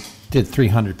 Yeah, we did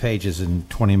 300 pages in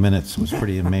 20 minutes. It was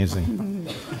pretty amazing.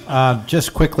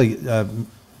 Just quickly,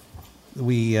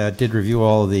 we did review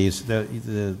all of these.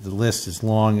 The list is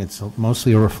long. It's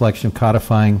mostly a reflection of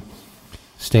codifying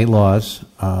state laws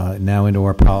now into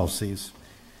our policies.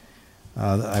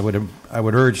 I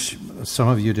would urge some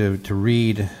of you to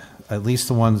read at least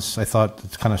the ones I thought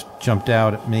that kind of jumped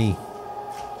out at me,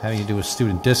 having to do with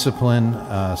student discipline,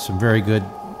 some very good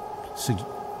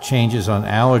changes on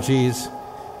allergies,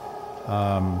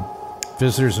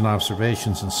 visitors and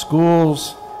observations in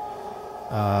schools,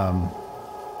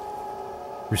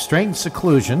 restraint and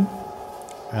seclusion,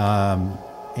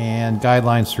 and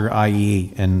guidelines for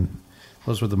IE, and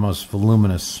those were the most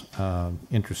voluminous,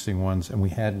 interesting ones. And we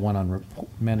had one on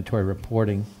mandatory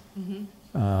reporting,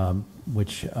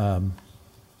 which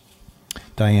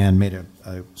Diane made a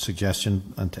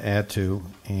suggestion to add to,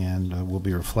 and will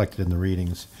be reflected in the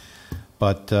readings.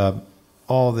 But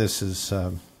all this is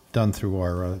done through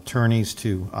our attorneys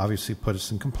to obviously put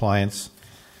us in compliance.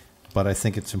 But I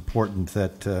think it's important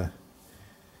that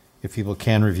if people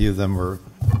can review them, or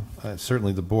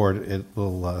certainly the board, it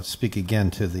will speak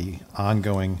again to the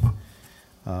ongoing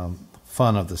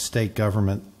fun of the state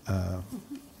government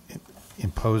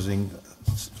imposing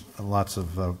lots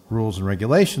of rules and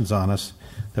regulations on us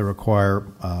that require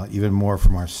even more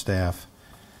from our staff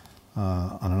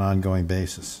on an ongoing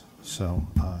basis. So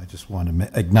I just want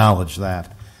to acknowledge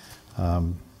that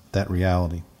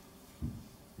reality.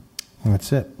 And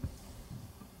that's it.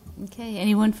 Okay,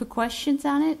 anyone for questions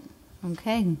on it?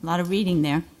 Okay, a lot of reading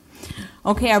there.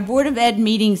 Okay, our Board of Ed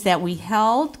meetings that we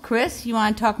held. Chris, you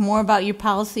want to talk more about your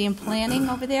policy and planning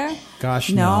over there? Gosh,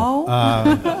 no.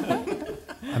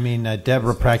 I mean,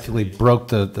 Deborah practically broke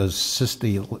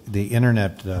the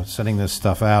internet sending this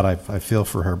stuff out. I feel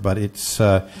for her, but it's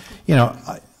again,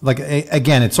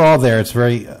 it's all there. It's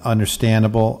very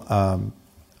understandable.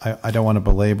 I don't want to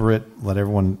belabor it. Let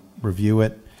everyone review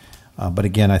it. But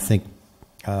again, I think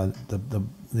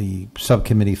the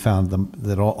subcommittee found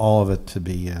that all of it to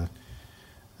be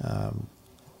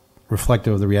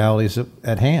reflective of the realities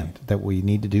at hand, that we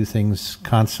need to do things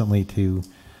constantly to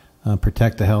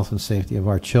protect the health and safety of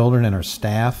our children and our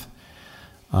staff.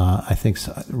 I think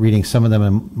reading some of them,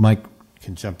 and Mike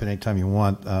can jump in anytime you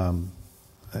want,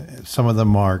 some of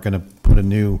them are going to put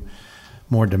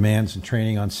more demands and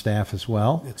training on staff as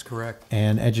well. That's correct.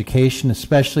 And education,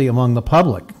 especially among the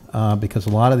public, because a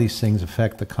lot of these things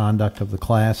affect the conduct of the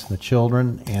class and the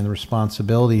children, and the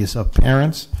responsibilities of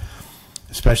parents,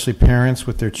 especially parents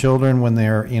with their children when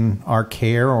they're in our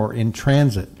care or in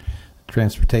transit.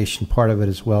 Transportation part of it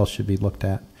as well should be looked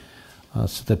at,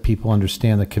 so that people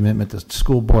understand the commitment the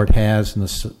school board has and the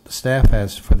staff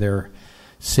has for their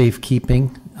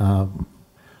safekeeping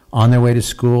on their way to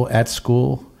school, at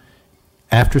school,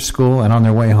 after school, and on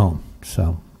their way home.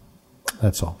 So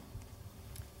that's all.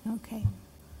 Okay.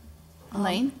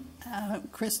 Elaine?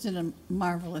 Chris did a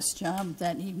marvelous job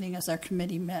that evening as our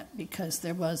committee met, because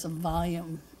there was a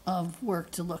volume of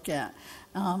work to look at.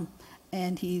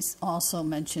 And he's also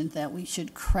mentioned that we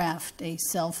should craft a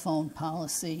cell phone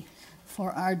policy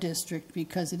for our district,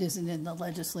 because it isn't in the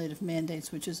legislative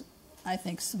mandates, which is, I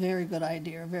think, a very good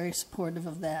idea, very supportive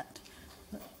of that.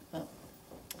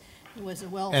 It was a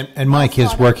and Mike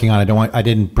is working on it. I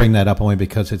didn't bring that up only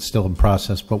because it's still in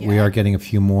process, but we are getting a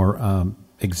few more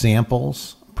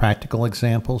examples, practical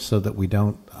examples, so that we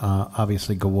don't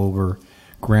obviously go over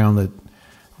ground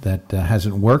that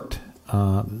hasn't worked.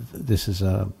 This is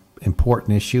an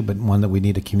important issue, but one that we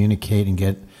need to communicate and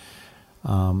get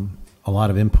a lot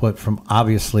of input from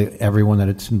obviously everyone that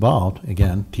it's involved.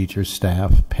 Again, teachers,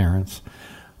 staff, parents,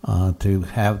 to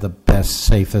have the best,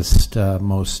 safest,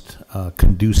 most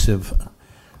conducive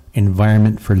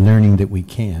environment for learning that we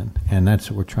can, and that's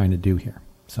what we're trying to do here.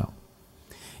 So.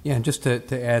 Yeah, and just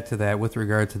to add to that, with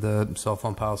regard to the cell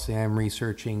phone policy, I'm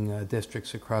researching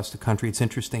districts across the country. It's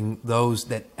interesting, those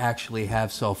that actually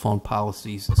have cell phone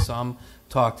policies, some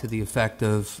talk to the effect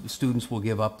of students will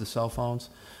give up the cell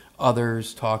phones.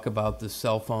 Others talk about the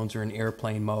cell phones are in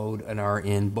airplane mode and are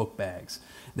in book bags.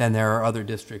 Then there are other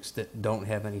districts that don't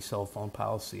have any cell phone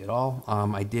policy at all.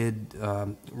 I did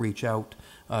reach out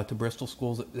to Bristol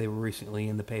schools. They were recently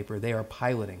in the paper. They are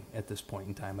piloting at this point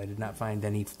in time. I did not find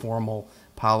any formal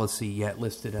policy yet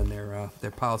listed in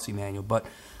their policy manual, but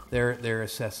they're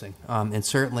assessing. And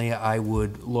certainly I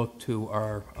would look to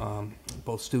our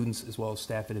both students as well as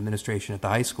staff and administration at the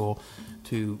high school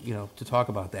to talk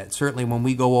about that. Certainly when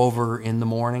we go over in the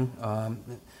morning,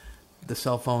 the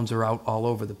cell phones are out all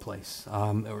over the place,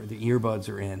 or the earbuds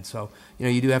are in. So,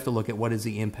 you do have to look at what is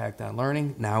the impact on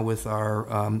learning. Now with our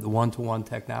one-to-one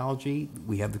technology,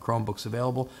 we have the Chromebooks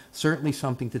available. Certainly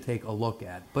something to take a look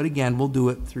at. But again, we'll do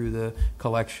it through the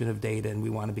collection of data, and we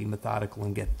want to be methodical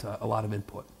and get a lot of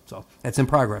input. So that's in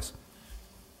progress.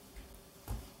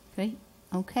 Great.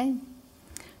 Okay.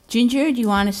 Ginger, do you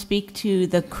want to speak to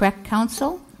the CREC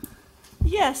Council?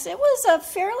 Yes, it was a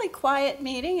fairly quiet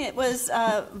meeting. It was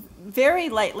very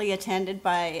lightly attended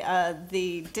by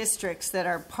the districts that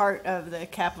are part of the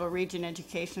Capital Region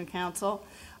Education Council.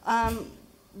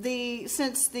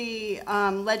 Since the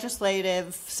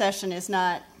legislative session is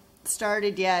not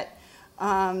started yet,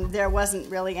 there wasn't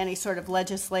really any sort of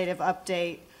legislative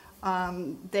update.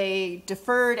 They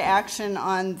deferred action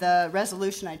on the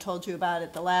resolution I told you about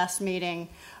at the last meeting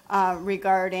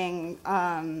regarding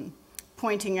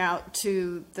pointing out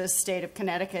to the state of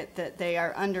Connecticut that they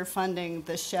are underfunding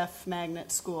the chef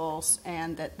magnet schools,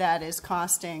 and that is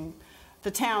costing the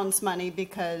towns money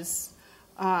because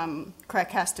CREC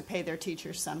has to pay their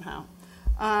teachers somehow.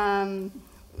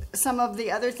 Some of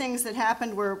the other things that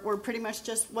happened were pretty much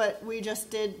just what we just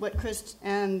did, what Chris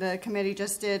and the committee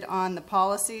just did on the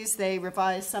policies. They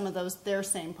revised some of their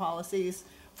same policies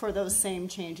for those same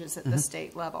changes at the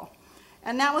state level.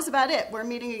 And that was about it. We're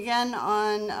meeting again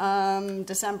on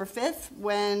December 5th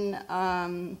when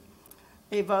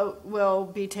a vote will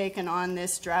be taken on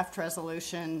this draft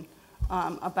resolution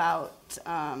about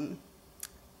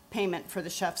payment for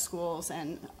the chef schools,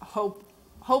 and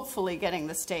hopefully getting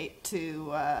the state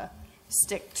to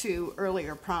stick to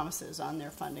earlier promises on their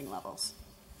funding levels.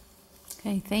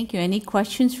 Okay, thank you. Any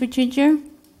questions for Ginger?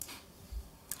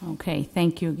 Okay,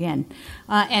 thank you again.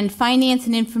 And Finance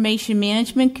and Information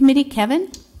Management Committee,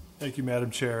 Kevin? Thank you, Madam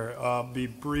Chair. I'll be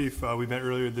brief. We met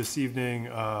earlier this evening.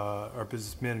 Our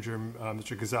business manager,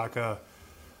 Mr. Gazaka,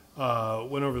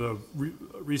 went over the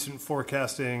recent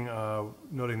forecasting,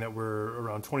 noting that we're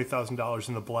around $20,000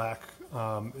 in the black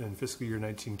in fiscal year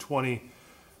 1920.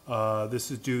 This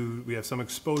is due, we have some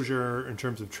exposure in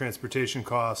terms of transportation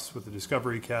costs with the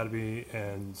Discovery Academy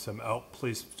and some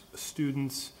outplaced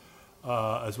students,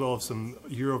 as well as some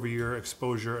year-over-year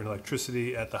exposure in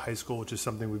electricity at the high school, which is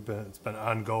something it's been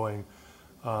ongoing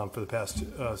for the past,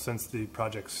 since the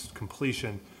project's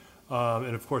completion.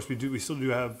 And of course, we still do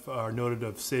have our noted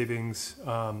of savings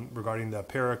regarding the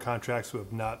para contracts that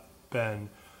have not been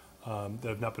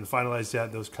finalized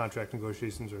yet. Those contract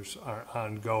negotiations are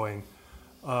ongoing.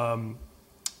 Beyond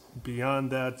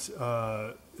that,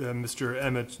 Mr.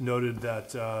 Emmett noted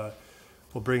that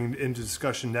we'll bring into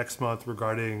discussion next month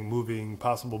regarding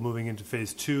possible moving into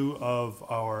phase 2 of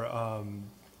our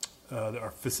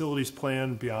facilities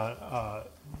plan, beyond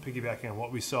piggybacking on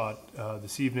what we saw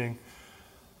this evening.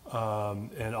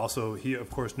 And also, he of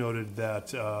course noted that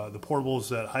the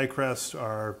portables at Highcrest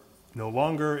are no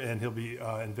longer, and he'll be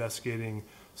investigating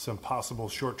some possible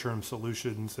short-term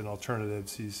solutions and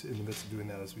alternatives. He's in the midst of doing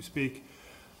that as we speak.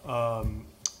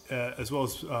 As well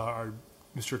as our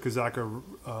Mr. Kazaka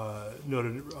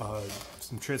noted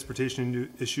some transportation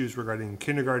issues regarding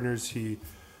kindergartners. He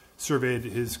surveyed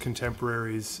his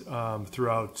contemporaries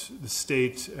throughout the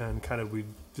state, and we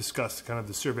discussed kind of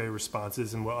the survey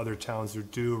responses and what other towns are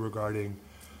due regarding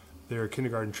their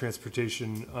kindergarten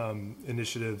transportation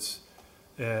initiatives.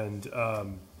 And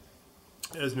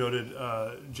as noted,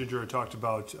 Ginger had talked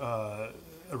about a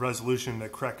resolution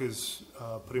that CREC is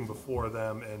putting before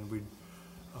them, and we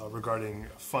regarding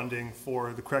funding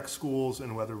for the CREC schools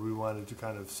and whether we wanted to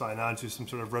kind of sign on to some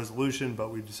sort of resolution, but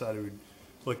we decided we'd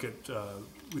look at,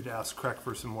 we'd ask CREC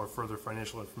for some more further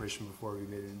financial information before we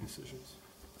made any decisions.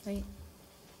 Great.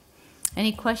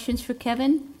 Any questions for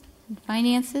Kevin?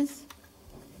 Finances?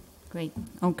 Great.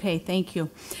 Okay, thank you.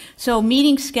 So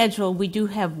meeting schedule, we do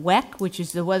have WEC, which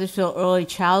is the Wethersfield Early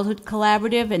Childhood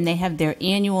Collaborative, and they have their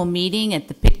annual meeting at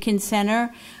the Pitkin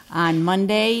Center on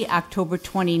Monday, October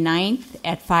 29th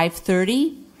at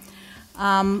 5:30.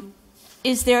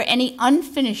 Is there any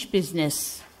unfinished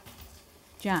business?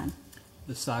 John?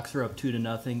 The Sox are up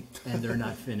 2-0, and they're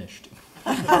not finished.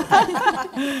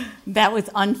 That was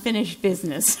unfinished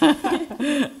business.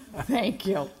 Thank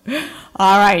you.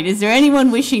 All right. Is there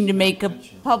anyone wishing to make a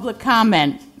public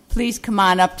comment? Please come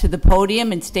on up to the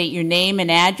podium and state your name and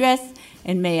address.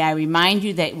 And may I remind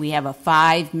you that we have a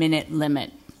 5-minute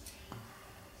limit.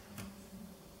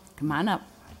 Come on up.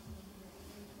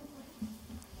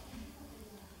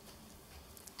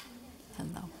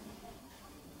 Hello.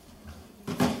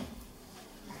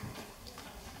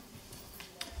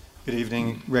 Good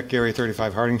evening, Rick Gary,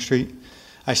 35 Harding Street.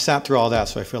 I sat through all that,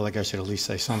 so I feel like I should at least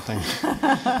say something.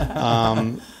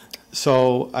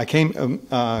 So I came,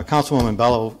 Councilwoman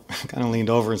Bello kind of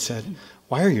leaned over and said,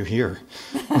 "Why are you here?"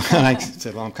 And I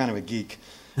said, "Well, I'm kind of a geek,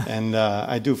 and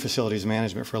I do facilities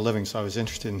management for a living, so I was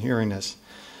interested in hearing this."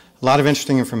 A lot of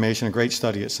interesting information, a great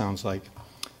study, it sounds like.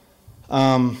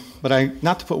 But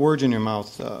not to put words in your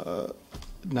mouth,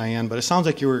 Diane, but it sounds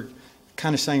like you were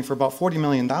kind of saying for about $40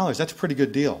 million, that's a pretty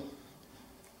good deal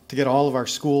to get all of our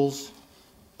schools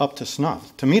up to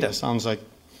snuff. To me, that sounds like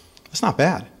it's not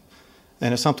bad,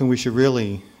 and it's something we should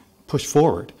really push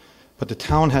forward. But the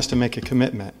town has to make a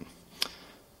commitment.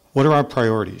 What are our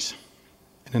priorities?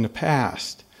 And in the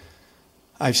past,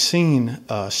 I've seen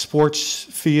sports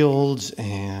fields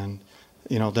and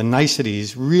the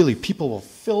niceties. Really, people will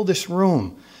fill this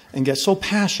room and get so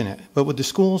passionate. But with the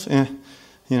schools,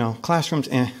 classrooms,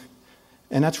 and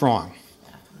that's wrong.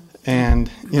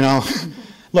 And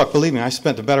look, believe me, I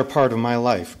spent the better part of my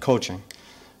life coaching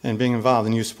and being involved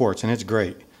in youth sports, and it's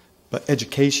great. But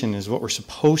education is what we're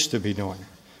supposed to be doing.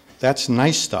 That's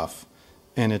nice stuff,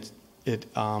 and it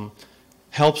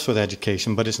helps with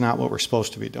education, but it's not what we're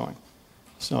supposed to be doing.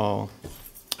 So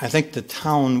I think the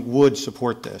town would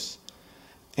support this.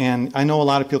 And I know a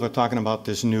lot of people are talking about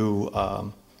this new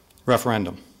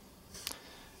referendum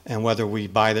and whether we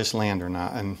buy this land or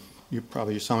not. And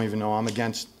some of you know I'm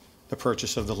against the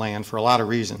purchase of the land for a lot of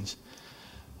reasons.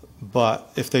 But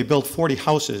if they build 40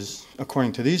 houses,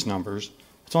 according to these numbers,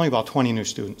 it's only about 20 new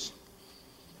students,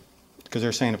 because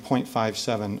they're saying a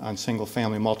 0.57 on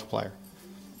single-family multiplier.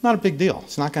 Not a big deal.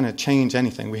 It's not going to change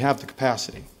anything. We have the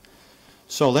capacity.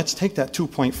 So let's take that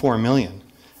 $2.4 million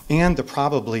and the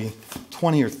probably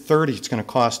 20 or 30 it's going to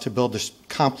cost to build the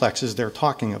complexes they're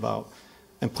talking about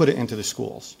and put it into the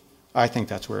schools. I think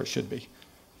that's where it should be.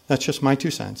 That's just my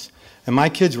 2 cents. And my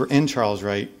kids were in Charles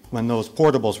Wright when those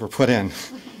portables were put in.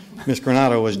 Miss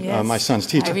Granado was yes, my son's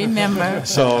teacher. I remember.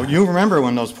 So you remember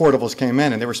when those portables came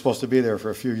in and they were supposed to be there for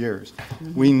a few years.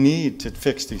 Mm-hmm. We need to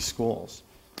fix these schools.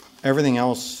 Everything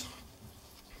else,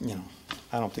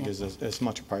 I don't think is as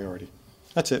much a priority.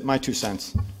 That's it, my 2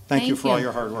 cents. Thank you for all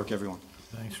your hard work, everyone.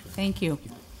 Thanks, Rick. Thank you.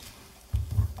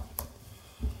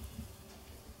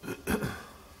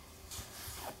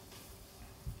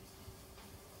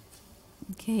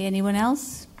 Okay, anyone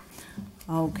else?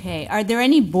 Okay, are there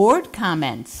any board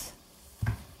comments?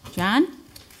 John?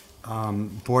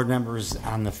 Board members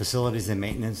on the Facilities and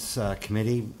Maintenance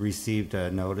Committee received a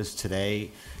notice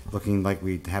today looking like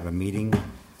we'd have a meeting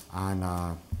on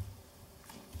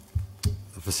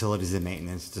the Facilities and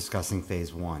Maintenance discussing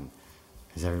Phase 1.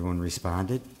 Has everyone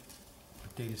responded?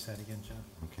 What date is that again, John?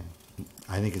 Okay.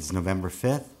 I think it's November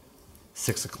 5th,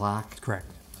 6 o'clock. Correct.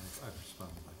 I've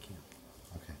responded. I can't.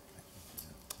 Okay.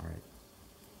 All right.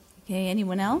 Okay,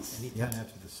 anyone else? Anytime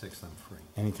after the 6th, I'm free.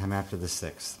 Anytime after the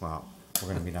 6th. Well, we're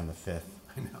going to meet on the 5th.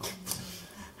 I know.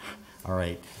 All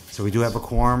right. So we do have a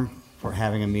quorum for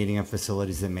having a meeting of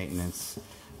Facilities and Maintenance.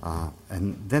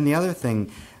 And then the other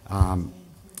thing,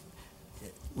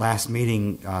 last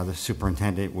meeting, the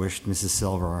superintendent wished Mrs.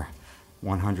 Silver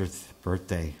 100th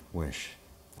birthday wish.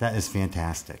 That is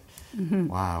fantastic.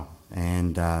 Wow.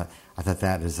 And I thought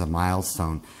that is a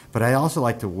milestone. But I'd also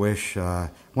like to wish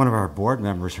one of our board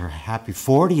members her happy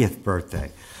 40th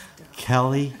birthday.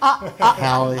 Kelly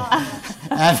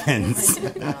Evans.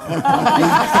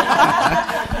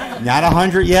 Not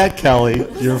 100 yet, Kelly.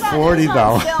 You're 40,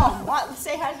 though.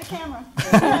 Say hi to the camera.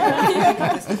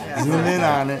 Zoom in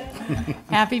on it.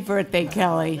 Happy birthday,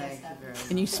 Kelly.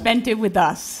 And you spent it with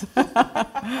us.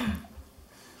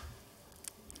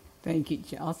 Thank you.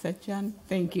 All set, John?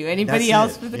 Thank you. Anybody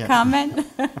else with a comment?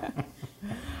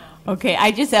 Okay, I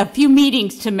just have a few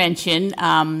meetings to mention.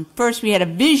 First, we had a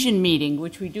vision meeting,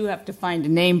 which we do have to find a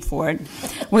name for it,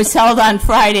 was held on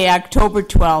Friday, October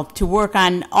 12th, to work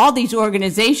on all these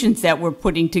organizations that we're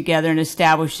putting together and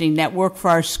establishing that work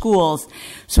for our schools.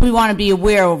 So we want to be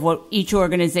aware of what each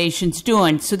organization's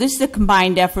doing. So this is a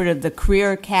combined effort of the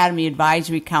Career Academy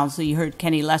Advisory Council you heard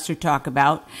Kenny Lesser talk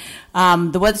about,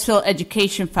 the Wethersfield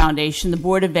Education Foundation, the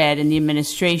Board of Ed, and the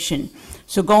administration.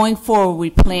 So going forward, we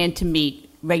plan to meet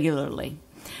regularly.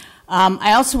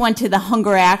 I also went to the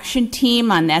Hunger Action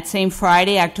Team on that same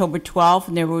Friday, October 12th,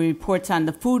 and there were reports on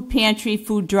the food pantry,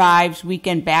 food drives,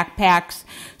 weekend backpacks,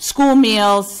 school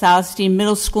meals, Southstein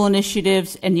Middle School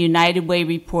initiatives, and the United Way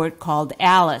report called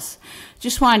Alice.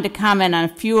 Just wanted to comment on a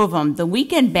few of them. The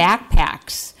weekend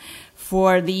backpacks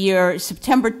for the year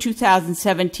September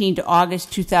 2017 to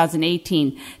August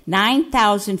 2018,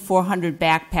 9,400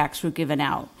 backpacks were given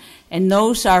out. And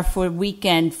those are for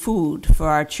weekend food for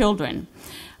our children.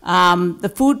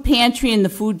 The food pantry and the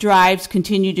food drives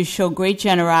continue to show great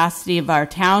generosity of our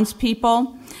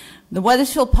townspeople. The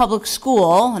Wethersfield Public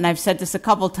School, and I've said this a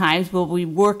couple times, will be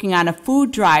working on a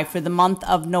food drive for the month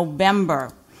of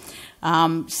November.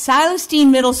 Silas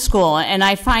Dean Middle School, and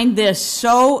I find this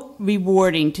so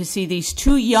rewarding to see these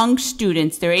two young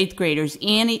students, they're 8th graders,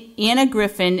 Anna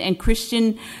Griffin and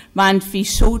Christian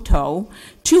Monfisoto,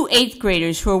 two 8th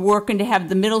graders who are working to have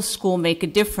the middle school make a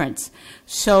difference.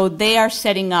 So they are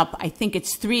setting up, I think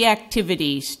it's 3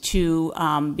 activities to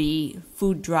be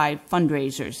food drive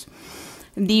fundraisers.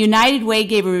 The United Way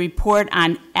gave a report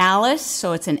on ALICE,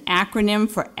 so it's an acronym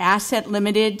for Asset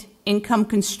Limited, Income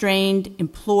Constrained,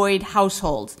 Employed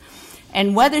Households.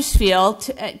 And Wethersfield,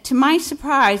 to my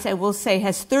surprise, I will say,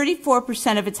 has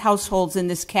 34% of its households in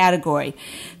this category.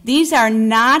 These are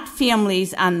not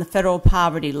families on the federal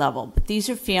poverty level, but these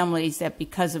are families that,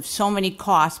 because of so many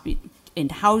costs in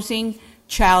housing,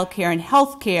 childcare, and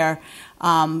health care,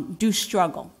 do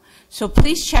struggle. So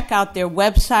please check out their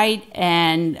website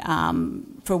and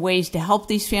for ways to help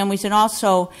these families. And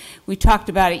also, we talked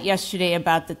about it yesterday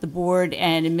about that the board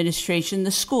and administration,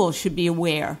 the school, should be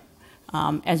aware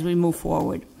as we move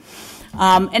forward.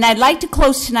 And I'd like to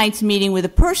close tonight's meeting with a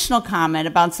personal comment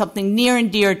about something near and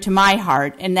dear to my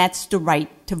heart, and that's the right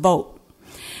to vote.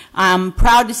 I'm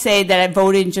proud to say that I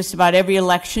voted in just about every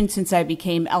election since I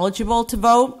became eligible to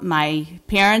vote. My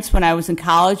parents, when I was in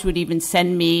college, would even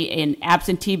send me an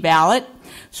absentee ballot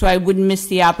so I wouldn't miss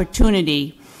the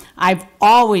opportunity. I've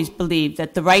always believed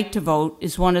that the right to vote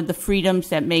is one of the freedoms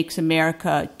that makes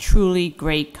America a truly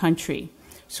great country.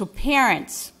 So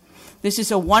parents, this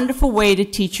is a wonderful way to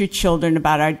teach your children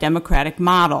about our democratic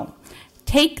model.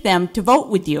 Take them to vote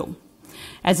with you.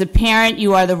 As a parent,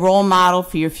 you are the role model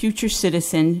for your future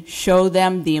citizen. Show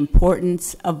them the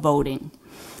importance of voting.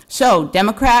 So,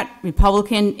 Democrat,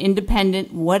 Republican,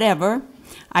 Independent, whatever,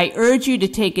 I urge you to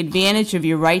take advantage of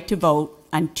your right to vote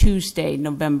on Tuesday,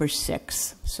 November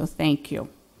 6th. So thank you.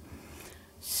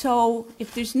 So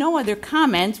if there's no other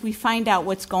comments, we find out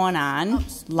what's going on.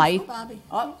 Life. Bobby.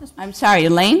 Oh, I'm sorry,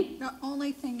 Elaine? The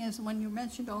only thing is, when you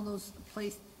mentioned all those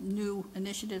new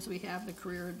initiatives we have, the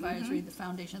Career Advisory, the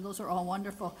Foundation, those are all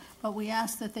wonderful. But we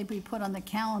asked that they be put on the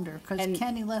calendar, because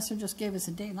Kenny Lesser just gave us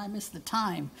a date, and I missed the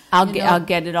time. I'll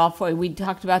get it all for you. We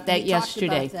talked about that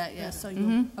yesterday. Talked about that, yes. So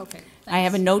you, okay. Thanks. I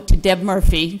have a note to Deb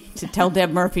Murphy to tell Deb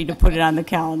Murphy to put it on the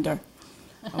calendar.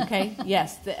 Okay,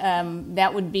 yes,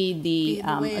 that would be the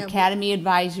Academy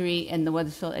Advisory and the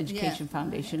Wethersfield Education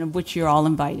Foundation, of which you're all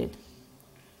invited.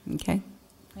 Okay?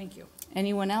 Thank you.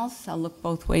 Anyone else? I'll look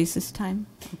both ways this time.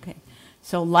 Okay.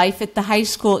 So life at the high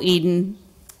school, Eden.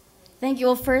 Thank you.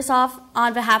 Well, first off,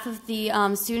 on behalf of the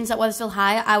students at Wethersfield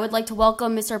High, I would like to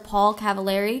welcome Mr. Paul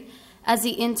Cavallari as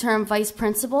the interim vice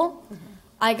principal.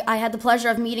 I had the pleasure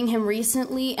of meeting him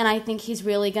recently, and I think he's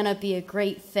really going to be a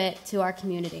great fit to our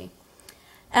community.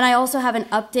 And I also have an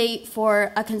update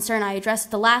for a concern I addressed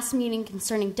at the last meeting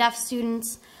concerning deaf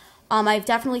students. I've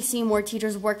definitely seen more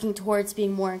teachers working towards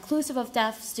being more inclusive of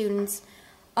deaf students.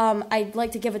 I'd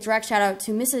like to give a direct shout out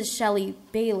to Mrs. Shelley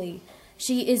Bailey.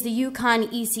 She is the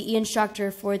UConn ECE instructor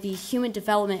for the Human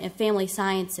Development and Family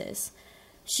Sciences.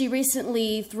 She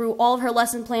recently threw all of her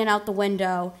lesson plan out the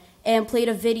window and played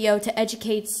a video to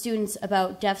educate students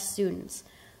about deaf students.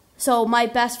 So my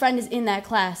best friend is in that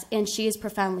class, and she is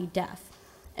profoundly deaf.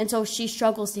 And so she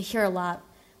struggles to hear a lot.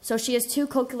 So she has 2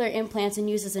 cochlear implants and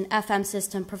uses an FM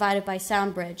system provided by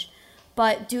SoundBridge.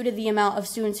 But due to the amount of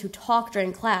students who talk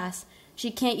during class, she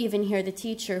can't even hear the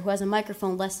teacher, who has a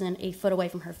microphone less than 8 foot away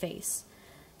from her face.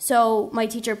 So my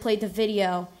teacher played the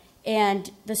video,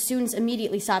 and the students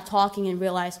immediately stopped talking and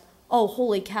realized, oh,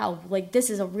 holy cow, like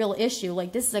this is a real issue.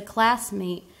 Like this is a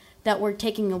classmate that we're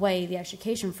taking away the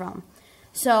education from.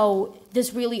 So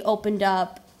this really opened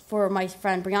up for my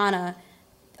friend Brianna.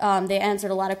 They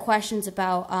answered a lot of questions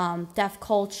about deaf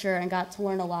culture and got to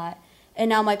learn a lot. And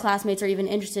now my classmates are even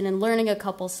interested in learning a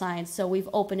couple signs, so we've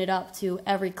opened it up to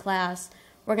every class.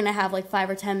 We're going to have like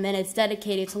 5 or 10 minutes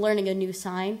dedicated to learning a new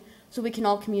sign so we can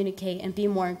all communicate and be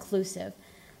more inclusive.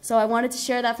 So I wanted to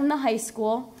share that from the high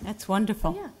school. That's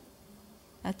wonderful. Yeah.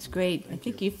 That's great. I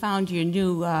think you found your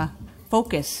new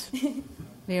focus.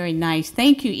 Very nice.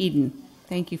 Thank you, Eden.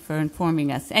 Thank you for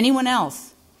informing us. Anyone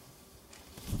else?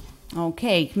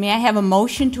 Okay, may I have a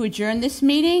motion to adjourn this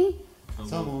meeting?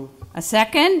 So moved. A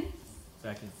second?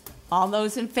 Second. All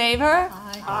those in favor?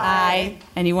 Aye. Aye.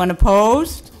 Anyone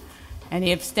opposed?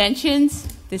 Any abstentions?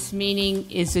 This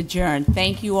meeting is adjourned.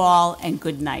 Thank you all and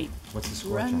good night. What's the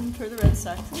score, Run John? for the Red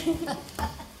Sox.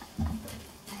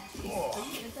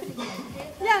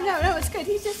 Yeah, no, it's good.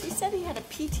 He said he had a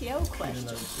PTO question.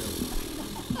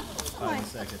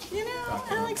 Second. You know,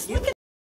 Alex, look at